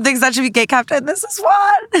think there's some things that should be gate kept, and this is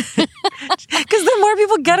one. Because the more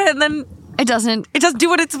people get it, and then it doesn't do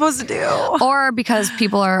what it's supposed to do. Or because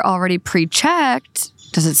people are already pre-checked,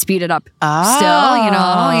 does it speed it up still? You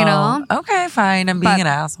know. Okay, fine. I'm being an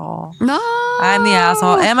asshole. No, I'm the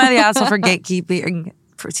asshole. Am I the asshole for gatekeeping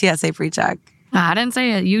for TSA PreCheck? I didn't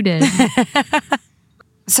say it. You did.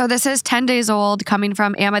 So this is 10 days old, coming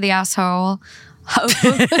from Am I the Asshole?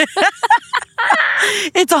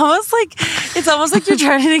 It's almost like you're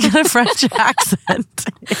trying to get a French accent.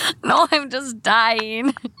 No, I'm just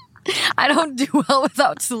dying. I don't do well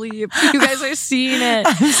without sleep. You guys are seeing it.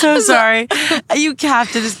 I'm so sorry. You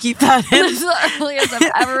have to just keep that in. This is the earliest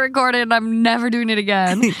I've ever recorded, and I'm never doing it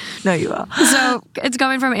again. No, you will. So it's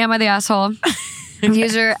coming from Am I the Asshole?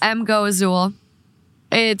 User MGoAzul.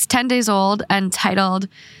 It's 10 days old and titled,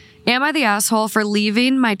 Am I the asshole for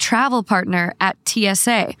leaving my travel partner at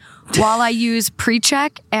TSA while I use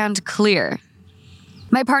PreCheck and Clear?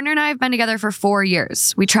 My partner and I have been together for 4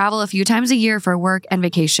 years. We travel a few times a year for work and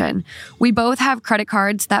vacation. We both have credit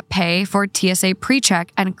cards that pay for TSA PreCheck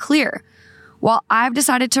and Clear. While I've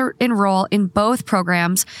decided to enroll in both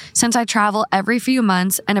programs since I travel every few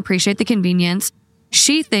months and appreciate the convenience,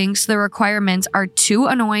 She thinks the requirements are too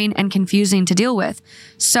annoying and confusing to deal with,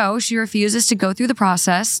 so she refuses to go through the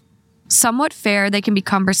process. Somewhat fair, they can be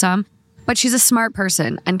cumbersome, but she's a smart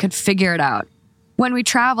person and could figure it out. When we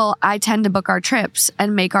travel, I tend to book our trips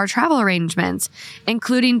and make our travel arrangements,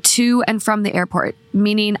 including to and from the airport,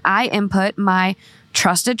 meaning I input my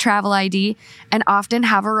trusted travel ID and often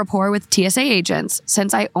have a rapport with TSA agents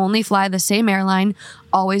since I only fly the same airline,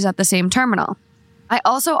 always at the same terminal. I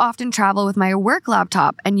also often travel with my work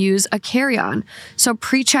laptop and use a carry-on, so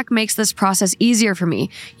pre-check makes this process easier for me.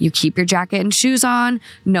 You keep your jacket and shoes on,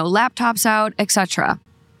 no laptops out, etc.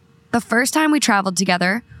 The first time we traveled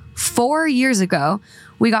together, 4 years ago,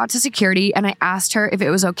 we got to security and I asked her if it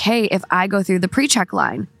was okay if I go through the pre-check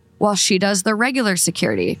line while she does the regular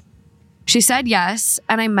security. She said yes,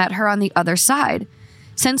 and I met her on the other side.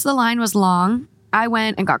 Since the line was long, I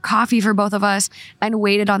went and got coffee for both of us and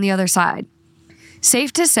waited on the other side.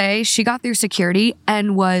 Safe to say, she got through security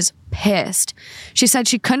and was pissed. She said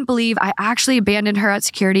she couldn't believe I actually abandoned her at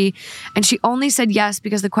security, and she only said yes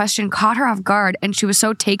because the question caught her off guard and she was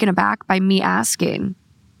so taken aback by me asking.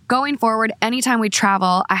 Going forward, anytime we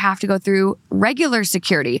travel, I have to go through regular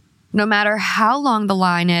security, no matter how long the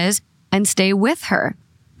line is, and stay with her.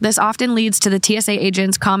 This often leads to the TSA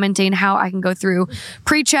agents commenting how I can go through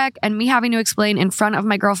pre-check and me having to explain in front of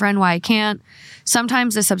my girlfriend why I can't.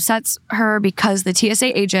 Sometimes this upsets her because the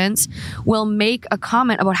TSA agents will make a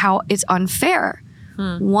comment about how it's unfair.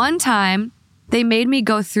 One time, they made me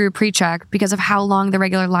go through pre-check because of how long the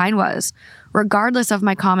regular line was, regardless of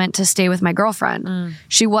my comment to stay with my girlfriend.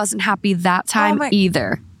 She wasn't happy that time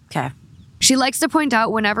either. Okay. She likes to point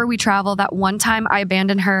out whenever we travel that one time I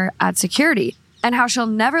abandoned her at security, and how she'll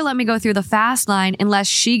never let me go through the fast line unless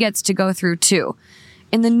she gets to go through too.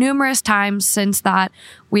 In the numerous times since that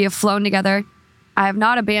we have flown together, I have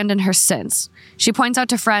not abandoned her since. She points out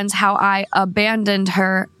to friends how I abandoned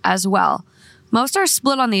her as well. Most are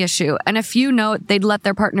split on the issue, and a few note they'd let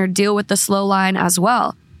their partner deal with the slow line as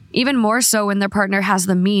well. Even more so when their partner has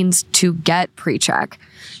the means to get pre-check.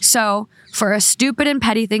 So, for a stupid and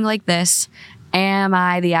petty thing like this, am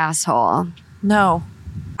I the asshole? No.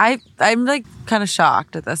 I'm like kind of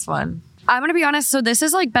shocked at this one. I'm going to be honest. So this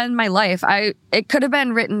has like been my life. It could have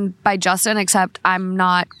been written by Justin, except I'm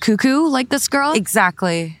not cuckoo like this girl.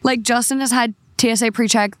 Exactly. Like Justin has had TSA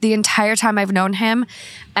pre-check the entire time I've known him.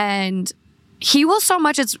 And he will so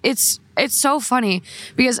much. It's so funny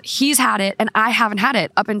because he's had it and I haven't had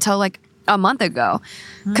it up until like a month ago.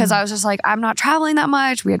 Because I was just like, I'm not traveling that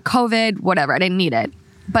much. We had COVID, whatever. I didn't need it.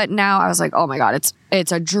 But now I was like, oh my God,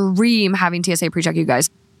 it's a dream having TSA pre-check, you guys.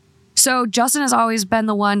 So Justin has always been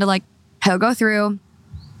the one to like, he'll go through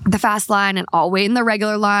the fast line and I'll wait in the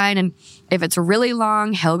regular line. And if it's really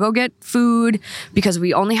long, he'll go get food because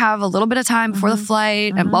we only have a little bit of time before the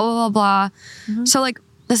flight and blah, blah, blah, blah. So like,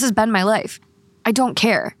 this has been my life. I don't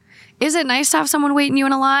care. Is it nice to have someone waiting you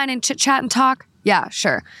in a line and chit chat and talk? Yeah,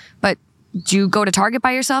 sure. But do you go to Target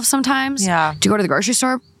by yourself sometimes? Yeah. Do you go to the grocery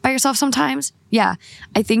store by yourself sometimes? Yeah.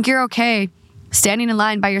 I think you're okay standing in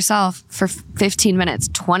line by yourself for 15 minutes,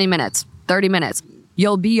 20 minutes, 30 minutes.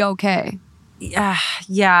 You'll be okay.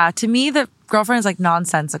 Yeah. To me, the girlfriend is like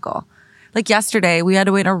nonsensical. Like yesterday, we had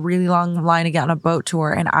to wait in a really long line to get on a boat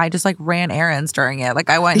tour, and I just like ran errands during it. Like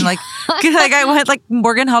I went and like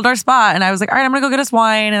Morgan held our spot, and I was like, all right, I'm gonna go get us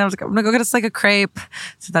wine, and I was like, I'm gonna go get us like a crepe.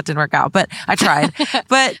 So that didn't work out, but I tried.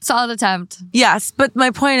 But solid attempt. Yes, but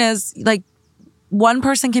my point is like, one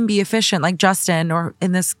person can be efficient, like Justin, or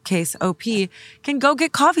in this case, OP, can go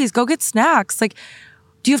get coffees, go get snacks. Like,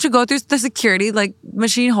 do you have to go through the security like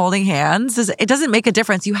machine holding hands? It doesn't make a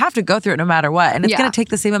difference. You have to go through it no matter what. And it's going to take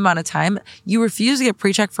the same amount of time. You refuse to get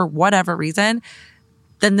pre-check for whatever reason,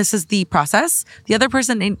 then this is the process. The other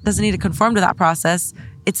person doesn't need to conform to that process.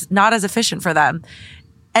 It's not as efficient for them.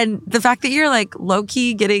 And the fact that you're like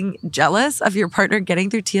low-key getting jealous of your partner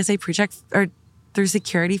getting through TSA pre-check or through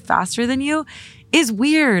security faster than you is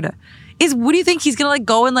weird. What do you think he's going to like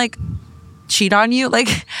go and like cheat on you? Like,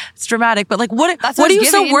 it's dramatic, but like what are you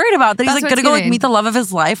so worried about that he's like gonna go like meet the love of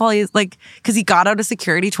his life while he's like, because he got out of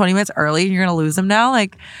security 20 minutes early and you're gonna lose him now?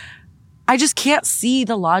 Like, I just can't see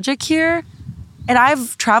the logic here. And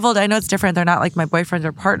I've traveled, I know it's different, they're not like my boyfriends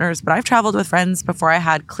or partners, but I've traveled with friends before I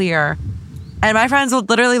had Clear, and my friends would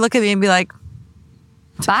literally look at me and be like,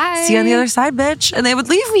 bye, see you on the other side, bitch, and they would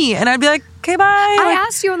leave me and I'd be like, okay, bye. I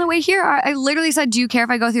asked you on the way here, I literally said, do you care if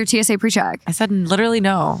I go through TSA pre-check? I said literally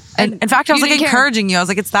no. And in fact, I was like encouraging you. I was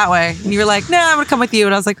like, it's that way. And you were like, nah, I'm gonna come with you.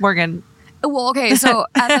 And I was like, Morgan, Well, okay, so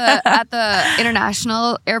at the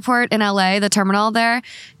international airport in LA, the terminal there,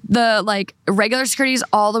 the like regular security is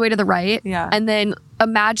all the way to the right. Yeah. And then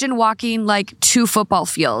imagine walking like 2 football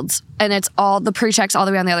fields and it's all the pre-checks all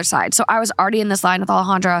the way on the other side. So I was already in this line with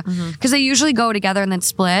Alejandra because they usually go together and then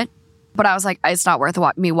split. But I was like, it's not worth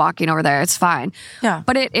me walking over there. It's fine. Yeah.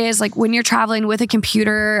 But it is like when you're traveling with a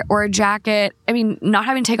computer or a jacket, I mean, not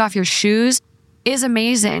having to take off your shoes is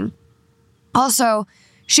amazing. Also,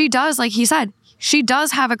 she does, like he said, she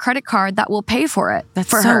does have a credit card that will pay for it That's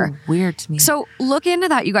for so her. weird to me. So look into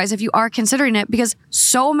that, you guys, if you are considering it, because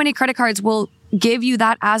so many credit cards will give you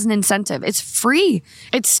that as an incentive. It's free.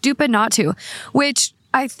 It's stupid not to, which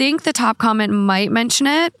I think the top comment might mention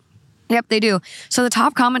it. Yep, they do. So the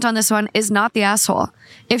top comment on this one is not the asshole.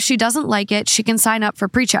 If she doesn't like it, she can sign up for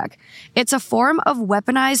pre-check. It's a form of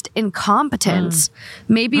weaponized incompetence,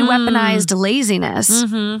 maybe weaponized laziness.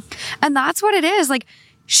 And that's what it is. Like,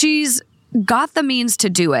 she's got the means to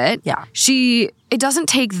do it. Yeah. It doesn't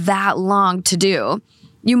take that long to do.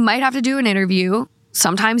 You might have to do an interview.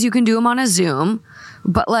 Sometimes you can do them on a Zoom,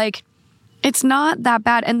 but like, it's not that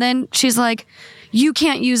bad. And then she's like, you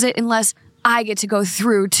can't use it unless I get to go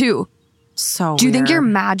through too. So do you think weird. you're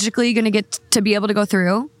magically going to get to be able to go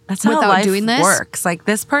through That's how without life doing this? works. Like,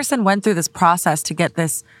 this person went through this process to get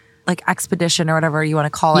this like expedition or whatever you want to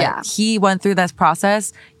call it. Yeah. He went through this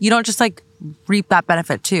process. You don't just like reap that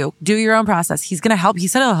benefit too. Do your own process. He's going to help. He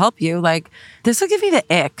said he'll help you. Like, this would give me the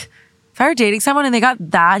ick. If I were dating someone and they got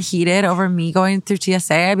that heated over me going through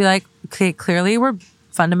TSA, I'd be like, okay, clearly we're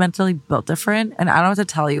fundamentally built different and I don't know what to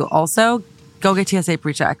tell you. Also, go get TSA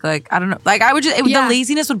pre-check. Like, I don't know. Like, I would just, the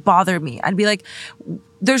laziness would bother me. I'd be like,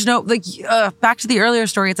 there's no, like, back to the earlier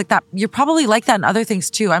story. It's like that. You're probably like that in other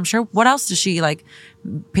things too. I'm sure. What else does she like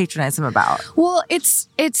patronize him about? Well, it's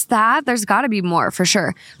that. There's got to be more for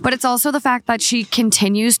sure. But it's also the fact that she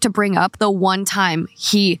continues to bring up the one time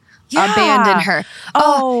he abandoned her.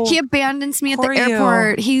 Oh, he abandons me at the poor you.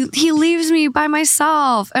 airport. He leaves me by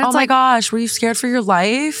myself. And Oh it's my like, gosh. Were you scared for your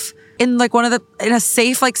life? In like in a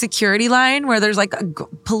safe like security line where there's like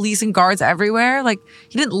police and guards everywhere. Like,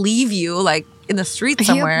 he didn't leave you like in the street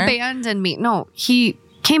somewhere. He abandoned me. No, he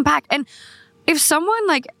came back. And if someone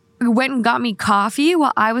like went and got me coffee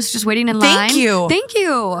while I was just waiting in line. Thank you. Thank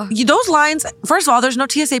you. Those lines, first of all, there's no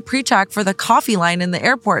TSA pre-check for the coffee line in the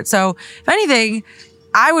airport. So if anything,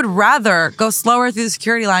 I would rather go slower through the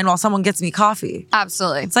security line while someone gets me coffee.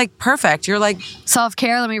 Absolutely. It's like perfect. You're like,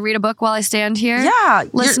 Self-care. Let me read a book while I stand here. yeah.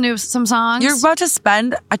 Listen to some songs. You're about to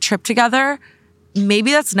spend a trip together.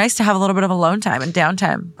 Maybe that's nice to have a little bit of alone time and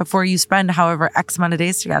downtime before you spend however X amount of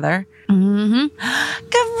days together. Mm-hmm.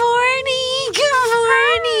 Good morning. Good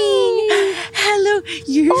morning. Hello.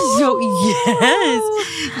 You're so,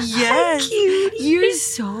 yes. Cute. You're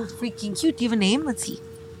so freaking cute. Do you have a name? Let's see.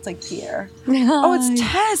 It's like Pierre. Oh, it's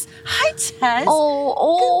Tess. Hi, Tess.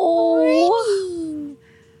 Oh.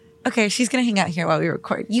 Okay, she's going to hang out here while we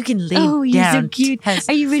record. You can lay Oh, you're so down. cute. Tess.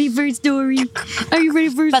 Are you ready for a story? Are you ready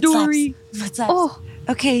for a story? What's up? Oh,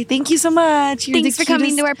 Okay, thank you so much. You're thanks the for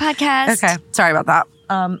coming to cutest. our podcast. Okay, sorry about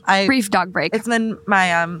that. Brief dog break. It's been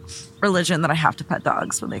my religion that I have to pet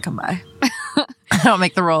dogs when they come by. I don't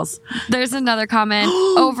make the rules. There's another comment.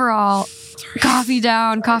 Overall, coffee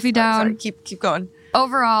down. Sorry, keep going.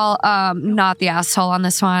 Overall, not the asshole on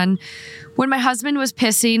this one. When my husband was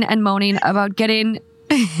pissing and moaning about getting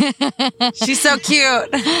She's so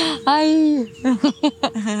cute.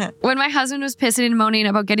 When my husband was pissing and moaning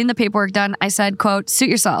about getting the paperwork done, I said, quote, suit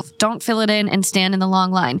yourself. Don't fill it in and stand in the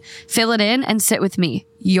long line. Fill it in and sit with me.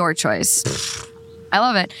 Your choice. I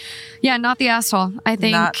love it. Yeah, not the asshole. I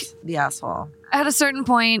think Not the asshole. at a certain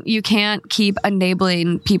point, you can't keep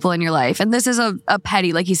enabling people in your life. And this is a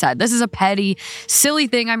petty, like he said, this is a petty, silly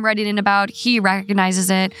thing I'm writing in about. He recognizes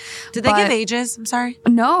it. Did they But give ages? I'm sorry.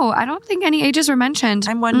 No, I don't think any ages were mentioned.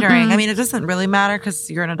 I'm wondering. I mean, it doesn't really matter because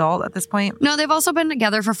you're an adult at this point. No, they've also been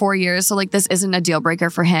together for 4 years. So like this isn't a deal breaker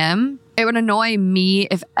for him. It would annoy me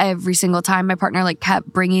if every single time my partner like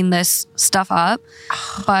kept bringing this stuff up.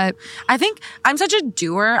 But I think I'm such a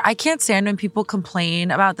doer. I can't stand when people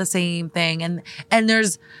complain about the same thing. And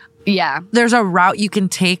there's yeah, a route you can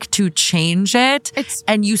take to change it.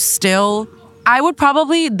 And you still, I would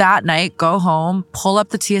probably that night go home, pull up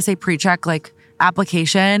the TSA pre-check like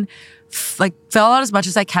application, like fill out as much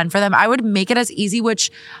as I can for them. I would make it as easy,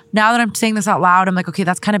 which now that I'm saying this out loud, I'm like, okay,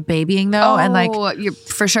 that's kind of babying though. And like, you're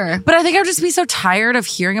for sure. but I think I would just be so tired of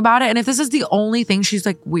hearing about it. And if this is the only thing she's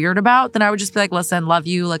like weird about, then I would just be like, listen, love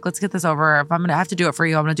you. Like, let's get this over. If I'm going to have to do it for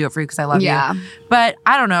you, I'm going to do it for you because I love Yeah. you. But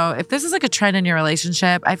I don't know. If this is like a trend in your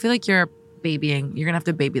relationship, I feel like you're babying. You're going to have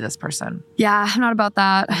to baby this person. Yeah, I'm not about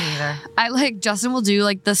that. Me either. I like, Justin will do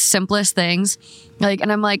like the simplest things. Like,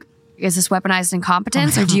 and I'm like, is this weaponized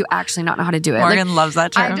incompetence or do you actually not know how to do it? Morgan loves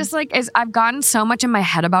that term. I just like, I've gotten so much in my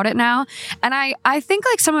head about it now. And I think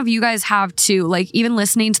like some of you guys have too, like even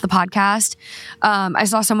listening to the podcast. I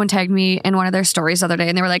saw someone tag me in one of their stories the other day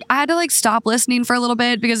and they were like, I had to like stop listening for a little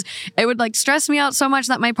bit because it would like stress me out so much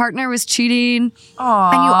that my partner was cheating.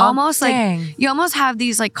 Aww, And you almost dang. like, you almost have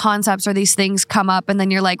these like concepts or these things come up and then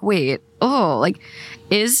you're like, wait, like,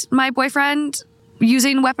 is my boyfriend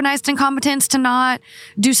using weaponized incompetence to not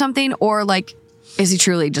do something, or like, is he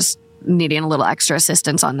truly just needing a little extra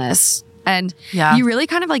assistance on this? And you really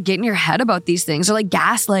kind of like get in your head about these things, or like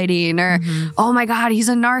gaslighting, or oh my God, he's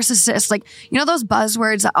a narcissist. Like, you know, those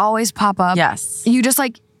buzzwords that always pop up. Yes. You just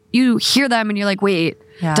like, you hear them and you're like, wait,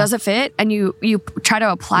 does it fit? And you try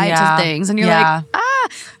to apply it to things and you're like,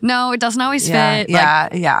 no, it doesn't always fit.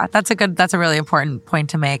 Yeah. That's a really important point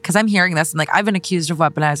to make, because I'm hearing this and like I've been accused of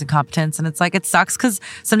weaponized incompetence, and it's like it sucks because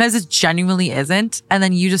sometimes it genuinely isn't, and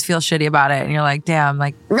then you just feel shitty about it and you're like, damn,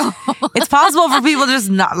 like it's possible for people to just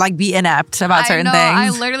not like be inept about certain things.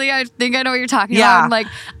 I think I know what you're talking about. I'm like,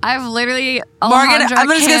 I've literally Morgan, I'm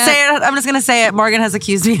just gonna say it. Morgan has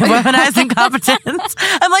accused me of weaponized incompetence.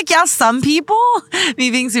 I'm like, yeah, some people,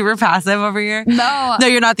 me being super passive over here. No,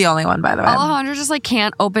 you're not the only one, by the way. Alejandra just like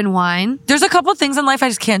can't open wine. There's a couple things in life I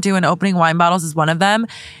just can't do, and opening wine bottles is one of them.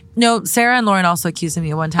 No, Sarah and Lauren also accused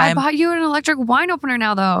me one time. I bought you an electric wine opener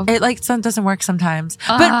now, though. It like doesn't work sometimes,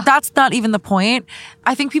 but that's not even the point.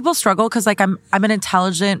 I think people struggle because like I'm an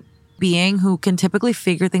intelligent being who can typically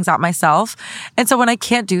figure things out myself, and so when I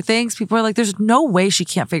can't do things, people are like, "There's no way she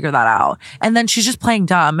can't figure that out," and then she's just playing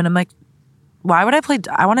dumb, and I'm like, why would I play?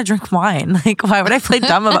 I want to drink wine. Like, why would I play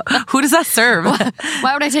dumb about? Who does that serve?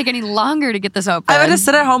 Why would I take any longer to get this open? I would just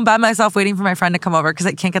sit at home by myself waiting for my friend to come over because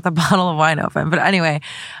I can't get the bottle of wine open. But anyway,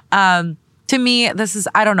 to me, this is,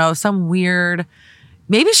 I don't know, some weird,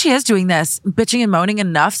 maybe she is doing this, bitching and moaning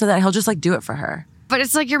enough so that he'll just like do it for her. But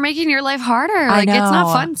it's like you're making your life harder. Like, it's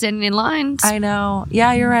not fun sitting in lines. I know.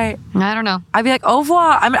 Yeah, you're right. I don't know. I'd be like, au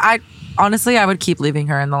revoir. I mean, honestly, I would keep leaving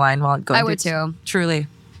her in the line while going. I would too. Truly.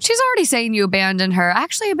 She's already saying you abandoned her.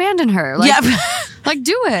 Actually abandon her. Like, like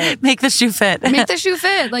do it. Make the shoe fit. Make the shoe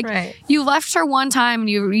fit. Like you left her one time and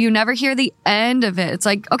you never hear the end of it. It's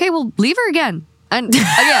like, okay, well, leave her again. And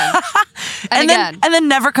again. and then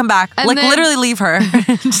never come back. And like literally leave her.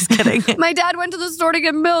 Just kidding. My dad went to the store to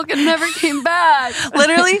get milk and never came back.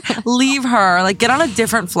 Literally leave her. Like get on a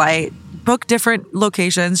different flight. Book different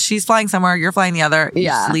locations. She's flying somewhere. You're flying the other. You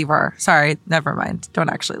just leave her. Sorry. Never mind. Don't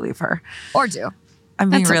actually leave her. Or do. I'm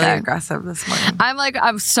being really aggressive this morning. I'm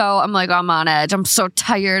on edge. I'm so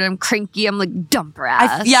tired. I'm cranky. I'm like, dump her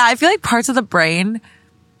ass. I feel like parts of the brain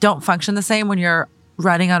don't function the same when you're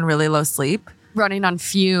running on really low sleep. Running on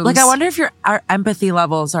fumes. Like, I wonder if our empathy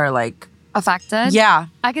levels are like affected. Yeah.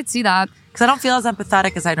 I could see that. Because I don't feel as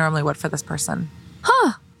empathetic as I normally would for this person.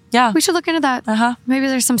 Huh. Yeah. We should look into that. Maybe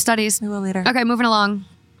there's some studies. We will later. Okay, moving along.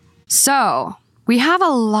 So, we have a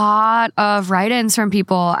lot of write-ins from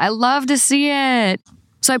people. I love to see it.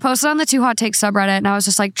 So I posted on the Too Hot Takes subreddit and I was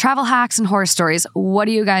just like, travel hacks and horror stories. What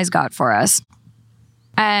do you guys got for us?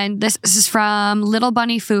 And this is from Little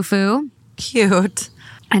Bunny Fufu. Cute.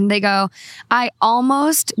 And they go, I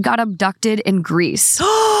almost got abducted in Greece.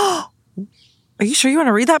 Are you sure you want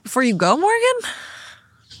to read that before you go, Morgan?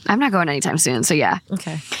 I'm not going anytime soon, so yeah.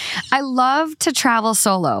 Okay. I love to travel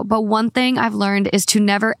solo, but one thing I've learned is to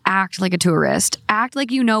never act like a tourist. Act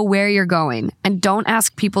like you know where you're going and don't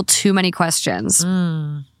ask people too many questions.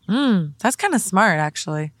 That's kind of smart,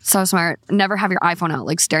 actually. So smart. Never have your iPhone out,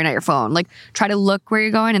 like staring at your phone. Like try to look where you're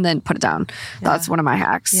going and then put it down. That's one of my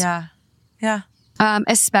hacks. Yeah. Yeah.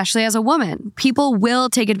 Especially as a woman, people will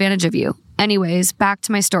take advantage of you. Anyways, back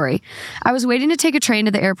to my story. I was waiting to take a train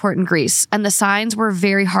to the airport in Greece, and the signs were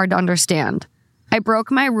very hard to understand. I broke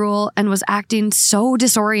my rule and was acting so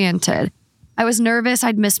disoriented. I was nervous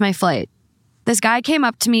I'd miss my flight. This guy came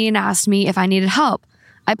up to me and asked me if I needed help.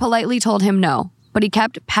 I politely told him no, but he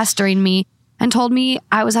kept pestering me and told me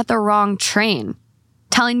I was at the wrong train,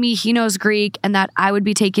 telling me he knows Greek and that I would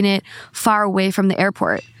be taking it far away from the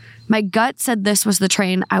airport. My gut said this was the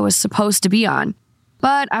train I was supposed to be on,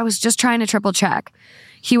 but I was just trying to triple check.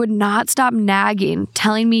 He would not stop nagging,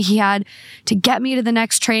 telling me he had to get me to the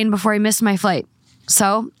next train before I missed my flight.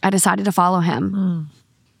 So I decided to follow him.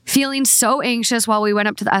 Feeling so anxious while we went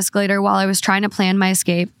up to the escalator while I was trying to plan my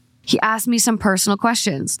escape, he asked me some personal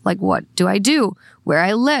questions, like what do I do, where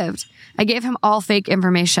I lived. I gave him all fake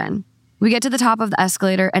information. We get to the top of the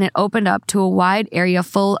escalator and it opened up to a wide area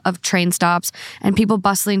full of train stops and people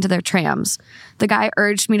bustling to their trams. The guy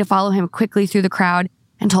urged me to follow him quickly through the crowd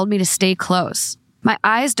and told me to stay close. My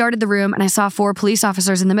eyes darted the room and I saw 4 police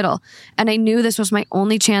officers in the middle, and I knew this was my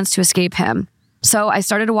only chance to escape him. So I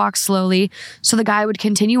started to walk slowly so the guy would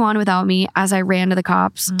continue on without me as I ran to the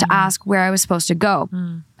cops to ask where I was supposed to go.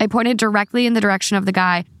 I pointed directly in the direction of the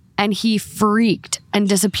guy and he freaked and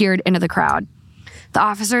disappeared into the crowd. The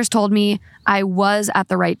officers told me I was at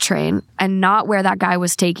the right train and not where that guy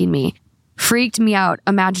was taking me. Freaked me out,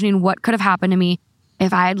 imagining what could have happened to me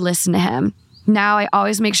if I had listened to him. Now I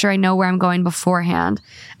always make sure I know where I'm going beforehand.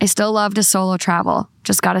 I still love to solo travel.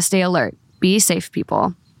 Just gotta stay alert. Be safe,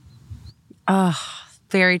 people. Oh,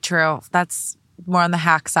 very true. That's more on the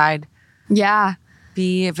hack side. Yeah.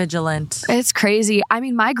 Be vigilant. It's crazy. I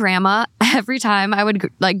mean, my grandma, every time I would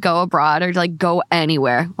like go abroad or like go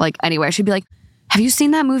anywhere, she'd be like, have you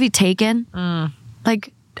seen that movie Taken?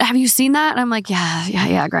 Like, have you seen that? And I'm like,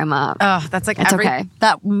 yeah, grandma. Oh, that's like it's okay.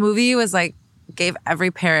 That movie was like, gave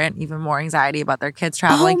every parent even more anxiety about their kids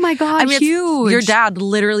traveling. Oh my God, huge. Your dad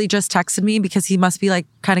literally just texted me because he must be like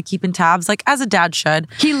kind of keeping tabs, like as a dad should.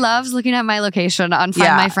 He loves looking at my location on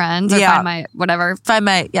Find My Friends or Find My whatever. Find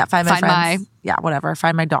My Friends. Whatever.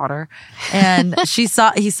 Find My daughter. And he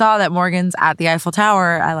saw that Morgan's at the Eiffel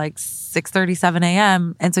Tower at like 6:37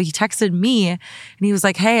 a.m. And so he texted me and he was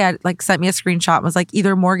like, hey, I like sent me a screenshot and was like,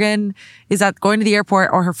 either Morgan is going to the airport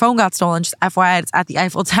or her phone got stolen. Just FYI, it's at the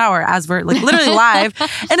Eiffel Tower as we're like literally live.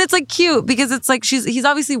 And it's like cute because it's like he's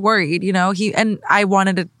obviously worried, you know. I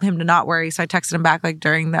wanted him to not worry. So I texted him back like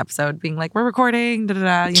during the episode being like, we're recording, Cute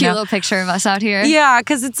little picture of us out here. Yeah,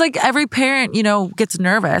 because it's like every parent, gets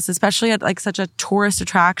nervous, especially at like such a tourist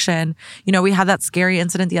attraction. We had that scary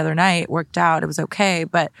incident the other night, worked out, it was okay.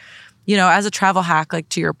 But as a travel hack, like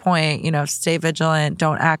to your point, stay vigilant.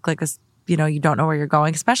 Don't act like you don't know where you're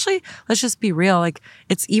going. Especially, let's just be real. Like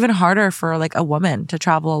it's even harder for like a woman to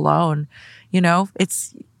travel alone.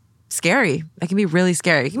 It's scary. It can be really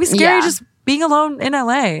scary. It can be scary just being alone in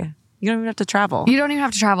LA. You don't even have to travel. You don't even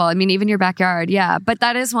have to travel. I mean, even your backyard. Yeah. But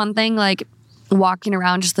that is one thing, like walking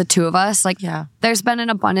around just the two of us. Like there's been an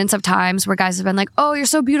abundance of times where guys have been like, oh, you're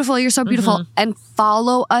so beautiful. You're so beautiful. And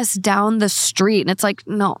follow us down the street. And it's like,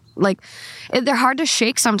 no, like they're hard to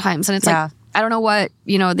shake sometimes. And it's like, I don't know what,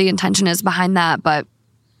 the intention is behind that. But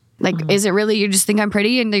like, is it really, you just think I'm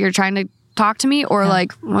pretty and you're trying to talk to me? Or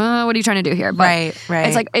like, well, what are you trying to do here? But right.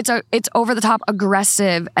 It's like, it's over the top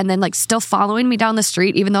aggressive and then like still following me down the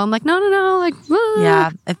street, even though I'm like, no, like,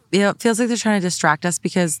 yeah. It feels like they're trying to distract us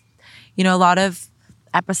because a lot of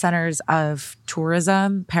epicenters of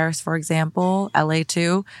tourism, Paris, for example, LA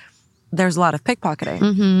too, there's a lot of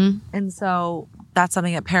pickpocketing. And so that's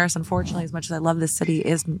something that Paris, unfortunately, as much as I love this city,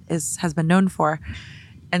 has been known for.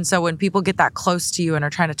 And so when people get that close to you and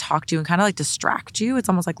are trying to talk to you and kind of like distract you, it's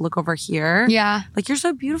almost like, look over here. Yeah. Like, you're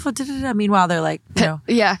so beautiful. Meanwhile, they're like,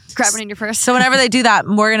 grabbing in your purse. So whenever they do that,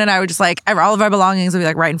 Morgan and I would just like, all of our belongings would be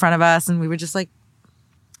like right in front of us and we would just like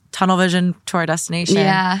tunnel vision to our destination.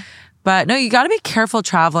 Yeah. But no, you got to be careful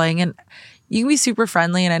traveling and you can be super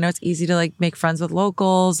friendly. And I know it's easy to like make friends with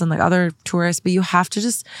locals and like other tourists, but you have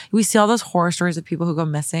to we see all those horror stories of people who go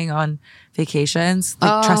missing on vacations,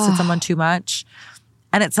 like trusted someone too much.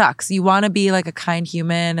 And it sucks. You want to be like a kind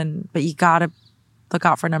human but you got to look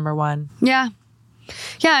out for number one. Yeah.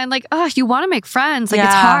 Yeah. And like, you want to make friends. Like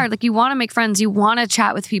it's hard. Like you want to make friends. You want to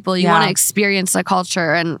chat with people. You want to experience the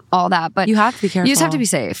culture and all that. But you have to be careful. You just have to be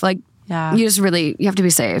safe. Like, you have to be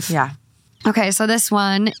safe. Yeah. Okay, so this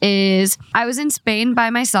one is, I was in Spain by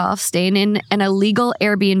myself, staying in an illegal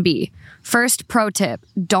Airbnb. First pro tip,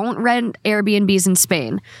 don't rent Airbnbs in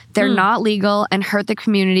Spain. They're not legal and hurt the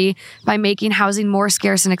community by making housing more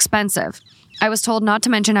scarce and expensive. I was told not to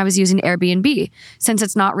mention I was using Airbnb, since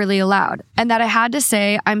it's not really allowed, and that I had to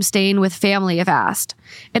say I'm staying with family if asked.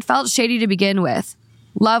 It felt shady to begin with.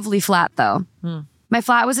 Lovely flat, though. My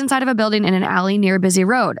flat was inside of a building in an alley near a busy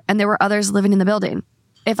road, and there were others living in the building.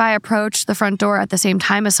 If I approached the front door at the same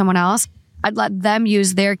time as someone else, I'd let them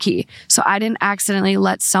use their key, so I didn't accidentally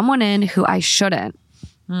let someone in who I shouldn't.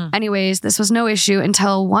 Anyways, this was no issue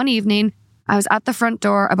until one evening, I was at the front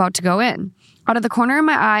door about to go in. Out of the corner of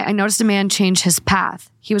my eye, I noticed a man change his path.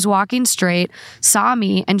 He was walking straight, saw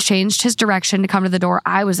me, and changed his direction to come to the door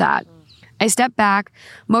I was at. I stepped back,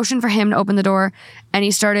 motioned for him to open the door, and he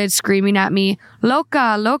started screaming at me,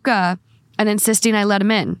 "Loca, loca," and insisting I let him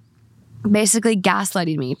in. Basically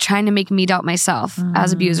gaslighting me, trying to make me doubt myself,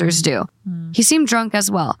 as abusers do. He seemed drunk as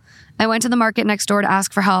well. I went to the market next door to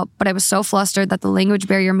ask for help, but I was so flustered that the language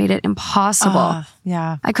barrier made it impossible.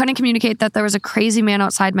 Yeah. I couldn't communicate that there was a crazy man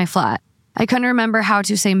outside my flat. I couldn't remember how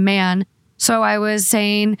to say man, so I was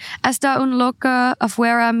saying, está un loca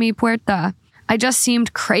afuera mi puerta. I just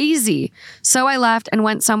seemed crazy. So I left and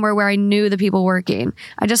went somewhere where I knew the people working.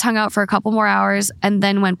 I just hung out for a couple more hours and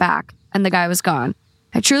then went back, and the guy was gone.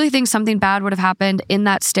 I truly think something bad would have happened in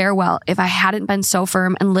that stairwell if I hadn't been so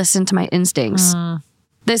firm and listened to my instincts.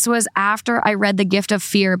 This was after I read The Gift of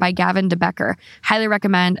Fear by Gavin de Becker. Highly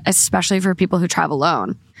recommend, especially for people who travel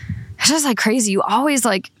alone. It's just like crazy. You always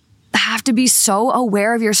like have to be so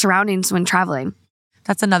aware of your surroundings when traveling.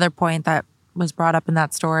 That's another point that was brought up in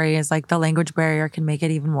that story is like the language barrier can make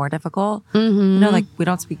it even more difficult. You know, like we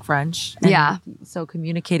don't speak French. And so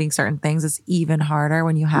communicating certain things is even harder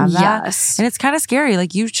when you have that. Yes. And it's kind of scary.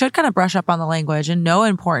 Like you should kind of brush up on the language and know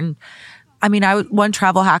important. I mean, one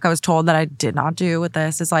travel hack I was told that I did not do with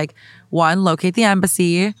this is like, one, locate the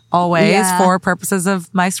embassy always for purposes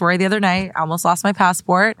of my story the other night. I almost lost my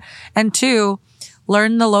passport. And two,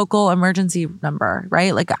 learn the local emergency number,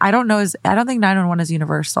 right? Like, I don't think 911 is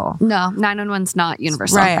universal. No, 911's not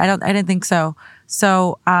universal. Right. I didn't think so.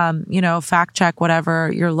 So, fact check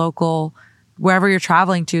whatever your local, wherever you're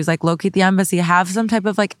traveling to is like locate the embassy, have some type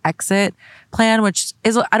of like exit plan, which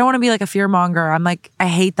is, I don't want to be like a fear monger. I'm like, I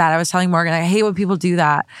hate that. I was telling Morgan, I hate when people do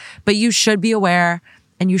that, but you should be aware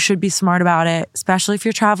and you should be smart about it, especially if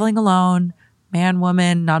you're traveling alone, man,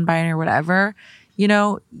 woman, non-binary, whatever,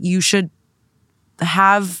 you should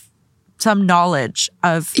have some knowledge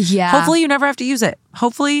of, hopefully you never have to use it.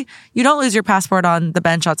 Hopefully you don't lose your passport on the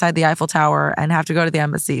bench outside the Eiffel Tower and have to go to the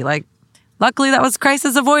embassy. Like, luckily that was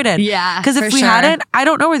crisis avoided. Yeah. Because if we hadn't, I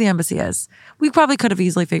don't know where the embassy is. We probably could have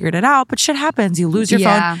easily figured it out, but shit happens. You lose your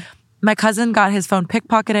phone. My cousin got his phone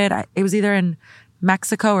pickpocketed. It was either in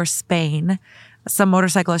Mexico or Spain. Some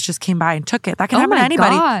motorcyclist just came by and took it. That can happen to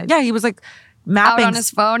anybody. God. Yeah, he was like mapping out on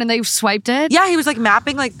his phone and they swiped it. Yeah, he was like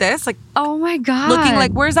mapping like this, like, oh my God, looking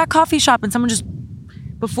like, where's that coffee shop? And someone just,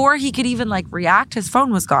 before he could even like react, his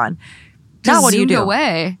phone was gone. Now what do you do?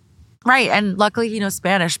 Away. Right. And luckily he knows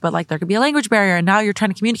Spanish, but like there could be a language barrier and now you're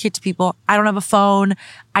trying to communicate to people. I don't have a phone.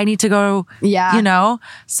 I need to go,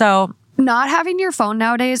 so not having your phone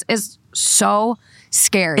nowadays is so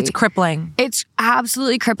scary. It's crippling. It's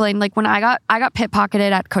absolutely crippling. Like when I got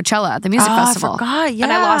pickpocketed at Coachella, the music festival. I forgot,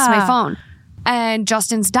 and I lost my phone. And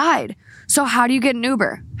Justin's died. So how do you get an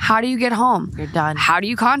Uber? How do you get home? You're done. How do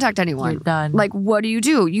you contact anyone? You're done. Like, what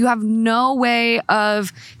do? You have no way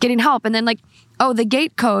of getting help. And then like, oh, the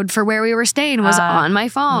gate code for where we were staying was on my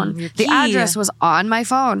phone. The address was on my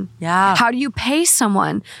phone. Yeah. How do you pay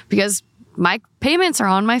someone? Because my payments are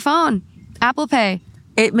on my phone. Apple Pay.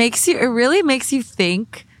 It really makes you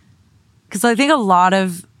think, because I think a lot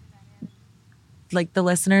of like the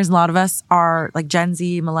listeners, a lot of us are like Gen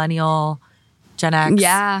Z, millennial, Gen X.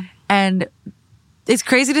 Yeah. And it's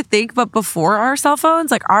crazy to think, but before our cell phones,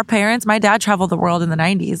 like our parents, my dad traveled the world in the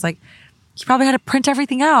 90s. Like he probably had to print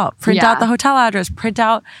everything out, print out the hotel address, print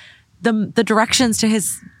out the directions to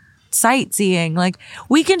his sightseeing. Like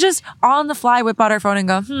we can just on the fly whip out our phone and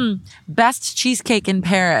go, best cheesecake in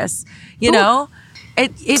Paris. You know?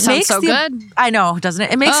 It makes so good. I know, doesn't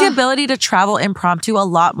it? It makes the ability to travel impromptu a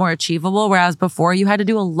lot more achievable, whereas before you had to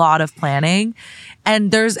do a lot of planning.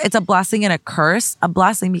 And it's a blessing and a curse. A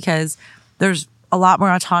blessing because there's a lot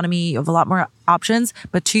more autonomy, you have a lot more options.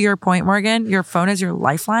 But to your point, Morgan, your phone is your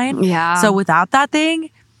lifeline. Yeah. So without that thing,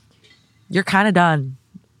 you're kind of done.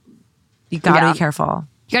 You gotta be careful.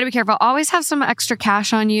 You gotta be careful. Always have some extra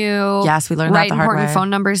cash on you. Yes, we learned that the hard way. Write important phone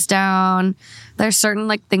numbers down. There's certain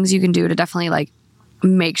like things you can do to definitely like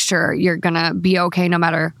make sure you're gonna be okay no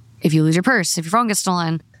matter if you lose your purse, if your phone gets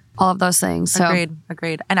stolen, all of those things. So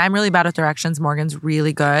Agreed. And I'm really bad with directions. Morgan's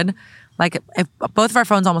really good. Like if both of our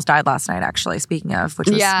phones almost died last night, actually, speaking of, which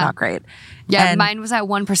was not great. Yeah, and mine was at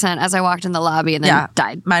 1% as I walked in the lobby and then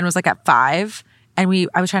died. Mine was like at 5. And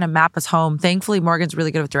I was trying to map us home. Thankfully, Morgan's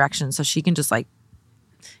really good with directions. So she can just like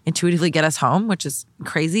intuitively get us home, which is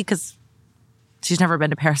crazy because she's never been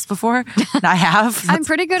to Paris before. And I have. I'm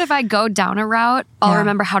pretty good. If I go down a route, I'll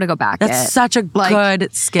remember how to go back. That's such a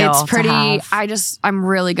good skill. It's pretty, to have. I'm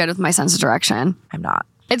really good with my sense of direction. I'm not.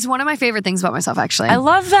 It's one of my favorite things about myself, actually. I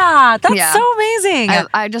love that. That's so amazing.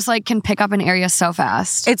 I just like can pick up an area so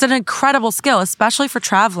fast. It's an incredible skill, especially for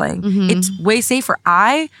traveling. It's way safer.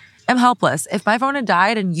 I am helpless. If my phone had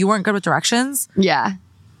died and you weren't good with directions, we'd have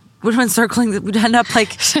been circling. We'd end up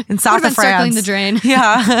like in south of France. Circling the drain.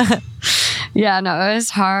 Yeah. Yeah, no, it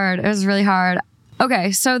was hard. It was really hard.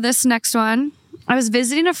 Okay, so this next one. I was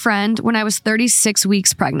visiting a friend when I was 36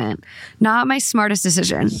 weeks pregnant. Not my smartest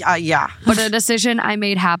decision. But a decision I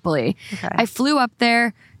made happily. Okay. I flew up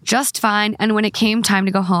there just fine, and when it came time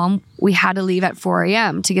to go home, we had to leave at 4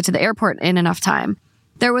 a.m. to get to the airport in enough time.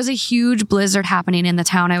 There was a huge blizzard happening in the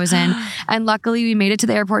town I was in, and luckily we made it to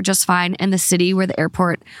the airport just fine, and the city where the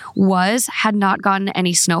airport was had not gotten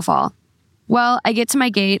any snowfall. Well, I get to my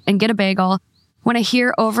gate and get a bagel when I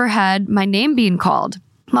hear overhead my name being called.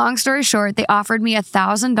 Long story short, they offered me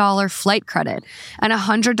 $1,000 flight credit and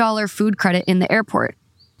 $100 food credit in the airport.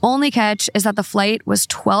 Only catch is that the flight was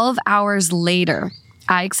 12 hours later.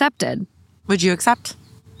 I accepted. Would you accept?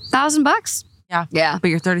 $1,000? Yeah. Yeah. But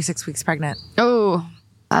you're 36 weeks pregnant. Oh,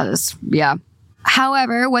 that is, yeah.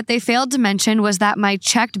 However, what they failed to mention was that my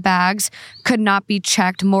checked bags could not be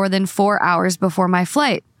checked more than 4 hours before my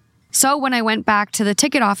flight. So when I went back to the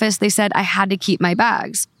ticket office, they said I had to keep my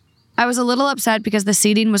bags. I was a little upset because the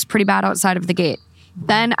seating was pretty bad outside of the gate.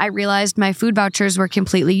 Then I realized my food vouchers were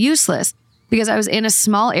completely useless because I was in a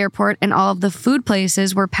small airport and all of the food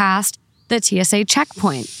places were past the TSA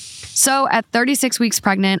checkpoint. So at 36 weeks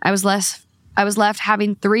pregnant, I was left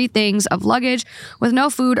having 3 things of luggage with no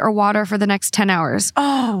food or water for the next 10 hours.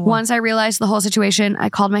 Oh. Once I realized the whole situation, I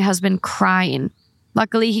called my husband crying.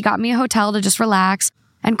 Luckily, he got me a hotel to just relax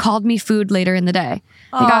and called me food later in the day.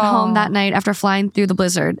 I got home that night after flying through the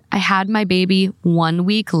blizzard. I had my baby 1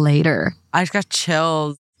 week later. I just got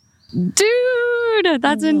chills. Dude,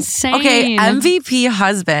 that's insane. Okay, MVP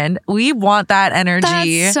husband. We want that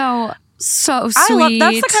energy. That's so sweet.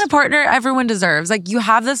 That's the kind of partner everyone deserves. Like, you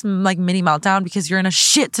have this like mini meltdown because you're in a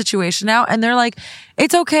shit situation now, and they're like,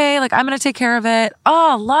 it's okay. Like, I'm gonna take care of it.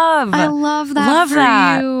 Oh, love. I love that. Love for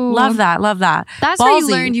that. you. Love that. Love that. That's how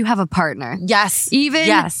you learned you have a partner. Yes. Even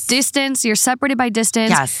yes. distance, you're separated by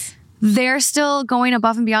distance. Yes. They're still going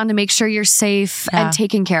above and beyond to make sure you're safe and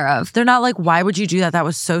taken care of. They're not like, why would you do that? That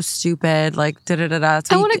was so stupid. Like, da-da-da-da.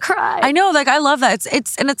 I want to cry. I know. Like, I love that.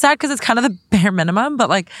 It's sad because it's kind of the bare minimum, but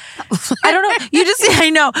like, I don't know. I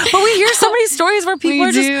know. But we hear so many stories where people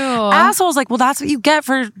are just assholes. Like, well, that's what you get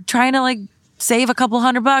for trying to like save a couple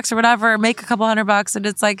 $100 or whatever, make a couple $100. And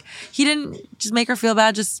it's like, he didn't just make her feel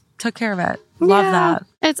bad, just took care of it. Love that.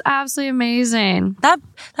 It's absolutely amazing. That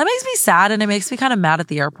makes me sad, and it makes me kind of mad at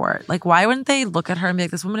the airport. Like, why wouldn't they look at her and be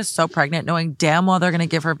like, this woman is so pregnant, knowing damn well they're going to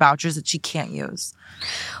give her vouchers that she can't use?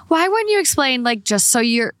 Why wouldn't you explain, like, just so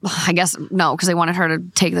you're, I guess, no, because they wanted her to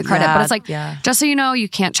take the credit, but it's like, just so you know, you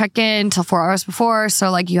can't check in until 4 hours before,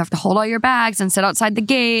 so like, you have to hold all your bags and sit outside the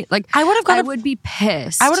gate. Like, I would be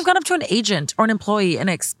pissed. I would have gone up to an agent or an employee and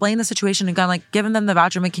explained the situation and gone like, given them the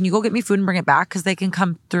voucher, I'm like, can you go get me food and bring it back because they can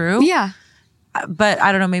come through? Yeah. But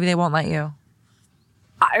I don't know, maybe they won't let you.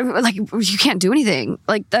 Like, you can't do anything.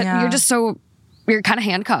 Like, that. You're just you're kind of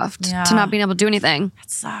handcuffed to not being able to do anything. That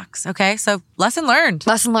sucks. Okay, so lesson learned.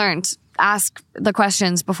 Lesson learned. Ask the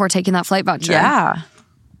questions before taking that flight voucher. Yeah.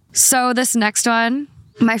 So this next one,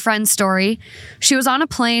 my friend's story. She was on a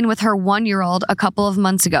plane with her 1-year-old a couple of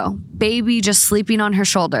months ago. Baby just sleeping on her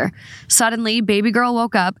shoulder. Suddenly, baby girl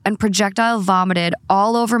woke up and projectile vomited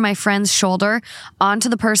all over my friend's shoulder onto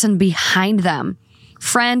the person behind them.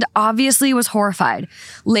 Friend obviously was horrified.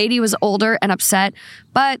 Lady was older and upset,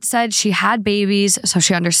 but said she had babies, so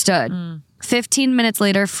she understood. 15 minutes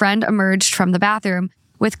later, friend emerged from the bathroom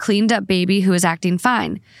with cleaned up baby who was acting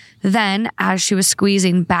fine. Then, as she was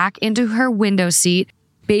squeezing back into her window seat,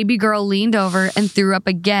 baby girl leaned over and threw up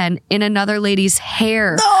again in another lady's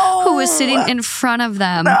hair who was sitting in front of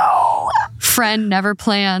them. Friend never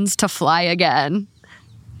plans to fly again.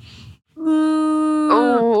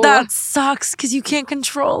 That sucks because you can't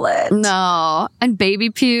control it. No. And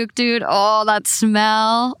baby puke, dude. Oh, that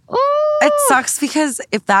smell. Ooh. It sucks because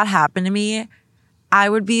if that happened to me, I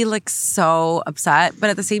would be like so upset.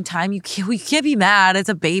 But at the same time, you can't be mad. It's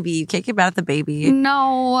a baby. You can't get mad at the baby.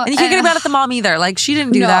 No. And you can't get mad at the mom either. Like, she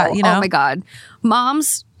didn't do that, you know? Oh my God.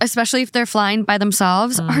 Moms, especially if they're flying by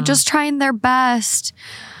themselves, are just trying their best.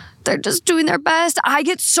 They're just doing their best. I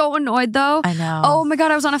get so annoyed though. I know. Oh my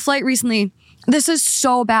God, I was on a flight recently. This is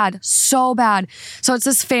so bad. So bad. So it's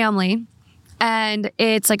this family, and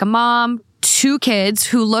it's like a mom, 2 kids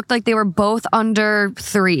who looked like they were both under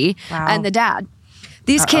 3, and the dad.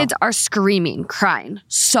 These kids are screaming, crying,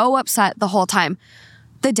 so upset the whole time.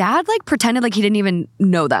 The dad like pretended like he didn't even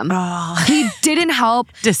know them. He didn't help.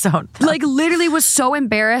 Disowned them. Like literally was so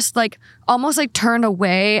embarrassed, like almost like turned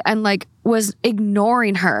away and like was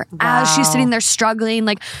ignoring her as she's sitting there struggling,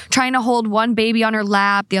 like trying to hold one baby on her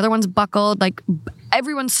lap. The other one's buckled, like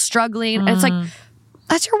everyone's struggling. And it's like,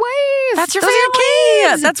 that's your wife. That's your Those are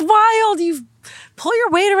family. kids. That's wild. You pull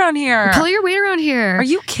your weight around here. Pull your weight around here. Are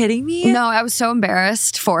you kidding me? No, I was so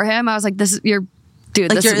embarrassed for him. I was like, this is your dude.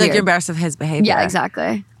 Like, this you're is like weird. you're embarrassed of his behavior. Yeah,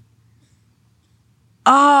 exactly.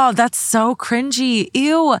 Oh, that's so cringy.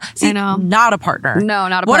 Ew. See, I know. Not a partner. No,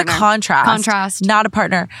 not a what partner. What a contrast. Contrast. Not a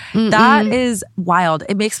partner. That is wild.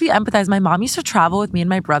 It makes me empathize. My mom used to travel with me and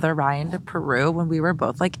my brother Ryan to Peru when we were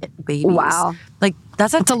both like babies. Wow. Like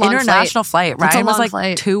that's an a long international flight. That's a Ryan was long like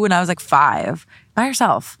flight. 2 and I was like 5 by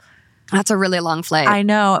herself. That's a really long flight. I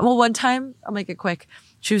know. Well, one time, I'll make it quick.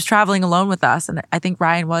 She was traveling alone with us. And I think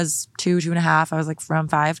Ryan was 2.5. I was like around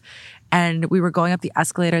 5. And we were going up the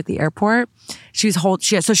escalator at the airport. She has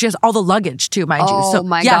all the luggage too, mind you. So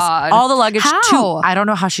my yes, God. all the luggage How? too. I don't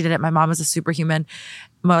know how she did it. My mom is a superhuman,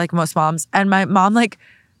 like most moms. And my mom, like,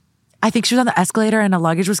 I think she was on the escalator and the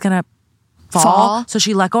luggage was gonna fall. So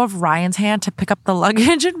she let go of Ryan's hand to pick up the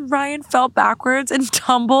luggage and Ryan fell backwards and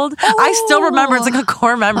tumbled. I still remember, it's like a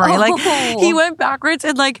core memory. Like he went backwards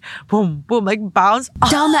and like boom, boom, like bounced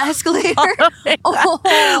down the escalator.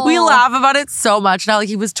 We laugh about it so much now. Like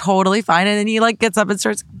he was totally fine. And then he like gets up and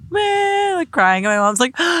starts like crying. And my mom's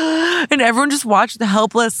like, and everyone just watched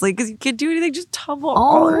helplessly because he can't do anything, just tumble.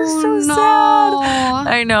 Oh, it was so sad.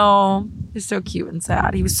 I know. He's so cute and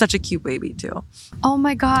sad. He was such a cute baby too. Oh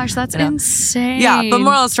my gosh, that's insane. Yeah, but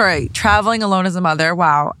moral of the story, traveling alone as a mother,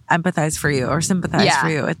 wow, empathize for you or sympathize for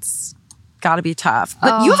you. It's gotta be tough.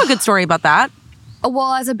 But you have a good story about that.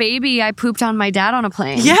 Well, as a baby, I pooped on my dad on a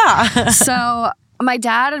plane. Yeah. So my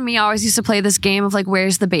dad and me always used to play this game of like,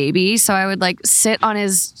 where's the baby? So I would like sit on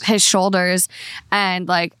his shoulders and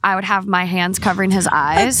like I would have my hands covering his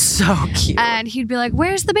eyes. So cute. And he'd be like,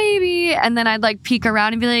 where's the baby? And then I'd like peek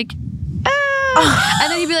around and be like, ah.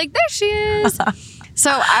 And then he'd be like, there she is. So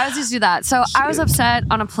I was used to do that. So I was upset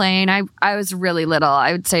on a plane. I was really little.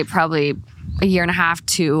 I would say probably 1.5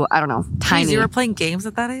 to, I don't know, tiny. Jeez, you were playing games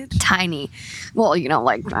at that age? Tiny. Well, you know,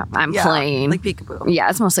 like I'm playing. Like peekaboo. Yeah,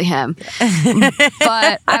 it's mostly him.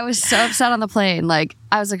 But I was so upset on the plane. Like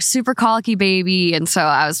I was like super colicky baby. And so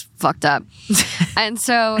I was fucked up. And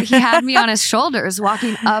so he had me on his shoulders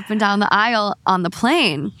walking up and down the aisle on the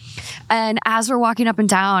plane. And as we're walking up and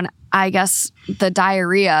down, I guess the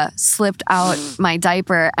diarrhea slipped out my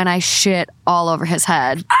diaper and I shit all over his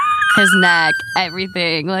head, his neck,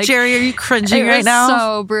 everything. Like, Jerry, are you cringing it right was now?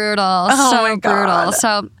 So brutal. Oh so my God. brutal.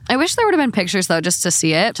 So I wish there would have been pictures though, just to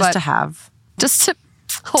see it. Just to have. Just to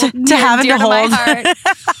hold to have and dear to my hold. heart.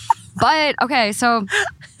 But okay, so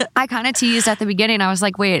I kind of teased at the beginning. I was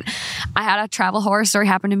like, wait, I had a travel horror story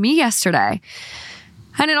happen to me yesterday.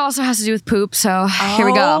 And it also has to do with poop. So here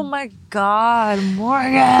we go. Oh my God,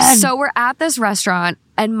 Morgan. So we're at this restaurant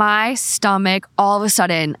and my stomach all of a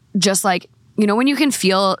sudden just like, you know, when you can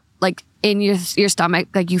feel like in your stomach,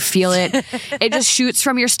 like you feel it, it just shoots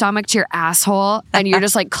from your stomach to your asshole and you're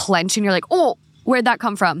just like clenching. You're like, oh, where'd that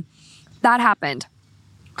come from? That happened.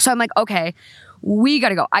 So I'm like, okay, we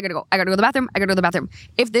gotta go. I gotta go to the bathroom. I gotta go to the bathroom.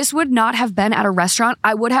 If this would not have been at a restaurant,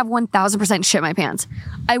 I would have 1000% shit my pants.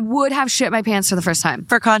 I would have shit my pants for the first time.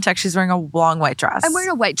 For context, she's wearing a long white dress. I'm wearing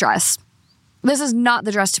a white dress. This is not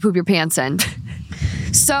the dress to poop your pants in.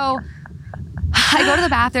 So I go to the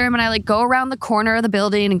bathroom and I like go around the corner of the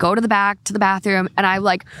building and go to the back to the bathroom and I'm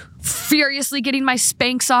like furiously getting my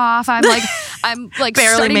Spanx off. I'm like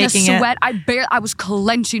barely starting to making sweat. I was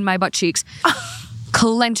clenching my butt cheeks.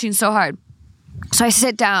 Clenching so hard. So I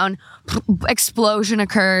sit down, explosion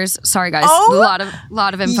occurs. Sorry guys, a lot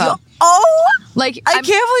of info. Like I can't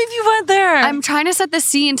believe you went there. I'm trying to set the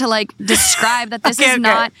scene to like describe that this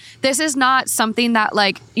this is not something that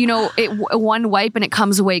like, you know, one wipe and it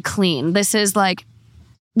comes away clean. This is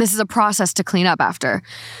a process to clean up after.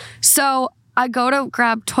 So I go to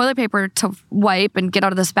grab toilet paper to wipe and get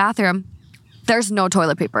out of this bathroom. There's no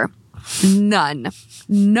toilet paper. None.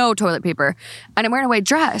 No toilet paper. And I'm wearing a white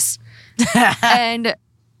dress. And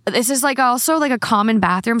this is like also like a common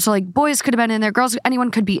bathroom. So like boys could have been in there, girls, anyone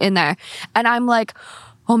could be in there. And I'm like,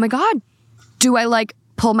 oh my God, do I like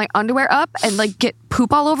pull my underwear up and like get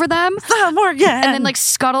poop all over them? Morgan. And then like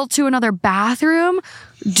scuttle to another bathroom?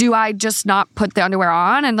 Do I just not put the underwear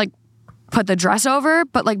on and like put the dress over?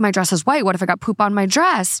 But like my dress is white. What if I got poop on my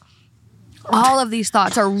dress? All of these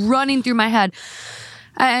thoughts are running through my head.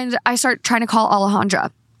 And I start trying to call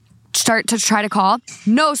Alejandra.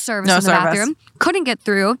 No service in the bathroom. Couldn't get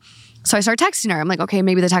through. So I start texting her. I'm like, okay,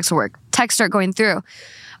 maybe the text will work. Texts start going through.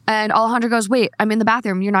 And Alejandra goes, wait, I'm in the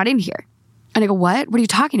bathroom. You're not in here. And I go, what? What are you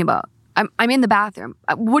talking about? I'm in the bathroom.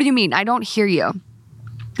 What do you mean? I don't hear you.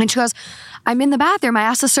 And she goes, I'm in the bathroom. I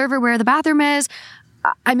asked the server where the bathroom is.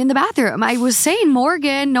 I'm in the bathroom. I was saying,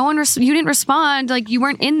 Morgan, you didn't respond. Like you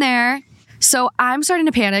weren't in there. So I'm starting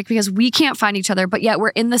to panic because we can't find each other, but yet we're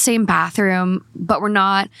in the same bathroom, but we're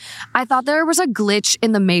not. I thought there was a glitch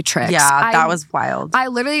in the Matrix. Yeah, that was wild.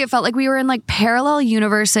 It felt like we were in like parallel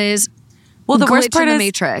universes. Well, the worst glitch part in the is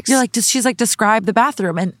Matrix. you're like, she's like, describe the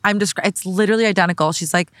bathroom. And it's literally identical.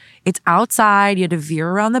 She's like, it's outside. You had to veer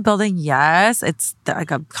around the building. Yes. It's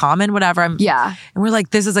like a common whatever. Yeah. And we're like,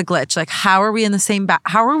 this is a glitch. Like, how are we in the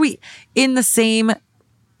same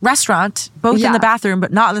restaurant, both in Yeah. the bathroom,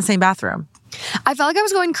 but not in the same bathroom? I felt like I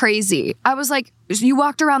was going crazy. I was like, you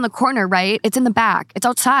walked around the corner, right? It's in the back. It's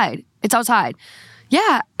outside. It's outside.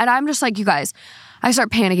 Yeah. And I'm just like, you guys, I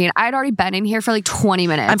start panicking. I'd already been in here for like 20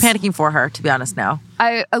 minutes. I'm panicking for her, to be honest now.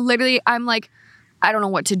 I'm like, I don't know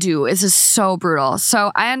what to do. This is so brutal.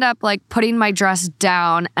 So I end up like putting my dress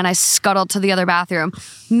down and I scuttle to the other bathroom.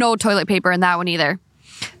 No toilet paper in that one either.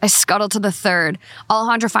 I scuttle to the third.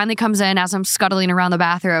 Alejandra finally comes in as I'm scuttling around the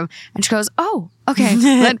bathroom and she goes, oh, okay.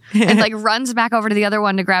 and like runs back over to the other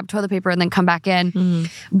one to grab toilet paper and then come back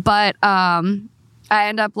in. But I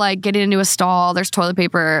end up like getting into a stall. There's toilet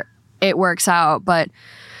paper. It works out. But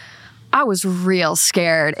I was real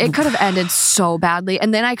scared. It could have ended so badly.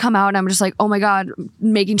 And then I come out and I'm just like, oh my God,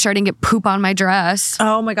 making sure I didn't get poop on my dress.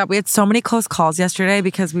 Oh my God. We had so many close calls yesterday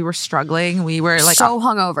because we were struggling. We were like so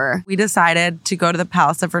hungover. We decided to go to the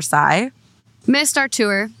Palace of Versailles. Missed our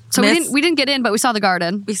tour. So we didn't get in, but we saw the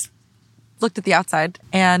garden. We looked at the outside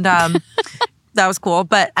and that was cool.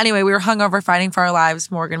 But anyway, we were hungover, fighting for our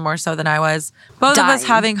lives. Morgan more so than I was. Both of us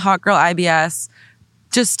having hot girl IBS.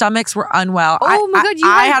 Just stomachs were unwell. Oh my God.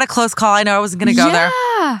 I had a close call. I know I wasn't going to go there.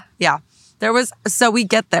 Yeah. So we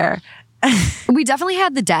get there. We definitely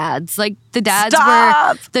had the dads. Like the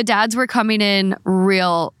dads were coming in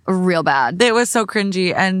real bad. It was so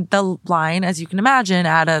cringy. And the line, as you can imagine,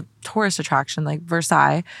 at a tourist attraction like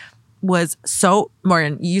Versailles was so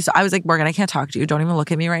Morgan. I was like, Morgan, I can't talk to you. Don't even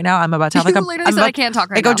look at me right now. I'm about to have like you literally said I can't talk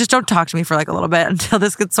right now. I go, just don't talk to me for like a little bit until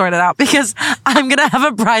this gets sorted out because I'm gonna have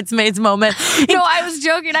a bridesmaids moment. No, I was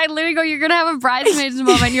joking. I literally go, you're gonna have a bridesmaids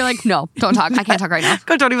moment. You're like, no, don't talk. I can't talk right now.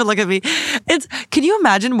 Go, don't even look at me. Can you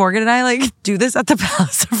imagine Morgan and I like do this at the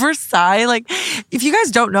Palace of Versailles? Like, if you guys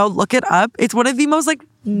don't know, look it up. It's one of the most like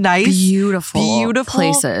nice, beautiful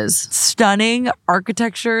places, stunning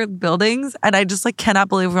architecture buildings, and I just like cannot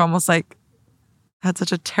believe we almost like had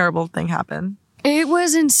such a terrible thing happen. It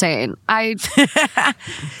was insane. I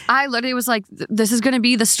literally was like, this is going to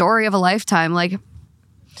be the story of a lifetime. Like,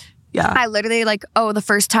 yeah, I literally like, oh, the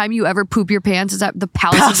first time you ever poop your pants is at the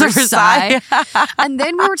Palace of Versailles. And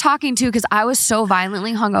then we were talking too because I was so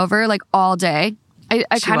violently hungover like all day.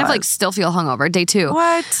 I kind of like still feel hungover day 2.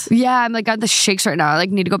 What? Yeah, I'm like got the shakes right now. I like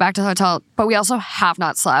need to go back to the hotel, but we also have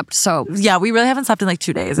not slept. So yeah, we really haven't slept in like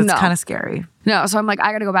 2 days. It's kind of scary. No, so I'm like,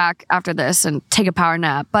 I got to go back after this and take a power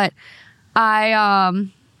nap. But God,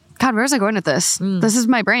 where was I going with this? This is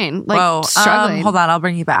my brain like struggling. Hold on, I'll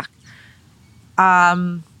bring you back.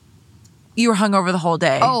 You were hungover the whole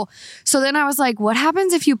day. Oh, so then I was like, what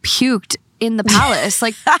happens if you puked in the palace?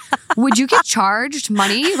 Like, would you get charged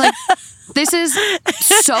money? Like, this is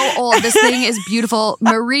so old. This thing is beautiful.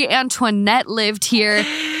 Marie Antoinette lived here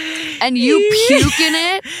and you puke in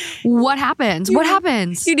it. What happens? What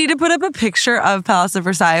happens? You need to put up a picture of Palace of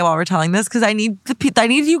Versailles while we're telling this because I need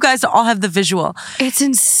you guys to all have the visual. It's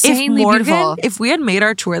insanely beautiful. If we had made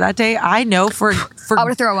our tour that day, I know for I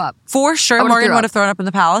would throw up. For sure, Morgan would have thrown up in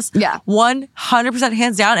the palace. Yeah. 100%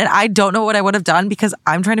 hands down. And I don't know what I would have done because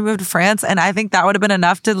I'm trying to move to France and I think that would have been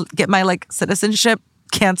enough to get my like citizenship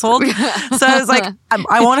canceled. So I was like,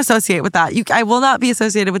 I won't associate with that. I will not be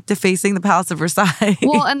associated with defacing the Palace of Versailles.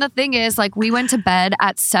 Well, and the thing is, like, we went to bed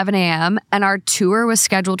at 7 a.m. and our tour was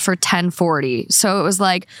scheduled for 10:40. So it was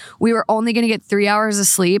like we were only going to get 3 hours of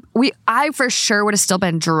sleep. I for sure would have still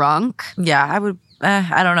been drunk. Yeah, I would.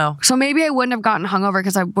 I don't know. So maybe I wouldn't have gotten hungover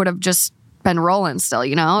because I would have just been rolling still,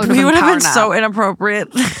 you know? We would have been so inappropriate.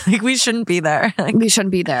 Like, we shouldn't be there. Like, we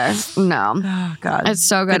shouldn't be there. No. Oh, God. It's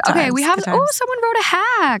so good. Okay, we have, someone wrote a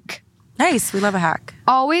hack. Nice. We love a hack.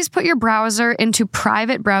 Always put your browser into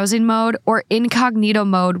private browsing mode or incognito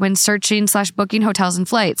mode when searching/booking hotels and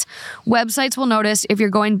flights. Websites will notice if you're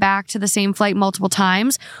going back to the same flight multiple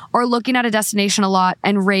times or looking at a destination a lot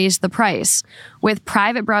and raise the price. With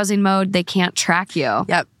private browsing mode, they can't track you.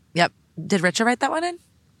 Yep. Did Richard write that one in?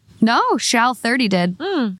 No, Shal30 did.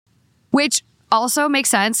 Which also makes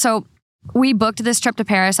sense. So we booked this trip to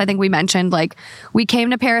Paris. I think we mentioned, like, we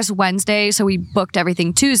came to Paris Wednesday, so we booked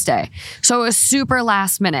everything Tuesday. So it was super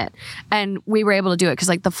last minute. And we were able to do it because,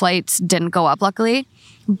 like, the flights didn't go up, luckily.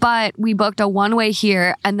 But we booked a one-way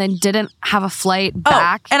here and then didn't have a flight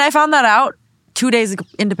back. And I found that out 2 days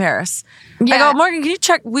into Paris. Yeah. I go, Morgan, can you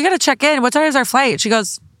check? We got to check in. What time is our flight? She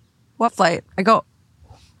goes, what flight? I go,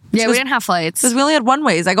 yeah, we didn't have flights. because we only had one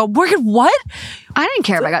ways. I go, Morgan, what? I didn't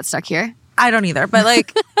care if I got stuck here. I don't either. But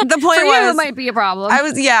like the point For was, you, it might be a problem. I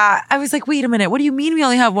was like, wait a minute. What do you mean we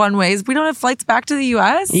only have one ways? We don't have flights back to the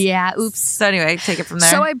US? Yeah. Oops. So anyway, take it from there.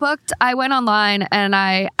 So I went online and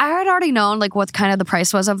I had already known like what kind of the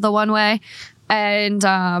price was of the one way. And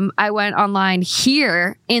I went online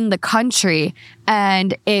here in the country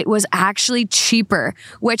and it was actually cheaper,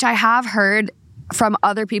 which I have heard from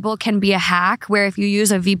other people can be a hack where if you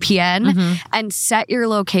use a VPN and set your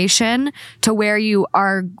location to where you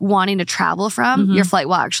are wanting to travel from, your flight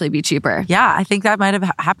will actually be cheaper. Yeah, I think that might have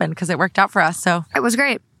happened because it worked out for us. So It was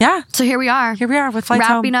great. yeah, So here we are. here we are with flights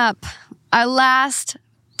Wrapping home. up our last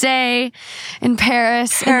day in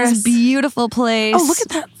Paris in this beautiful place. Oh, look at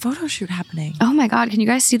that photo shoot happening. Oh my God, can you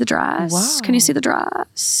guys see the dress? Whoa. Can you see the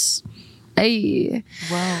dress? Hey.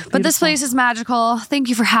 Whoa, But this beautiful. place is magical. Thank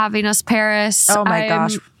you for having us, Paris. Oh my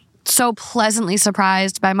gosh. So pleasantly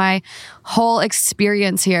surprised by my whole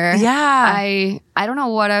experience here. Yeah. I don't know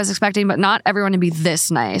what I was expecting, but not everyone to be this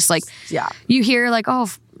nice. Like, Yeah. you hear like, oh,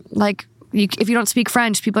 like if you don't speak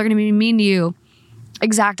French, people are going to be mean to you.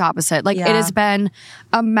 Exact opposite. Like, it Yeah. has been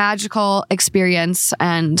a magical experience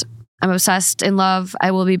and I'm obsessed, in love. I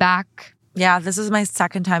will be back. Yeah, this is my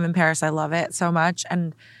second time in Paris. I love it so much.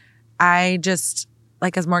 And I just,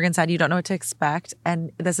 like as Morgan said, you don't know what to expect.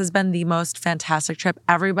 And this has been the most fantastic trip.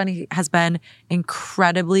 Everybody has been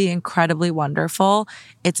incredibly, incredibly wonderful.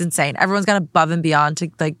 It's insane. Everyone's gone above and beyond to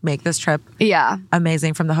like make this trip Yeah.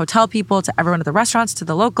 amazing, from the hotel people to everyone at the restaurants to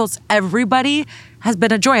the locals. Everybody has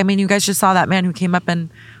been a joy. I mean, you guys just saw that man who came up and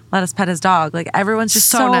let us pet his dog. Like, everyone's just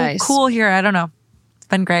So so nice. cool here. I don't know. It's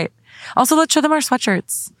been great. Also, let's show them our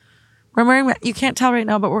sweatshirts. We're wearing, you can't tell right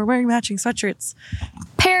now, but we're wearing matching sweatshirts.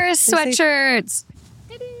 Paris They say- sweatshirts.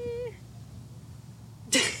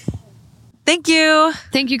 Thank you.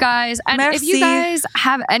 Thank you guys. And if you Merci. guys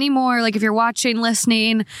have any more, like if you're watching,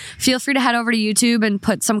 listening, feel free to head over to YouTube and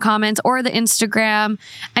put some comments or the Instagram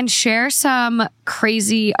and share some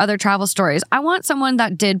crazy other travel stories. I want someone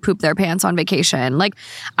that did poop their pants on vacation. Like,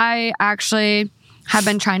 I actually have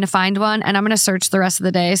been trying to find one and I'm going to search the rest of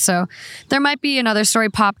the day. So there might be another story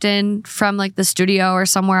popped in from like the studio or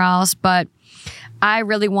somewhere else, but I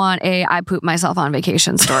really want I poop myself on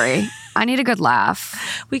vacation story. I need a good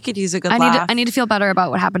laugh. We could use a good I laugh. need to feel better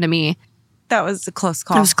about what happened to me. That was a close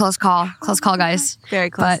call. It was a close call. Close call, guys.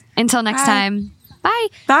 Very close. But until next Bye. time, bye.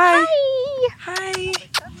 Bye. Hi.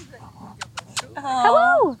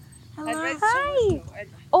 Hello. Hi.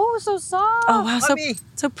 Oh, so soft. Oh, wow.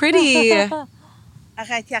 So pretty.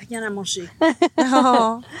 Arrête, il n'y a rien à manger.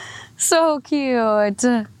 Oh. So cute.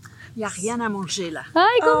 Il n'y a rien à manger là.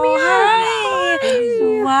 Hi, come here.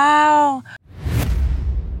 Hi. Wow.